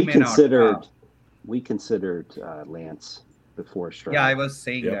 Yeah, he We may considered not. we considered Lance before Stroud. Yeah, I was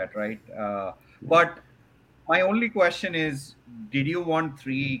saying Yep. that, right? But my only question is, did you want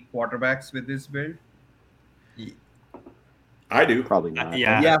 3 quarterbacks with this build? I do. Probably not.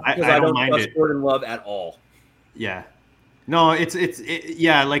 Yeah, Yeah, I because I, don't don't mind trust it. Jordan Love at all. Yeah. No,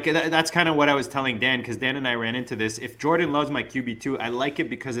 yeah, like that's kind of what I was telling Dan, because Dan and I ran into this. If Jordan Love's my QB2, I like it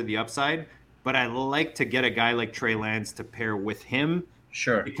because of the upside, but I like to get a guy like Trey Lance to pair with him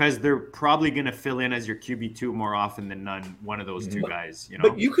Sure. because they're probably going to fill in as your QB2 more often than none, one of those two guys,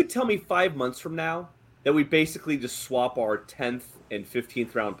 But you could tell me 5 months from now that we basically just swap our 10th and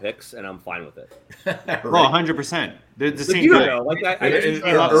 15th round picks, and I'm fine with it. Well, 100%. They're the But same you guy. don't know. Like I And- just,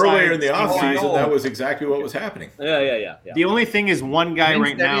 and earlier in the Oh, I offseason, know. that was exactly what was happening. yeah. The only thing is one guy Vince,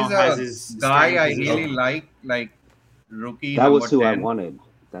 right there now is has a his guy starting I position. really like rookie. That was number who I 10, wanted.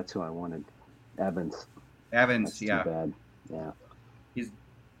 That's who I wanted. Evans. Evans, That's too yeah. bad. Yeah. He's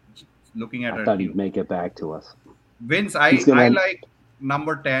looking at I it. thought he'd make it back to us. Vince, He's gonna- I like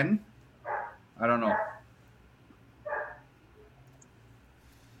number 10. I don't know.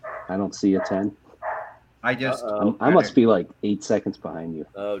 I don't see a 10. I just I must be like 8 seconds behind you.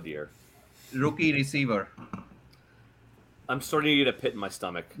 Oh dear. rookie receiver. I'm starting to get a pit in my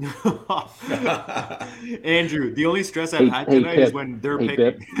stomach. Andrew, the only stress I've had Hey, tonight Pip. is when they're Hey,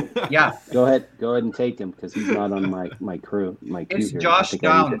 picking. Yeah, Go ahead and take him because he's not on my crew. My queue it's here. I Josh think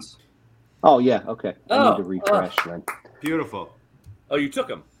I need to- Downs. Oh yeah, okay. I Oh, need to refresh then. Beautiful. Oh, you took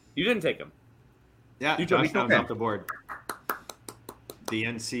him. You didn't take him. Yeah, You took- Josh Downs okay. off the board. The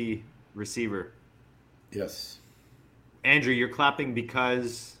NC receiver. Yes. Andrew, you're clapping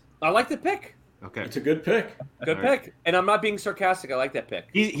because I like the pick. okay. It's a good pick. Good All right. pick. And I'm not being sarcastic. I like that pick.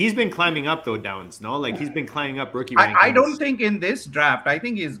 He's been climbing up though, Downs. No, like he's been climbing up rookie I rankings. don't think in this draft. I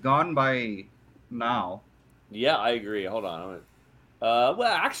think he's gone by now. Yeah, I agree. Hold on. Well,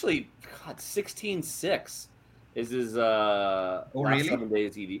 actually, God, 16.6 is his last really? 7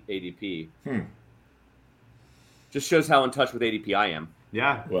 days ADP. Hmm. Just shows how in touch with ADP I am.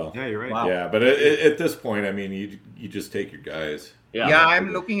 Yeah. Well, Yeah, you're right. Wow. Yeah, but at this point, I mean, you just take your guys. Yeah,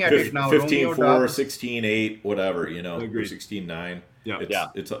 I'm looking at it now. 15-4, Romeo Dubs. 16-8, whatever, or Agreed. 16-9. Yeah.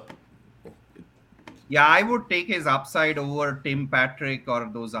 It's up. Yeah, I would take his upside over Tim Patrick or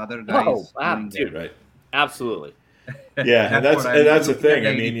those other guys. Oh, wow, doing that. dude. Right. Absolutely. Yeah, and That's that's what and I'm that's the looking at thing.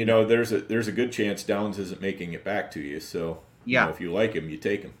 I ADP. mean, there's a good chance Downs isn't making it back to you. So Yeah. if you like him, you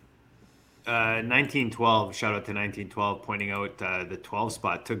take him. 1912. Shout out to 1912, pointing out the 12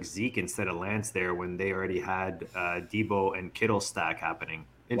 spot took Zeke instead of Lance there when they already had Debo and Kittle stack happening.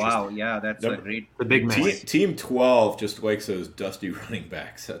 Wow, yeah, that's a Yep. great. The big man. Team 12 just likes those dusty running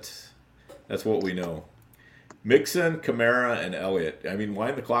backs. That's what we know. Mixon, Kamara, and Elliott. I mean,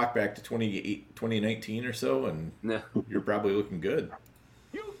 wind the clock back to 2019 or so, and Yeah. you're probably looking good.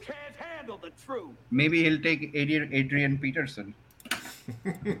 You can't handle the truth. Maybe he'll take Adrian Peterson.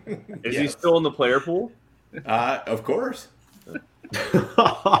 Is he Yes. still in the player pool? Of course.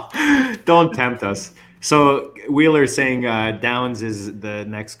 Don't tempt us. So Wheeler's saying Downs is the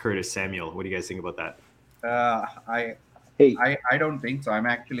next Curtis Samuel. What do you guys think about that? I Hey, don't think so. I'm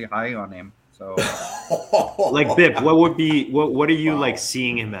actually high on him. So Like Bip, what are you like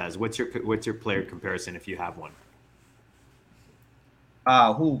seeing him as? What's your player comparison if you have one?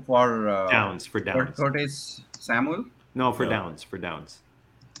 who for Downs. Curtis Samuel? No, for Downs.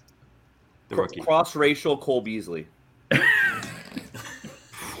 The rookie. Cross-racial Cole Beasley.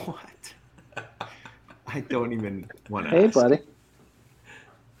 What? I don't even want to. Hey, ask. buddy.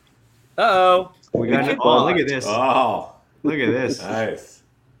 Uh-oh. We got it. Oh, look at this. Oh, Look at this. nice.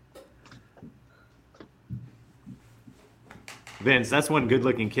 Vince, that's one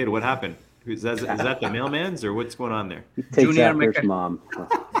good-looking kid. What happened? Is that the mailman's or what's going on there? He takes Junior after his mom.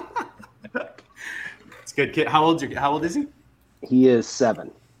 It's a good kid. How old is he? He is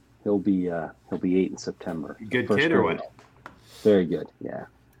 7. He'll be 8 in September. Good First kid or grade. what? Very good. Yeah.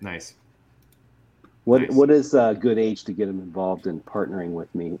 Nice. What Nice. What is a good age to get him involved in partnering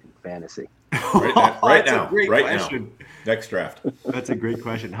with me in fantasy? Right That's a now. great Right question. now. Next draft. That's a great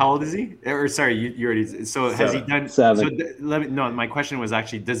question. How old is he? Or sorry, you already. So has he 7. done? 7. No, my question was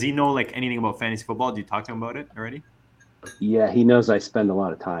actually, does he know like anything about fantasy football? Do you talk to him about it already? Yeah, he knows I spend a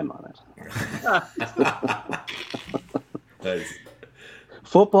lot of time on it. Nice.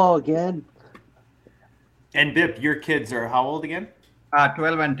 Football again? And Bip, your kids are how old again?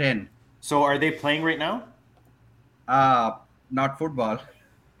 12 and 10. So are they playing right now? Not football.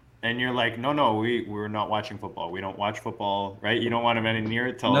 And you're like, no, we're not watching football. We don't watch football, right? You don't want them any near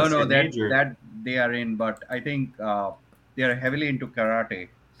it till No, a certain that age, or- that they are in, but I think they are heavily into karate,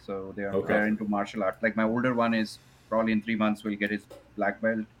 so they're into martial art. Like my older one is probably in 3 months will get his black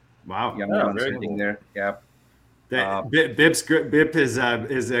belt. Wow. Younger one's very sitting cool. there. Yeah. Bip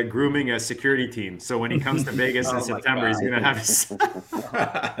is grooming a security team. So when he comes to Vegas Oh in my September, he's God. gonna have his.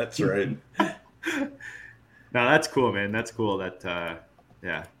 That's right. No, that's cool, man. That's cool.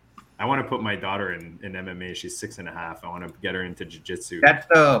 Yeah. I want to put my daughter in MMA. She's 6.5. I want to get her into jiu-jitsu. That's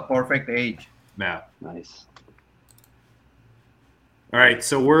the perfect age. Yeah. Nice. All right,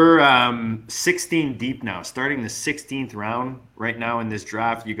 so we're 16 deep now, starting the 16th round. Right now in this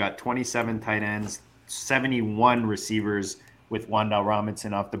draft, you got 27 tight ends, 71 receivers with Wandale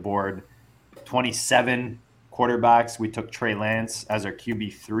Robinson off the board, 27 quarterbacks. We took Trey Lance as our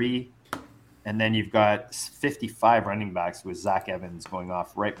QB3. And then you've got 55 running backs with Zach Evans going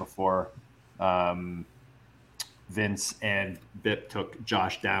off right before Vince and Bip took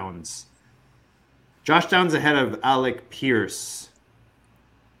Josh Downs. Josh Downs ahead of Alec Pierce.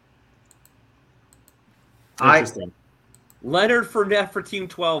 Interesting. Leonard Fournette for Team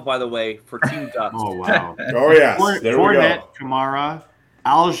 12, by the way, for Team Dust. Oh, wow. Oh, yes. There we Fournette, go. Kamara,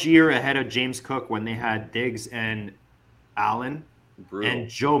 Algier ahead of James Cook when they had Diggs and Allen, Brutal. and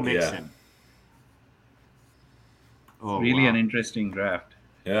Joe Mixon. Oh, Really wow. an interesting draft.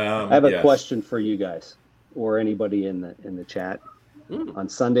 Yeah, I have a yes. question for you guys, or anybody in the chat. On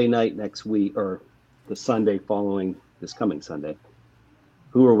Sunday night next week, or the Sunday following this coming Sunday,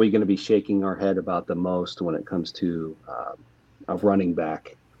 who are we going to be shaking our head about the most when it comes to a running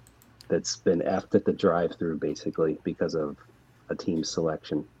back that's been effed at the drive-through, basically because of a team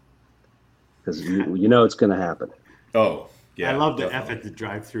selection? Because you know it's going to happen. Oh, yeah. I love the F definitely. at the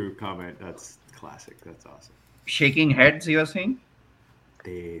drive-through comment. That's classic. That's awesome. Shaking heads, you're saying?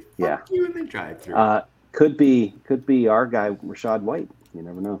 They Yeah. fuck you in the drive-through. Could be our guy Rashad White. You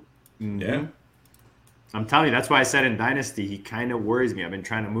never know. Yeah. I'm telling you, that's why I said in Dynasty, he kind of worries me. I've been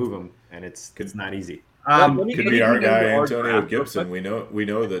trying to move him, and it's not easy. Let me Could get be our into guy, our Antonio draft real Gibson. quick. We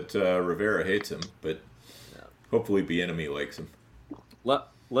know that Rivera hates him, but hopefully Bieniemy likes him. Let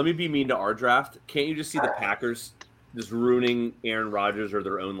me be mean to our draft. Can't you just see the Packers just ruining Aaron Rodgers or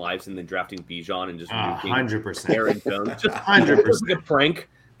their own lives and then drafting Bijan and just nuking 100%. Aaron Jones? Just 100%. like a prank.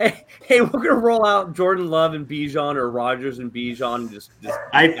 Hey, we're gonna roll out Jordan Love and Bijan or Rodgers and Bijan. Just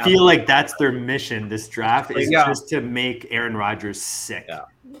I feel like that's their mission. This draft is Yeah. just to make Aaron Rodgers sick. Yeah.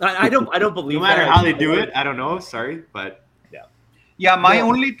 I don't believe. No matter that. how they do it, I don't know. Sorry, but Yeah, my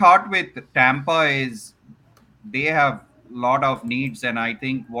only thought with Tampa is they have a lot of needs, and I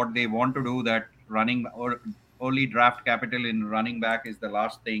think what they want to do that running or early draft capital in running back is the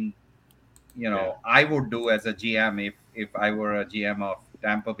last thing, I would do as a GM if I were a GM of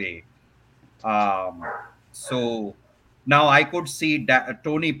Tampa Bay. So now I could see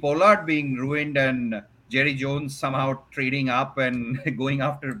Tony Pollard being ruined and Jerry Jones somehow trading up and going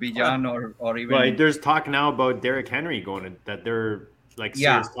after Bijan or even. well, there's talk now about Derrick Henry going to that. They're like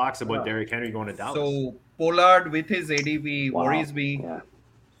serious talks about Derrick Henry going to Dallas. So Pollard with his ADP Wow. worries me. Yeah.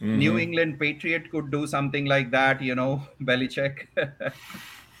 New England Patriot could do something like that, Belichick.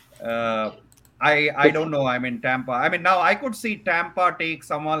 I don't know. I'm in Tampa. I mean, now I could see Tampa take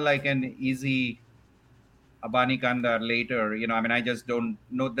someone like an easy Abanikanda later. I mean, I just don't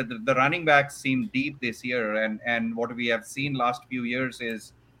know that the running backs seem deep this year, and what we have seen last few years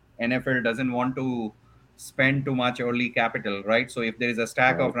is NFL doesn't want to spend too much early capital, right? So if there is a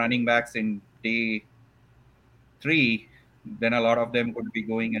stack of running backs in day 3, then a lot of them could be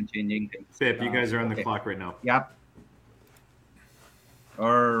going and changing things. Pip, you guys are on the clock right now. Yep.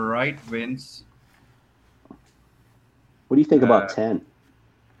 All right, Vince. What do you think about 10?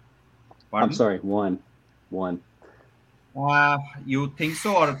 Pardon? I'm sorry, 1. You think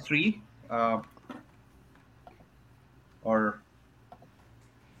so, or 3? Or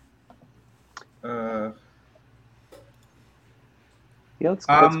yeah, let's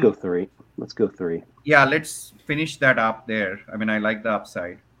go 3. Let's go 3. Yeah, let's finish that up there. I mean, I like the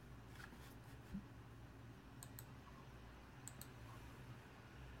upside.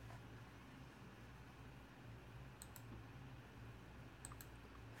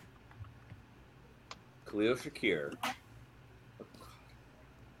 Khalil Shakir.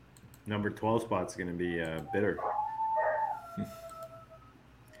 Number 12 spot's going to be bitter.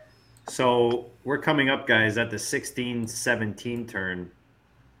 So we're coming up, guys, at the 16-17 turn.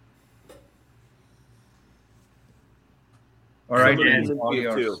 All right,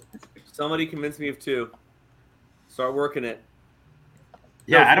 Somebody convince me of 2. Start working it.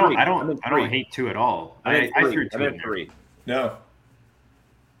 Yeah, No, I 3. don't hate 2 at all. I threw 2 in 3. No.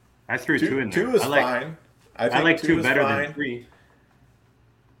 I threw 2 in there. 2 is fine. I like 2 better fine. than 3.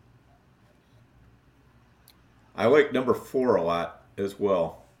 I like number 4 a lot as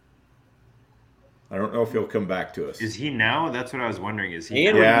well. I don't know if he'll come back to us. Is he now? That's what I was wondering. Is he?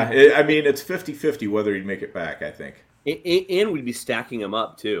 Yeah, I mean, it's 50-50 whether he'd make it back, I think. And we'd be stacking him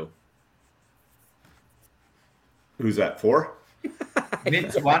up, too. Who's that, 4?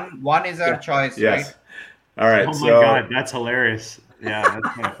 Vince, one is our choice, Yes. right? All right. Oh, my God. That's hilarious. Yeah,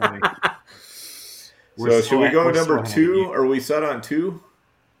 that's kind of funny. So should we go number 2? Are we set on 2?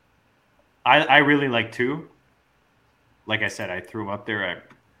 I really like 2. Like I said, I threw him up there.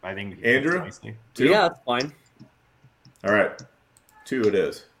 I think Andrew? 2? Yeah, that's fine. All right. 2 it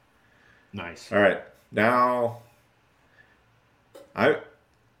is. Nice. All right. Now, I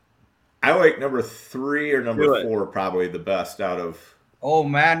like number 3 or number 4 probably the best out of. Oh,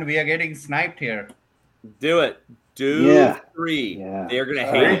 man, we are getting sniped here. Do it. Do 3. Yeah. They're going to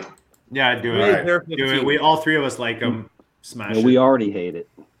hate it. Yeah, do it. Right. Do it. We all 3 of us like them. Smash it. We already hate it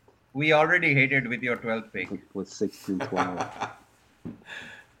We already hated with your 12th pick. with 16-12.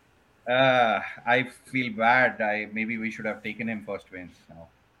 I feel bad. Maybe we should have taken him first, Vince. No.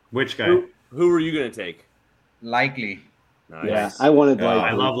 Which guy? Who are you going to take? Likely. Nice. Yeah, I wanted Likely.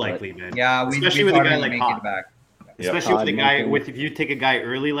 I love Likely, man. Yeah, especially we with a thought guy he'd like make Hawk. it back. Especially with the guy Lincoln. if you take a guy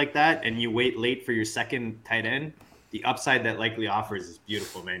early like that and you wait late for your second tight end, the upside that Likely offers is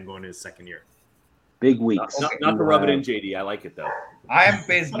beautiful, man. Going to his second year. Big weeks. Not to rub it in, JD. I like it though. I am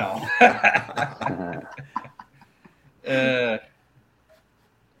pissed now.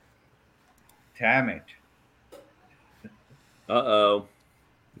 Damn it. Uh-oh.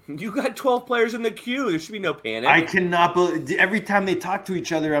 You got 12 players in the queue. There should be no panic. I cannot believe every time they talk to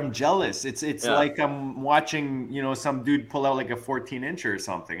each other, I'm jealous. It's like I'm watching, some dude pull out like a 14-incher or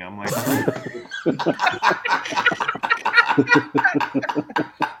something. I'm like,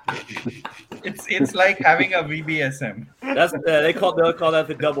 it's like having a VBSM. That's they'll call that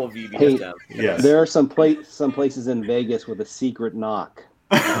the double VBSM. Hey, Yes. there are some places in Vegas with a secret knock.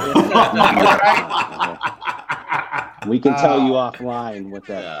 We can tell you offline what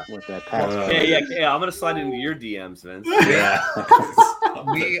that password. Yeah. I'm gonna slide into your DMs, Vince. Yeah.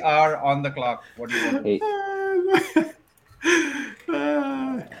 We are on the clock. What do you want? Hey,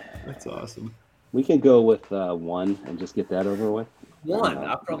 that's awesome. we can go with 1 and just get that over with. 1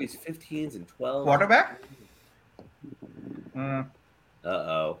 after all these 15s and 12s. Quarterback?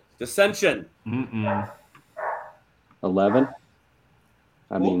 Uh-oh. Dissension. 11.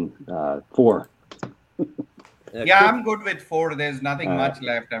 I mean 4. Yeah, I'm good with 4. There's nothing much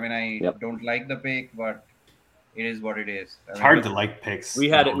left. I mean, I don't like the pick, but it is what it is. It's hard to like picks. We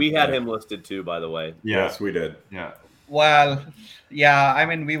had him listed too, by the way. Yeah. Yes, we did. Yeah. Well, yeah, I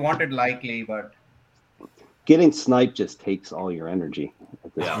mean, we wanted Likely, but Getting sniped just takes all your energy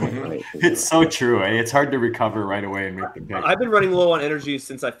at this Yeah. point, right? It's so true. It's hard to recover right away and make the pick. I've been running low on energy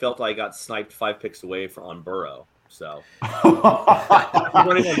since I felt I got sniped 5 picks away on Burrow. So and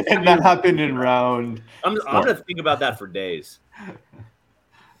that happened in round. I'm gonna think about that for days.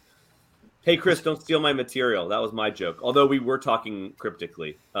 Hey Chris, don't steal my material. That was my joke. Although we were talking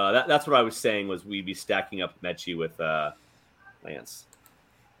cryptically. That's what I was saying was we'd be stacking up Mechie with Lance.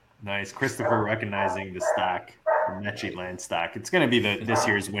 Nice. Christopher recognizing the stack, the Mechie land stack. It's going to be this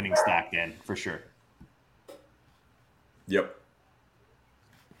year's winning stack, Dan, for sure. Yep.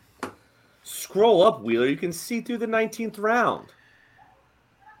 Scroll up, Wheeler. You can see through the 19th round.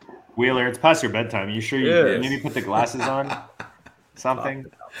 Wheeler, it's past your bedtime. You sure you Yes. maybe put the glasses on? Something.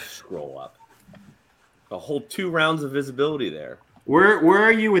 Scroll up. A whole 2 rounds of visibility there. Where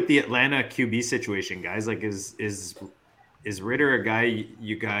are you with the Atlanta QB situation, guys? Like, is Ritter a guy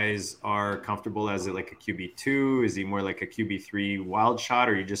you guys are comfortable as like a QB2? Is he more like a QB3 wild shot,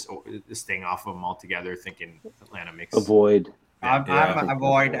 or are you just staying off of him altogether, thinking Atlanta makes Avoid. I'm Yeah.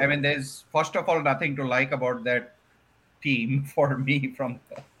 avoid. I mean, there's first of all nothing to like about that team for me. From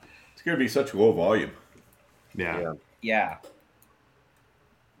It's going to be such low volume. Yeah. yeah,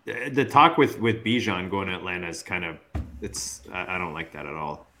 The talk with Bijan going to Atlanta is kind of I don't like that at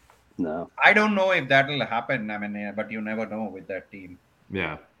all. No. I don't know if that will happen. I mean, but you never know with that team.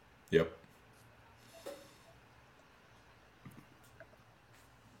 Yeah. Yep.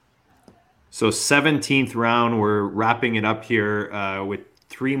 So 17th round, we're wrapping it up here with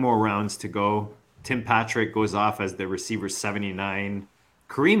 3 more rounds to go. Tim Patrick goes off as the receiver 79.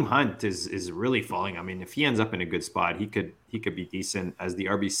 Kareem Hunt is really falling. I mean, if he ends up in a good spot, he could be decent as the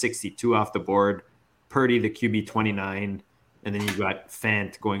RB 62 off the board. Purdy, the QB 29, and then you got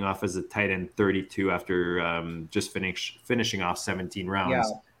Fant going off as a tight end 32 after just finishing off 17 rounds.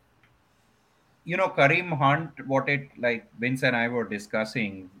 Yeah. You know, Kareem Hunt, what it like Vince and I were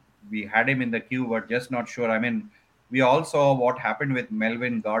discussing, we had him in the queue, but just not sure. I mean, we all saw what happened with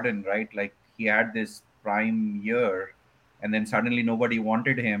Melvin Gordon, right? Like he had this prime year, and then suddenly nobody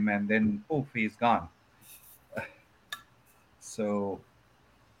wanted him, and then poof, he's gone. So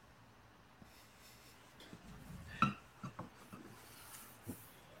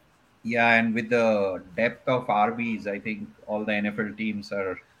yeah, and with the depth of RBs, I think all the NFL teams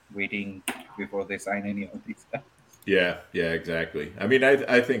are waiting before they sign any of these guys. Yeah, exactly. I mean,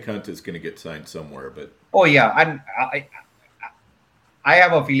 I think Hunt is going to get signed somewhere, but Oh yeah, and I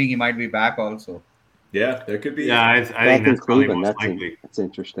have a feeling he might be back also. yeah, there could be. Yeah, I Back think in that's probably Cleveland, most likely. that's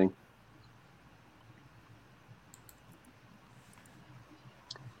interesting.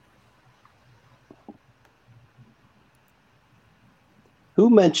 Who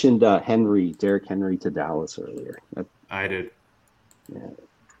mentioned Derrick Henry to Dallas earlier? I did.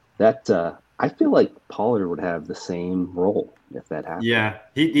 I feel like Pollard would have the same role if that happened. Yeah,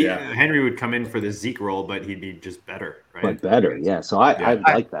 Henry would come in for the Zeke role, but he'd be just better, right? But better, yeah. So I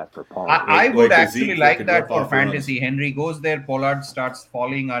like that for Pollard. I would like actually Zeke like could that rip for off fantasy. Henry goes there, Pollard starts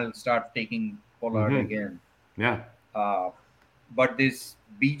falling. I'll start taking Pollard Mhm. again. Yeah. But this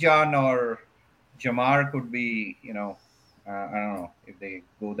Bijan or Jamar could be, I don't know if they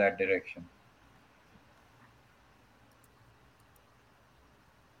go that direction.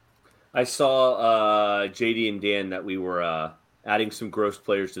 I saw JD and Dan that we were adding some gross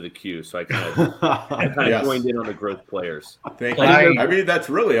players to the queue, so I kind of Yes. joined in on the gross players. Thank you. I- I mean, that's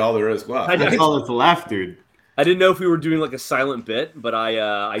really all there is left. That's all that's left, dude. I didn't know if we were doing like a silent bit, but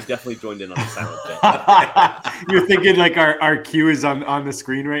I definitely joined in on the silent bit. You're thinking like our queue is on the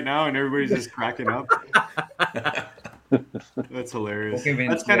screen right now, and everybody's just cracking up. That's hilarious. Okay, Vince,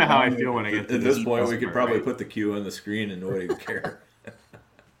 That's kind of you're how I done feel with when I get to At this point, we part, could probably right? put the queue on the screen and nobody would care.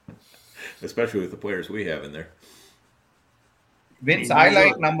 Especially with the players we have in there. Vince, I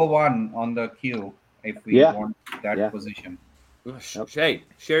like number 1 on the queue if we want that position. Shay,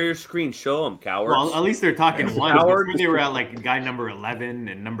 share your screen. Show them, cowards. Well, at least they're talking one. Howard. Before they were at like guy number 11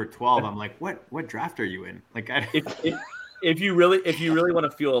 and number 12. I'm like, what draft are you in? Like, if you really want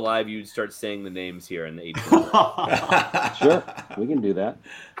to feel alive, you'd start saying the names here in the 18th. Sure, we can do that.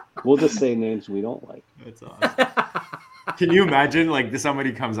 We'll just say names we don't like. That's awesome. Can you imagine like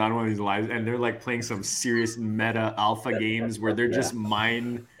somebody comes on one of these lives and they're like playing some serious meta alpha games where they're just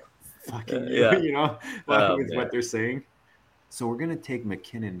mind fucking with what they're saying. So we're gonna take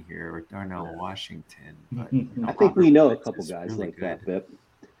McKinnon here or Darnell Washington. But, I think we know a couple is guys really like good. that, Bip.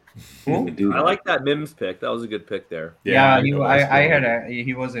 I like that Mims pick. That was a good pick there. Yeah, he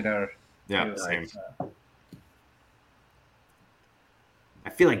was in our. Yeah, same. I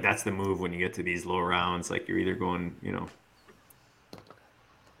feel like that's the move when you get to these low rounds. Like you're either going,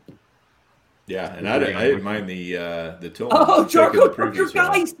 Yeah, and I didn't mind the Tillman. Oh, pick in the Jarko, previous your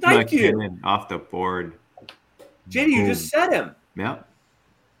round. guys, thank you. McKinnon off the board. JD, you just said him. Yeah.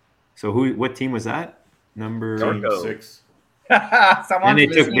 So what team was that? Number Jarko. 6. And they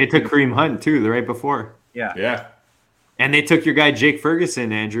took Kareem Hunt too, the right before. Yeah. And they took your guy Jake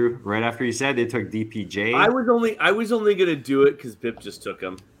Ferguson, Andrew, right after you said they took DPJ. I was only gonna do it because Bip just took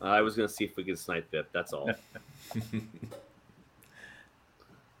him. I was gonna see if we could snipe Bip. That's all.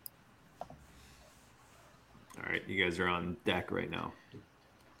 All right, you guys are on deck right now.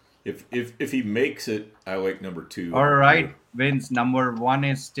 If he makes it, I like number 2. All right, Vince, number 1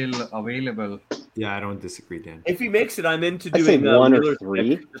 is still available. Yeah, I don't disagree, Dan. If he makes it, I'm into I'd say doing 1 or Wheeler's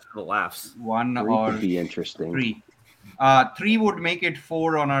 3. pick just for the laughs. 1 3 or could be interesting. 3. 3 would make it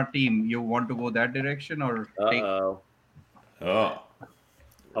 4 on our team. You want to go that direction or take? Uh-oh. Oh,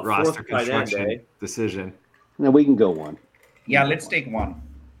 A Roster fourth tight end, construction decision. No, we can go 1. Yeah, let's take 1.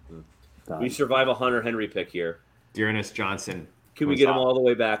 We survive a Hunter Henry pick here. Dearness Johnson. Can we was get him off. all the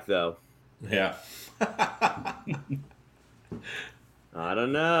way back, though? yeah. I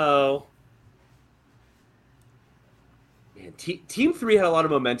don't know. Man, Team 3 had a lot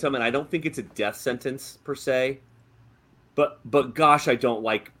of momentum, and I don't think it's a death sentence per se. But gosh, I don't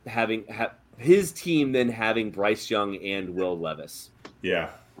like having his team then having Bryce Young and Will Levis. Yeah.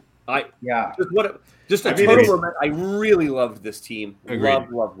 Just a I mean, total it's- moment. I really loved this team. Agreed.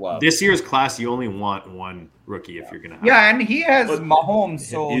 Love. This year's class, you only want one rookie if you're going to have Yeah, and he has But Mahomes,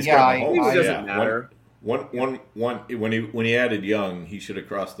 so he's yeah, got I, Mahomes. It doesn't matter. One. When he added Young, he should have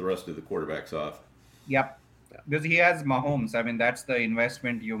crossed the rest of the quarterbacks off. yep. Because he has Mahomes. I mean, that's the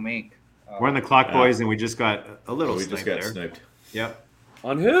investment you make. We're on the clock, boys, and we just got a little We sniped just got there. sniped. Yep.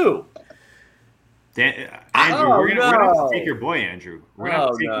 On who? Andrew, Oh, we're gonna have no. to take your boy, Andrew. We're gonna have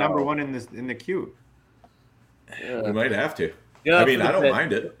Oh, to take no. number 1 in the queue. We might have to. Yeah, I mean, for the I don't bit.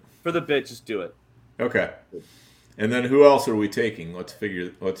 mind it. For the bit, just do it. Okay. And then who else are we taking? Let's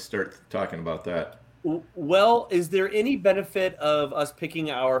start talking about that. Well, is there any benefit of us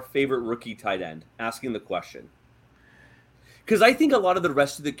picking our favorite rookie tight end? Asking the question. Because I think a lot of the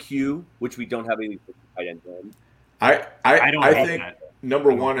rest of the queue, which we don't have any tight end in. I don't I hate think that.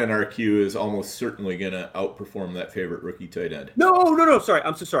 number 1 in our queue is almost certainly going to outperform that favorite rookie tight end. No. Sorry,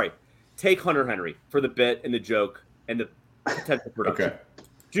 I'm so sorry. Take Hunter Henry for the bit and the joke and the potential production. Okay.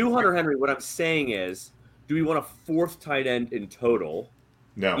 Do Hunter Henry. What I'm saying is, do we want a 4th tight end in total?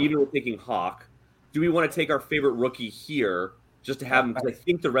 No. Even with taking Hawk, do we want to take our favorite rookie here just to have him? Because I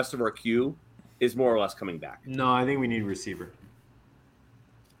think the rest of our queue is more or less coming back. No, I think we need a receiver.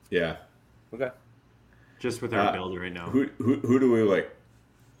 Yeah. Okay. Just with our build right now. Who do we like?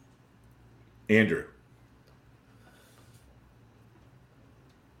 Andrew.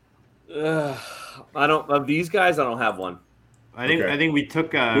 I don't. Of these guys, I don't have one. I think we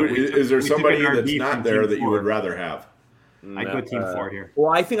took. Is there somebody that's RB not from there Team that you 4. would rather have? I'd go Team 4 here.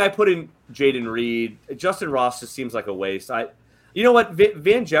 Well, I think I put in Jaden Reed. Justin Ross just seems like a waste. You know what?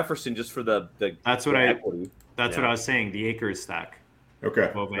 Van Jefferson just for the That's the what equity. That's what I was saying. The Akers stack.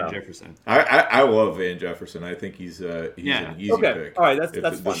 Okay. Of Van Jefferson. I love Van Jefferson. I think he's an easy Okay. pick. All right. That's If-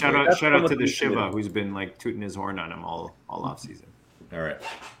 fun. Shout That's fun out with to the the Shiva community. who's been like tooting his horn on him all off season. All right.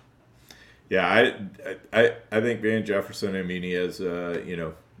 Yeah, I think Van Jefferson. I mean, he has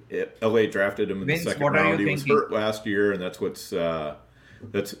LA drafted him in Vince, the second what are you round. He was thinking? hurt last year, and that's what's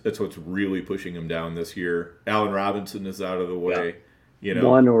really pushing him down this year. Allen Robinson is out of the way. You know,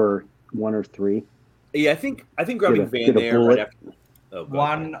 1 or 3. Yeah, I think grabbing Van get a there bullet. right after. Oh, go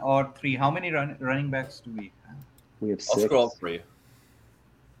 1 or 3. How many running backs do we have? We have I'll 6. scroll up for you.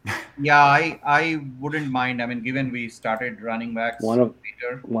 Yeah, I wouldn't mind. I mean, given we started running backs One of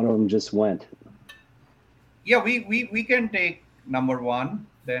later. them just went. Yeah, we can take number 1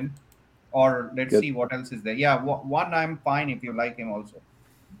 then. Or let's Good. see what else is there. Yeah, 1 I'm fine if you like him also.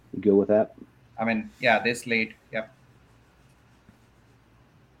 You go with that? I mean, yeah, this late. Yep.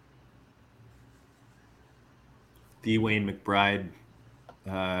 Dwayne McBride,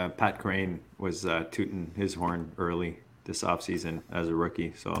 Pat Crane was tooting his horn early this offseason as a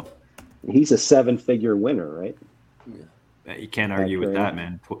rookie. So He's a 7-figure winner, right? you can't argue with Crane. that,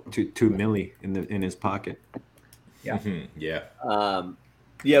 man. Two milli in his pocket. Yeah. Yeah.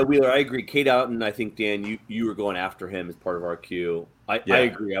 Yeah, Wheeler, I agree. Kate Outen, I think, Dan, you were going after him as part of our queue. I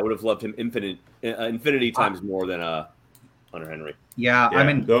agree. I would have loved him infinity times more than Hunter Henry. Yeah, I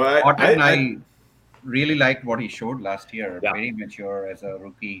mean, Though I really liked what he showed last year. Yeah. Very mature as a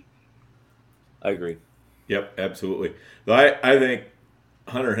rookie. I agree. Yep, absolutely. Though I think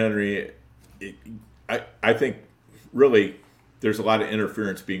Hunter Henry, I think really there's a lot of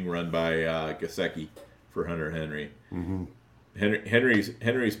interference being run by Gesicki for Hunter Henry. Mm-hmm.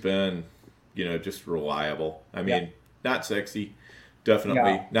 Henry's been, just reliable. I mean, not sexy,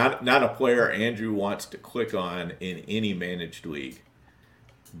 definitely not a player Andrew wants to click on in any managed league,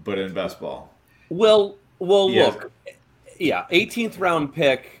 but in best ball. Well, Yeah. look, 18th round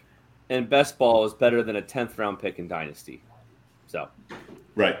pick in best ball is better than a 10th round pick in dynasty. So,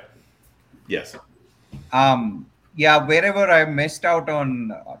 Right. Yes. Yeah, wherever I missed out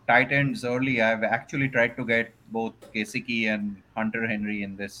on tight ends early, I've actually tried to get both Gesicki and Hunter Henry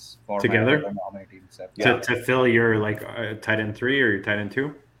in this format. Together? I don't know how many teams have. To fill your tight end 3 or your tight end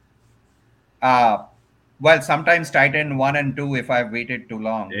 2? Well, sometimes tight end 1 and 2 if I've waited too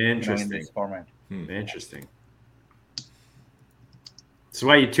long. In Interesting. this format. Interesting. That's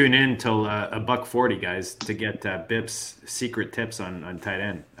why you tune in till $140, guys, to get Bip's secret tips on tight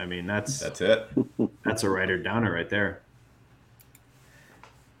end. I mean, that's it. That's a writer downer right there.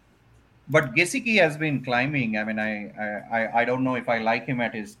 But Gesicki has been climbing. I mean, I don't know if I like him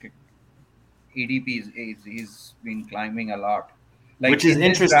at his ADP. He's been climbing a lot. Which is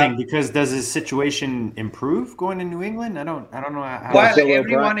interesting because does his situation improve going to New England? I don't know how. Well,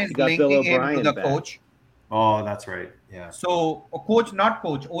 everyone is linking him to the back. coach. Oh, that's right. Yeah. So a coach, not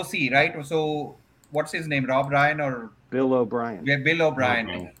coach, OC, right? So what's his name? Rob Ryan or Bill O'Brien? Yeah, Bill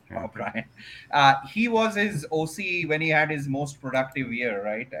O'Brien. Yeah. O'Brien. He was his OC when he had his most productive year,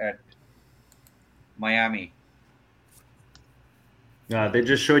 right, at Miami. They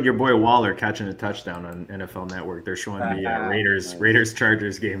just showed your boy Waller catching a touchdown on NFL Network. They're showing the Raiders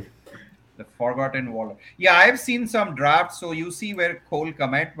Chargers game. The forgotten Waller. Yeah, I've seen some drafts. So you see where Cole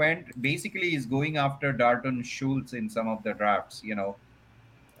Kmet went. Basically, he's going after Dalton Schultz in some of the drafts,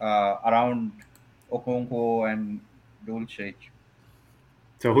 around Okonkwo and Dulcich.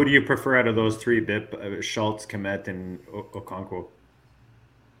 So who do you prefer out of those three, Bip? Schultz, Kmet, and Okonkwo?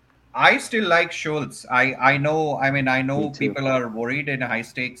 I still like Schultz. I know people are worried in high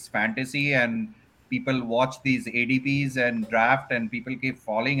stakes fantasy and people watch these ADPs and draft and people keep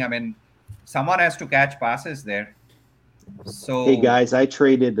falling. I mean, someone has to catch passes there. So hey guys, I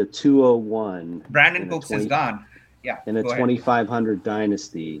traded the 201. Brandon Cooks is gone. Yeah. In a 2,500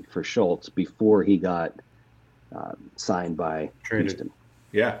 dynasty for Schultz before he got signed by Houston.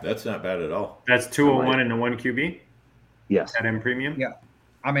 Yeah, that's not bad at all. That's 201 and the 1 QB? Yes. At M premium? Yeah.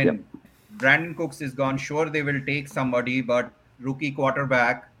 I mean, Brandon Cooks is gone. Sure, they will take somebody, but rookie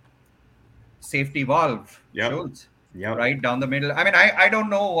quarterback, safety valve, Schultz, right down the middle. I mean, I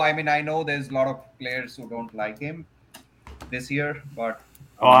don't know. I mean, I know there's a lot of players who don't like him this year, but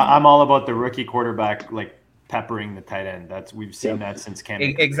I'm all about the rookie quarterback, like peppering the tight end. We've seen that since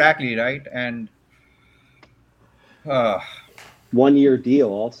Canada. Exactly, right. And 1 year deal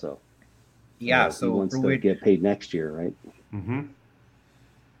also. Yeah, so he wants to get paid next year, right? Mm-hmm.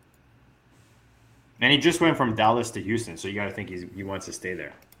 And he just went from Dallas to Houston, so you got to think he wants to stay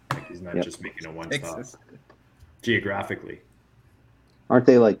there. Like he's not just making a one stop geographically. Aren't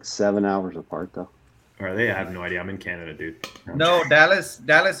they like 7 hours apart though? Or are they? I have no idea. I'm in Canada, dude. No, Dallas,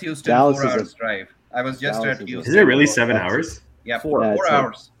 Houston, Dallas 4 hours drive. I was just at Houston. Is it really 7 hours? Yeah, 4 hours.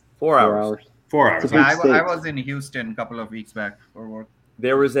 4 hours. 4 hours. Yeah, I was in Houston a couple of weeks back for work.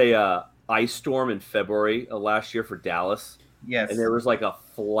 There was a ice storm in February last year for Dallas. Yes. And there was like a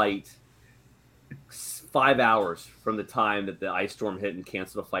flight 5 hours from the time that the ice storm hit and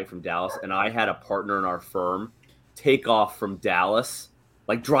canceled a flight from Dallas. And I had a partner in our firm take off from Dallas,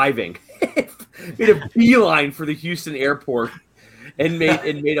 like driving, made a beeline for the Houston airport and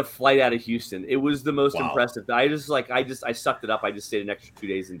made a flight out of Houston. It was the most impressive. I sucked it up. I just stayed an extra 2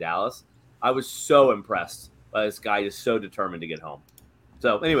 days in Dallas. I was so impressed by this guy, just so determined to get home.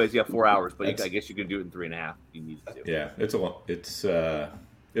 So, anyways, 4 hours, but I guess you can do it in 3.5 if you need to. Yeah,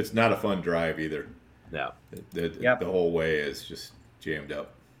 it's not a fun drive either. No, the whole way is just jammed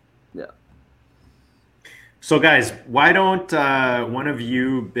up. Yeah. So, guys, why don't one of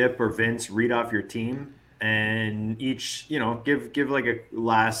you, Bip or Vince, read off your team and each, give like a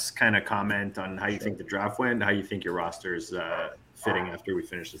last kind of comment on how you think the draft went, how you think your roster is fitting after we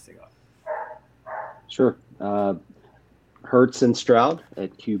finish this thing up. Sure. Hurts and Stroud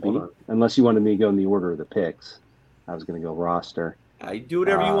at QB, unless you wanted me to go in the order of the picks. I was going to go roster. You do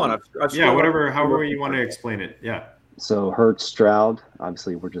whatever you want. However you want to explain it. Yeah. So Hurts, Stroud.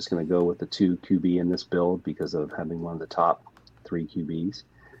 Obviously, we're just going to go with the 2 QB in this build because of having one of the top 3 QBs.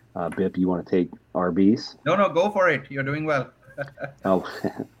 Bip, you want to take RBs? No, go for it. You're doing well. Well,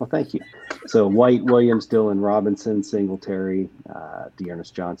 thank you. So White, Williams, Dillon, Robinson, Singletary,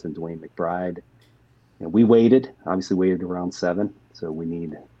 Dearness Johnson, Dwayne McBride. And we waited around 7. So we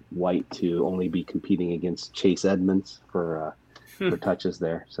need White to only be competing against Chase Edmonds for touches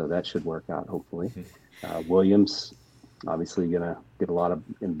there. So that should work out, hopefully. Williams, obviously going to get a lot of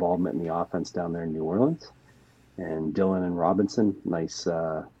involvement in the offense down there in New Orleans. And Dillon and Robinson, nice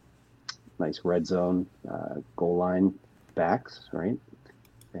red zone goal line backs, right?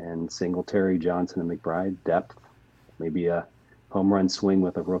 And Singletary, Johnson, and McBride, depth. Maybe a home run swing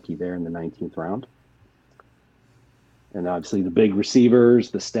with a rookie there in the 19th round. And obviously the big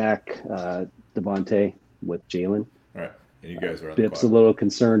receivers, the stack, Devontae with Jalen. All right. And you guys are on the Bip's clock. a little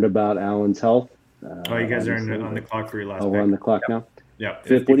concerned about Allen's health. You guys are on the clock for your last pick. We're on the clock now? Yeah.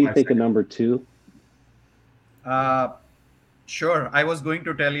 Bip, what do you think of number 2? Sure. I was going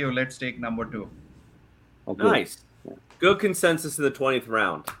to tell you, let's take number 2. Oh, good. Nice. Good consensus in the 20th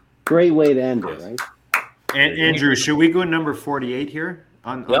round. Great way to end it, right? And Andrew, should we go number 48 here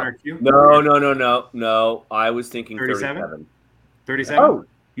on our queue? No. I was thinking 37? 37. 37? Oh,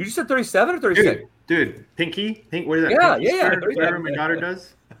 you just said 37 or 36? Dude, Pinky? What is that? Yeah, Pinky yeah, square? 37. Whatever my daughter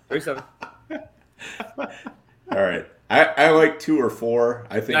does? 37. All right. I like 2 or 4.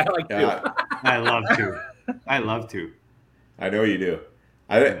 I think I like 2. I love to. I love to. I know you do.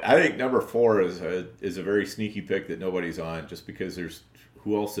 I think number 4 is a very sneaky pick that nobody's on, just because there's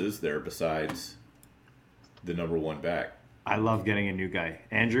who else is there besides the number 1 back. I love getting a new guy.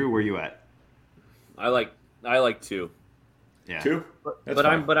 Andrew, where you at? I like 2. Yeah. 2? But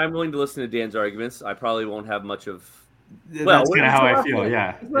I'm willing to listen to Dan's arguments. I probably won't have much of. That's kind of how I feel.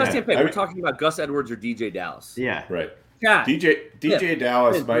 Yeah. We're talking about Gus Edwards or DJ Dallas. Yeah. Right. Yeah. DJ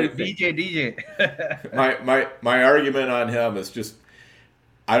Dallas might DJ. my argument on him is just,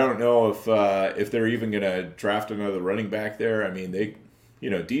 I don't know if they're even going to draft another running back there. I mean,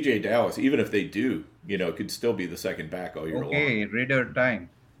 DJ Dallas, even if they do, could still be the second back all year long. Okay, Raider time.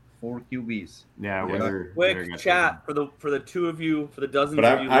 4 QBs. Yeah. Quick chat for the 2 of you, for the dozens But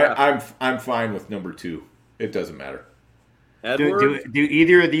of you left. I'm fine with number 2. It doesn't matter. Do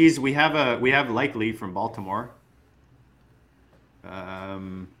either of these? We have Likely from Baltimore.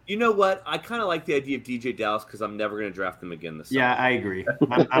 You know what? I kind of like the idea of DJ Dallas because I'm never going to draft him again this summer. Yeah, I agree.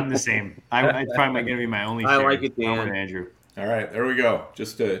 I'm the same. I probably going to be my only. I like it, Dan. Andrew. All right, there we go.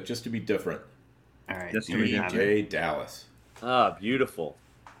 Just to be different. All right, DJ Dallas. Ah, beautiful.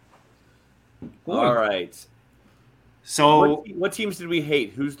 Cool. All right. So, what teams did we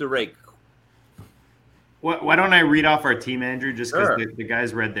hate? Who's the rake? Why don't I read off our team, Andrew, just because the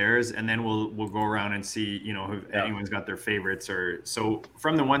guys read theirs, and then we'll go around and see, if anyone's got their favorites. So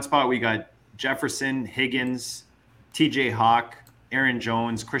from the 1 spot, we got Jefferson, Higgins, TJ Hawk, Aaron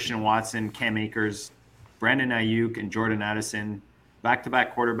Jones, Christian Watson, Cam Akers, Brandon Ayuk, and Jordan Addison.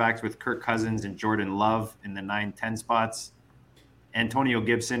 Back-to-back quarterbacks with Kirk Cousins and Jordan Love in the 9-10 spots. Antonio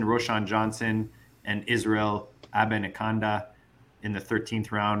Gibson, Roshan Johnson, and Israel Abanikanda in the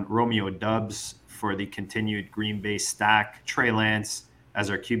 13th round. Romeo Doubs for the continued Green Bay stack. Trey Lance as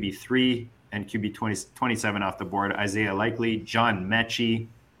our QB3 and QB 27 off the board. Isaiah Likely, John Mechie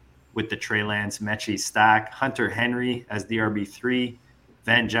with the Trey Lance Mechie stack. Hunter Henry as the RB3.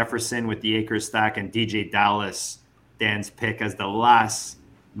 Van Jefferson with the Akers stack, and DJ Dallas, Dan's pick, as the last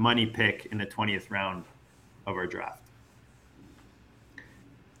money pick in the 20th round of our draft.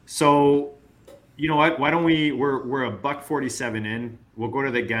 So, you know what? Why don't we're a $147 in. We'll go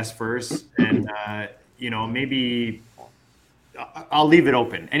to the guest first, and maybe I'll leave it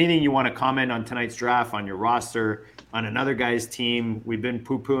open. Anything you want to comment on tonight's draft, on your roster, on another guy's team? We've been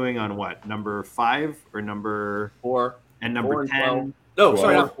poo-pooing on what, number 5 or number 4 and number 10? No, 12.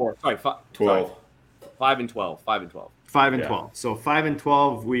 Sorry, not 4. Sorry, 12. Sorry. 5 and 12. 5 and 12. 5 and 12. So 5 and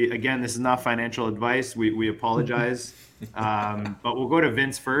 12. This is not financial advice. We apologize, but we'll go to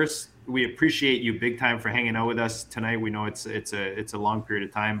Vince first. We appreciate you big time for hanging out with us tonight. We know it's a long period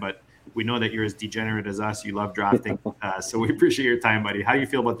of time, but we know that you're as degenerate as us. You love drafting, so we appreciate your time, buddy. How do you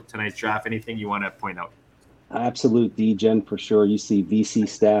feel about tonight's draft? Anything you want to point out? Absolute degen for sure. You see VC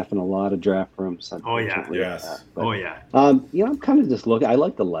staff in a lot of draft rooms. Oh yeah, yes. I'm kind of just looking. I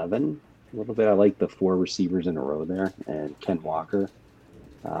like 11 a little bit. I like the 4 receivers in a row there, and Ken Walker,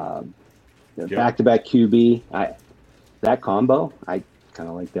 back-to-back QB. That combo, I kind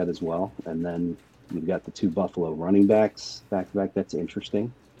of like that as well. And then you've got the 2 Buffalo running backs back-to-back. That's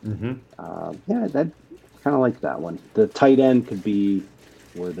interesting. Mm-hmm. That kind of like that one. The tight end could be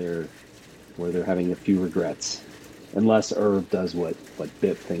where they're having a few regrets, unless Irv does what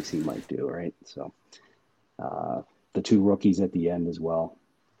Bip thinks he might do, right? So the 2 rookies at the end as well,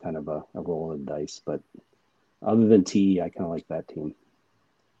 kind of a roll of the dice. But other than T, I kind of like that team.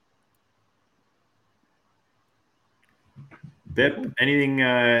 Bip, anything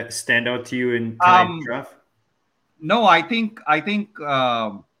stand out to you in tonight's draft? No, I think I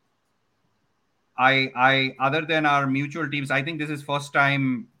other than our mutual teams, I think this is first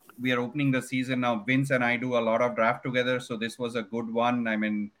time we are opening the season now. Vince and I do a lot of draft together, so this was a good one. I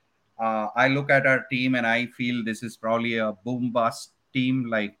mean, I look at our team and I feel this is probably a boom bust team.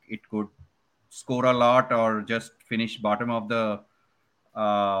 Like it could score a lot or just finish bottom of the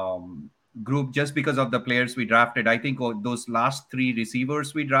group just because of the players we drafted. I think those last 3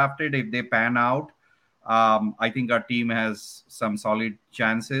 receivers we drafted, if they pan out, I think our team has some solid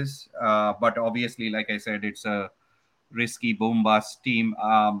chances. But obviously, like I said, it's a risky boom bust team.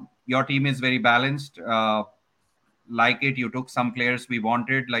 Your team is very balanced. Like it, you took some players we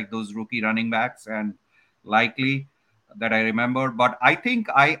wanted, like those rookie running backs, and Likely. that I remember. But I think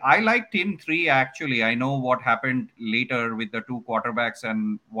I like Team 3 actually. I know what happened later with the 2 quarterbacks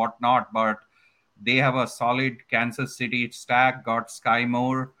and whatnot, but they have a solid Kansas City stack, got Sky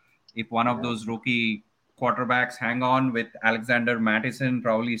Moore. If one of those rookie quarterbacks hang on with Alexander Mattison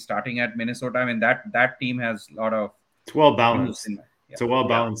probably starting at Minnesota, I mean, that team has a lot of... It's well balanced. Yeah. It's a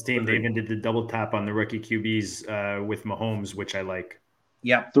well-balanced team. They even did the double tap on the rookie QBs with Mahomes, which I like.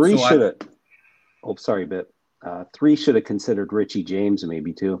 Yeah. 3 should have... Oh, sorry, Bit. 3 should have considered Richie James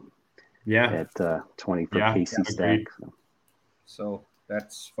maybe too. Yeah. At 20 for KC stack. So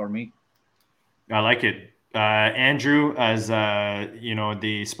that's for me. I like it. Andrew, as the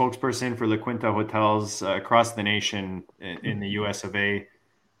spokesperson for La Quinta Hotels across the nation in the US of A,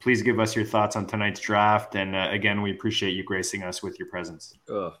 please give us your thoughts on tonight's draft. And again, we appreciate you gracing us with your presence.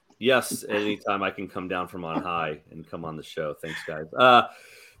 Yes, anytime I can come down from on high and come on the show. Thanks, guys.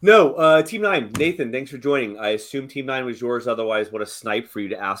 Team 9, Nathan, thanks for joining. I assume Team 9 was yours. Otherwise, what a snipe for you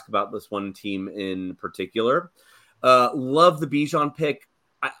to ask about this one team in particular. Love the Bijan pick.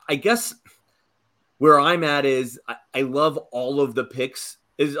 I guess where I'm at is I love all of the picks.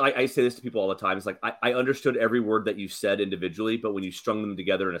 I say this to people all the time. It's like I understood every word that you said individually, but when you strung them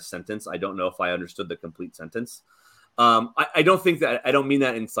together in a sentence, I don't know if I understood the complete sentence. I don't think that I don't mean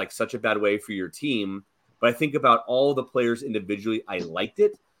that in like such a bad way for your team, but I think about all the players individually. I liked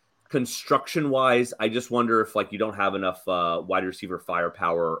it. Construction wise, I just wonder if like you don't have enough wide receiver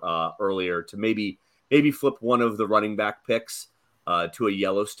firepower earlier to maybe flip one of the running back picks to a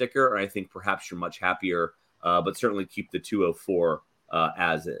yellow sticker, or I think perhaps you're much happier, but certainly keep the 204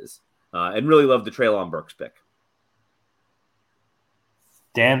 as is. And really love the Treylon Burks pick.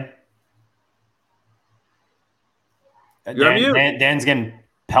 Dan? Dan's getting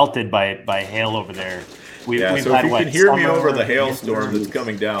pelted by hail over there. So if you can hear me over the hailstorm that's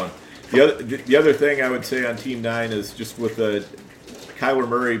coming down. The other thing I would say on Team 9 is just with Kyler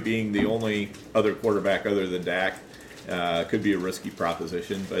Murray being the only other quarterback other than Dak, could be a risky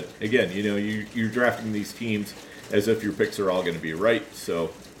proposition. But again, you're drafting these teams as if your picks are all going to be right.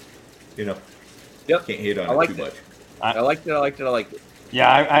 So, can't hate on it too much. I liked it. Yeah,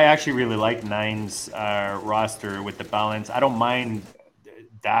 I actually really like 9's roster with the balance. I don't mind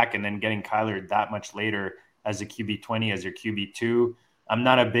Dak and then getting Kyler that much later as a QB20, as your QB2. I'm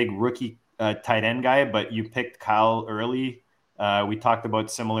not a big rookie tight end guy, but you picked Kyle early. We talked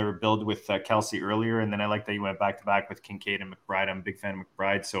about similar build with Kelsey earlier, and then I like that you went back-to-back with Kincaid and McBride. I'm a big fan of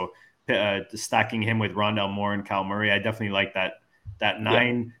McBride, so stacking him with Rondale Moore and Kyle Murray, I definitely like that 9.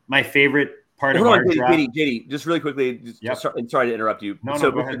 Yeah. My favorite part of our draft. JD, just really quickly, sorry to interrupt you. No,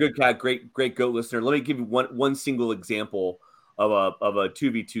 go ahead. Good cat, great GOAT listener. Let me give you one single example of a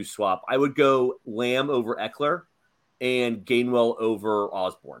 2v2 swap. I would go Lamb over Eckler and Gainwell over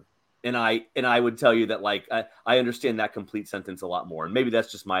Osborne. And I would tell you that like I understand that complete sentence a lot more. And maybe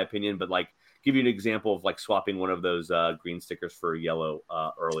that's just my opinion, but like give you an example of like swapping one of those green stickers for a yellow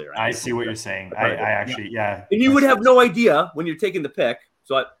earlier. I see what you're saying. I actually, yeah. And you would have no idea when you're taking the pick.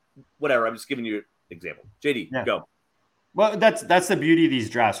 So whatever, I'm just giving you an example. JD, go. Well, that's the beauty of these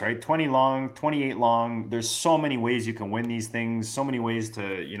drafts, right? 20 long, 28 long. There's so many ways you can win these things. So many ways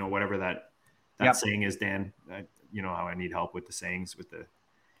to, whatever that saying is, Dan. You know how I need help with the sayings with the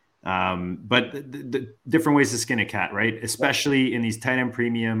but the different ways to skin a cat, right? Especially in these tight end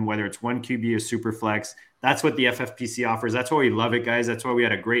premium, whether it's 1 QB or super flex. That's what the FFPC offers. That's why we love it, guys. That's why we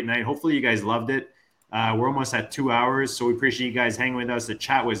had a great night. Hopefully you guys loved it. We're almost at 2 hours, so we appreciate you guys hanging with us. The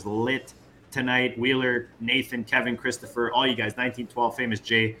chat was lit tonight. Wheeler, Nathan, Kevin, Christopher, all you guys, 1912, Famous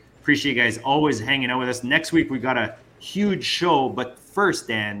Jay. Appreciate you guys always hanging out with us. Next week, we got a huge show. But first,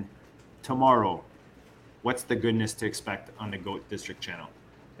 Dan, tomorrow, what's the goodness to expect on the GOAT District channel?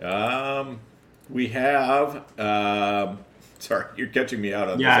 We have sorry, you're catching me out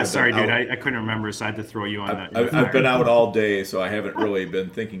on this. Yeah, sorry, dude. I couldn't remember, so I had to throw you on that. I've been out all day, so I haven't really been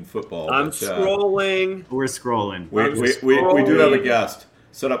thinking football. I'm scrolling. We're scrolling. We do have a guest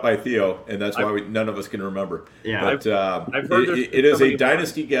set up by Theo, and that's why none of us can remember. Yeah, but I've heard it is a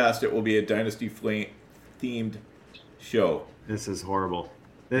Dynasty guest. It will be a Dynasty themed show. This is horrible.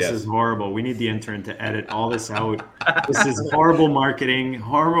 This is horrible. We need the intern to edit all this out. This is horrible marketing,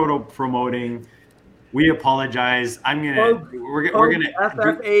 horrible promoting. We apologize. We're gonna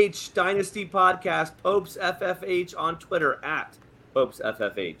FFH Dynasty Podcast, Popes FFH on Twitter at Popes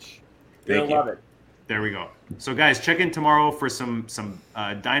FFH. Thank you. Love it. There we go. So guys, check in tomorrow for some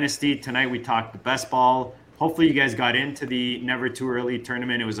Dynasty. Tonight we talked the best ball. Hopefully you guys got into the Never Too Early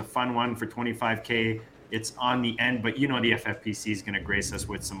tournament. It was a fun one for $25K. It's on the end, but the FFPC is going to grace us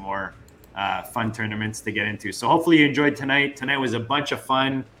with some more fun tournaments to get into. So hopefully you enjoyed tonight. Tonight was a bunch of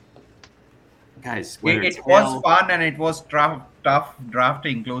fun. guys, whether It it's was hell, fun and it was tough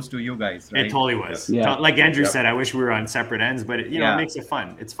drafting close to you guys, right? it totally was. Yeah. Like Andrew Yep. said, I wish we were on separate ends, but you know, Yeah. it makes it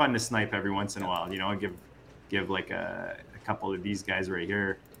fun. It's fun to snipe every once in a while. You know, give like a couple of these guys right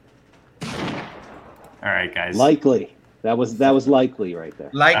here. All right, guys. Likely. That was likely right there.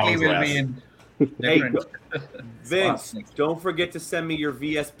 Likely That was will be last. in different Vince, spots. don't forget to send me your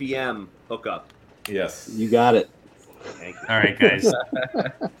VSBM hookup. Yes. You got it. Thank you. All right, guys.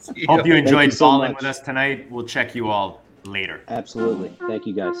 See Hope you Thank enjoyed you so balling much. with us tonight. We'll check you all later. Absolutely. Thank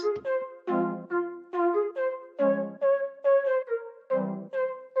you, guys.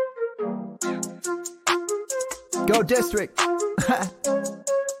 Go district.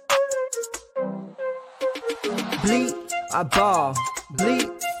 Bleed, I ball. Bleed,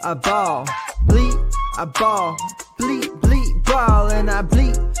 I ball. Bleed, I ball. Bleed, ball. And I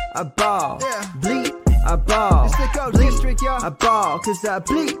bleed, I ball. Bleed, I ball. Bleed, I ball. Cause I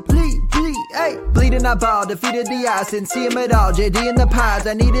bleed. Hey, bleeding, I ball. Defeated the odds. Didn't see him at all. JD in the pods.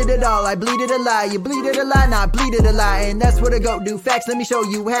 I needed it all. I bleeded a lie. You bleeded a lie. Nah, I bleeded a lie. And that's what I go do. Facts, let me show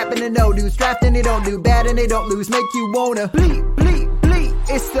you. Happen to know dudes. Drafting, they don't do bad and they don't lose. Make you wanna bleed.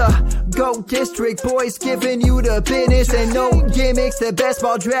 It's the GO District boys giving you the business and no gimmicks. The best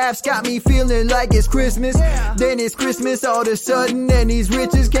ball drafts got me feeling like it's Christmas. Then it's Christmas all of a sudden and these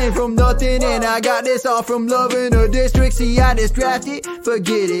riches came from nothing. And I got this all from loving a district. See, I just drafted,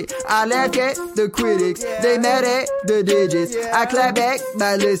 forget it. I laughed at the critics. They mad at the digits. I clap back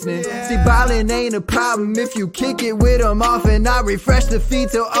by listening. See, BALLiN ain't a problem if you kick it with them off. And I refresh the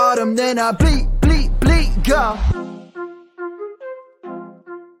feed till autumn. Then I bleed, go.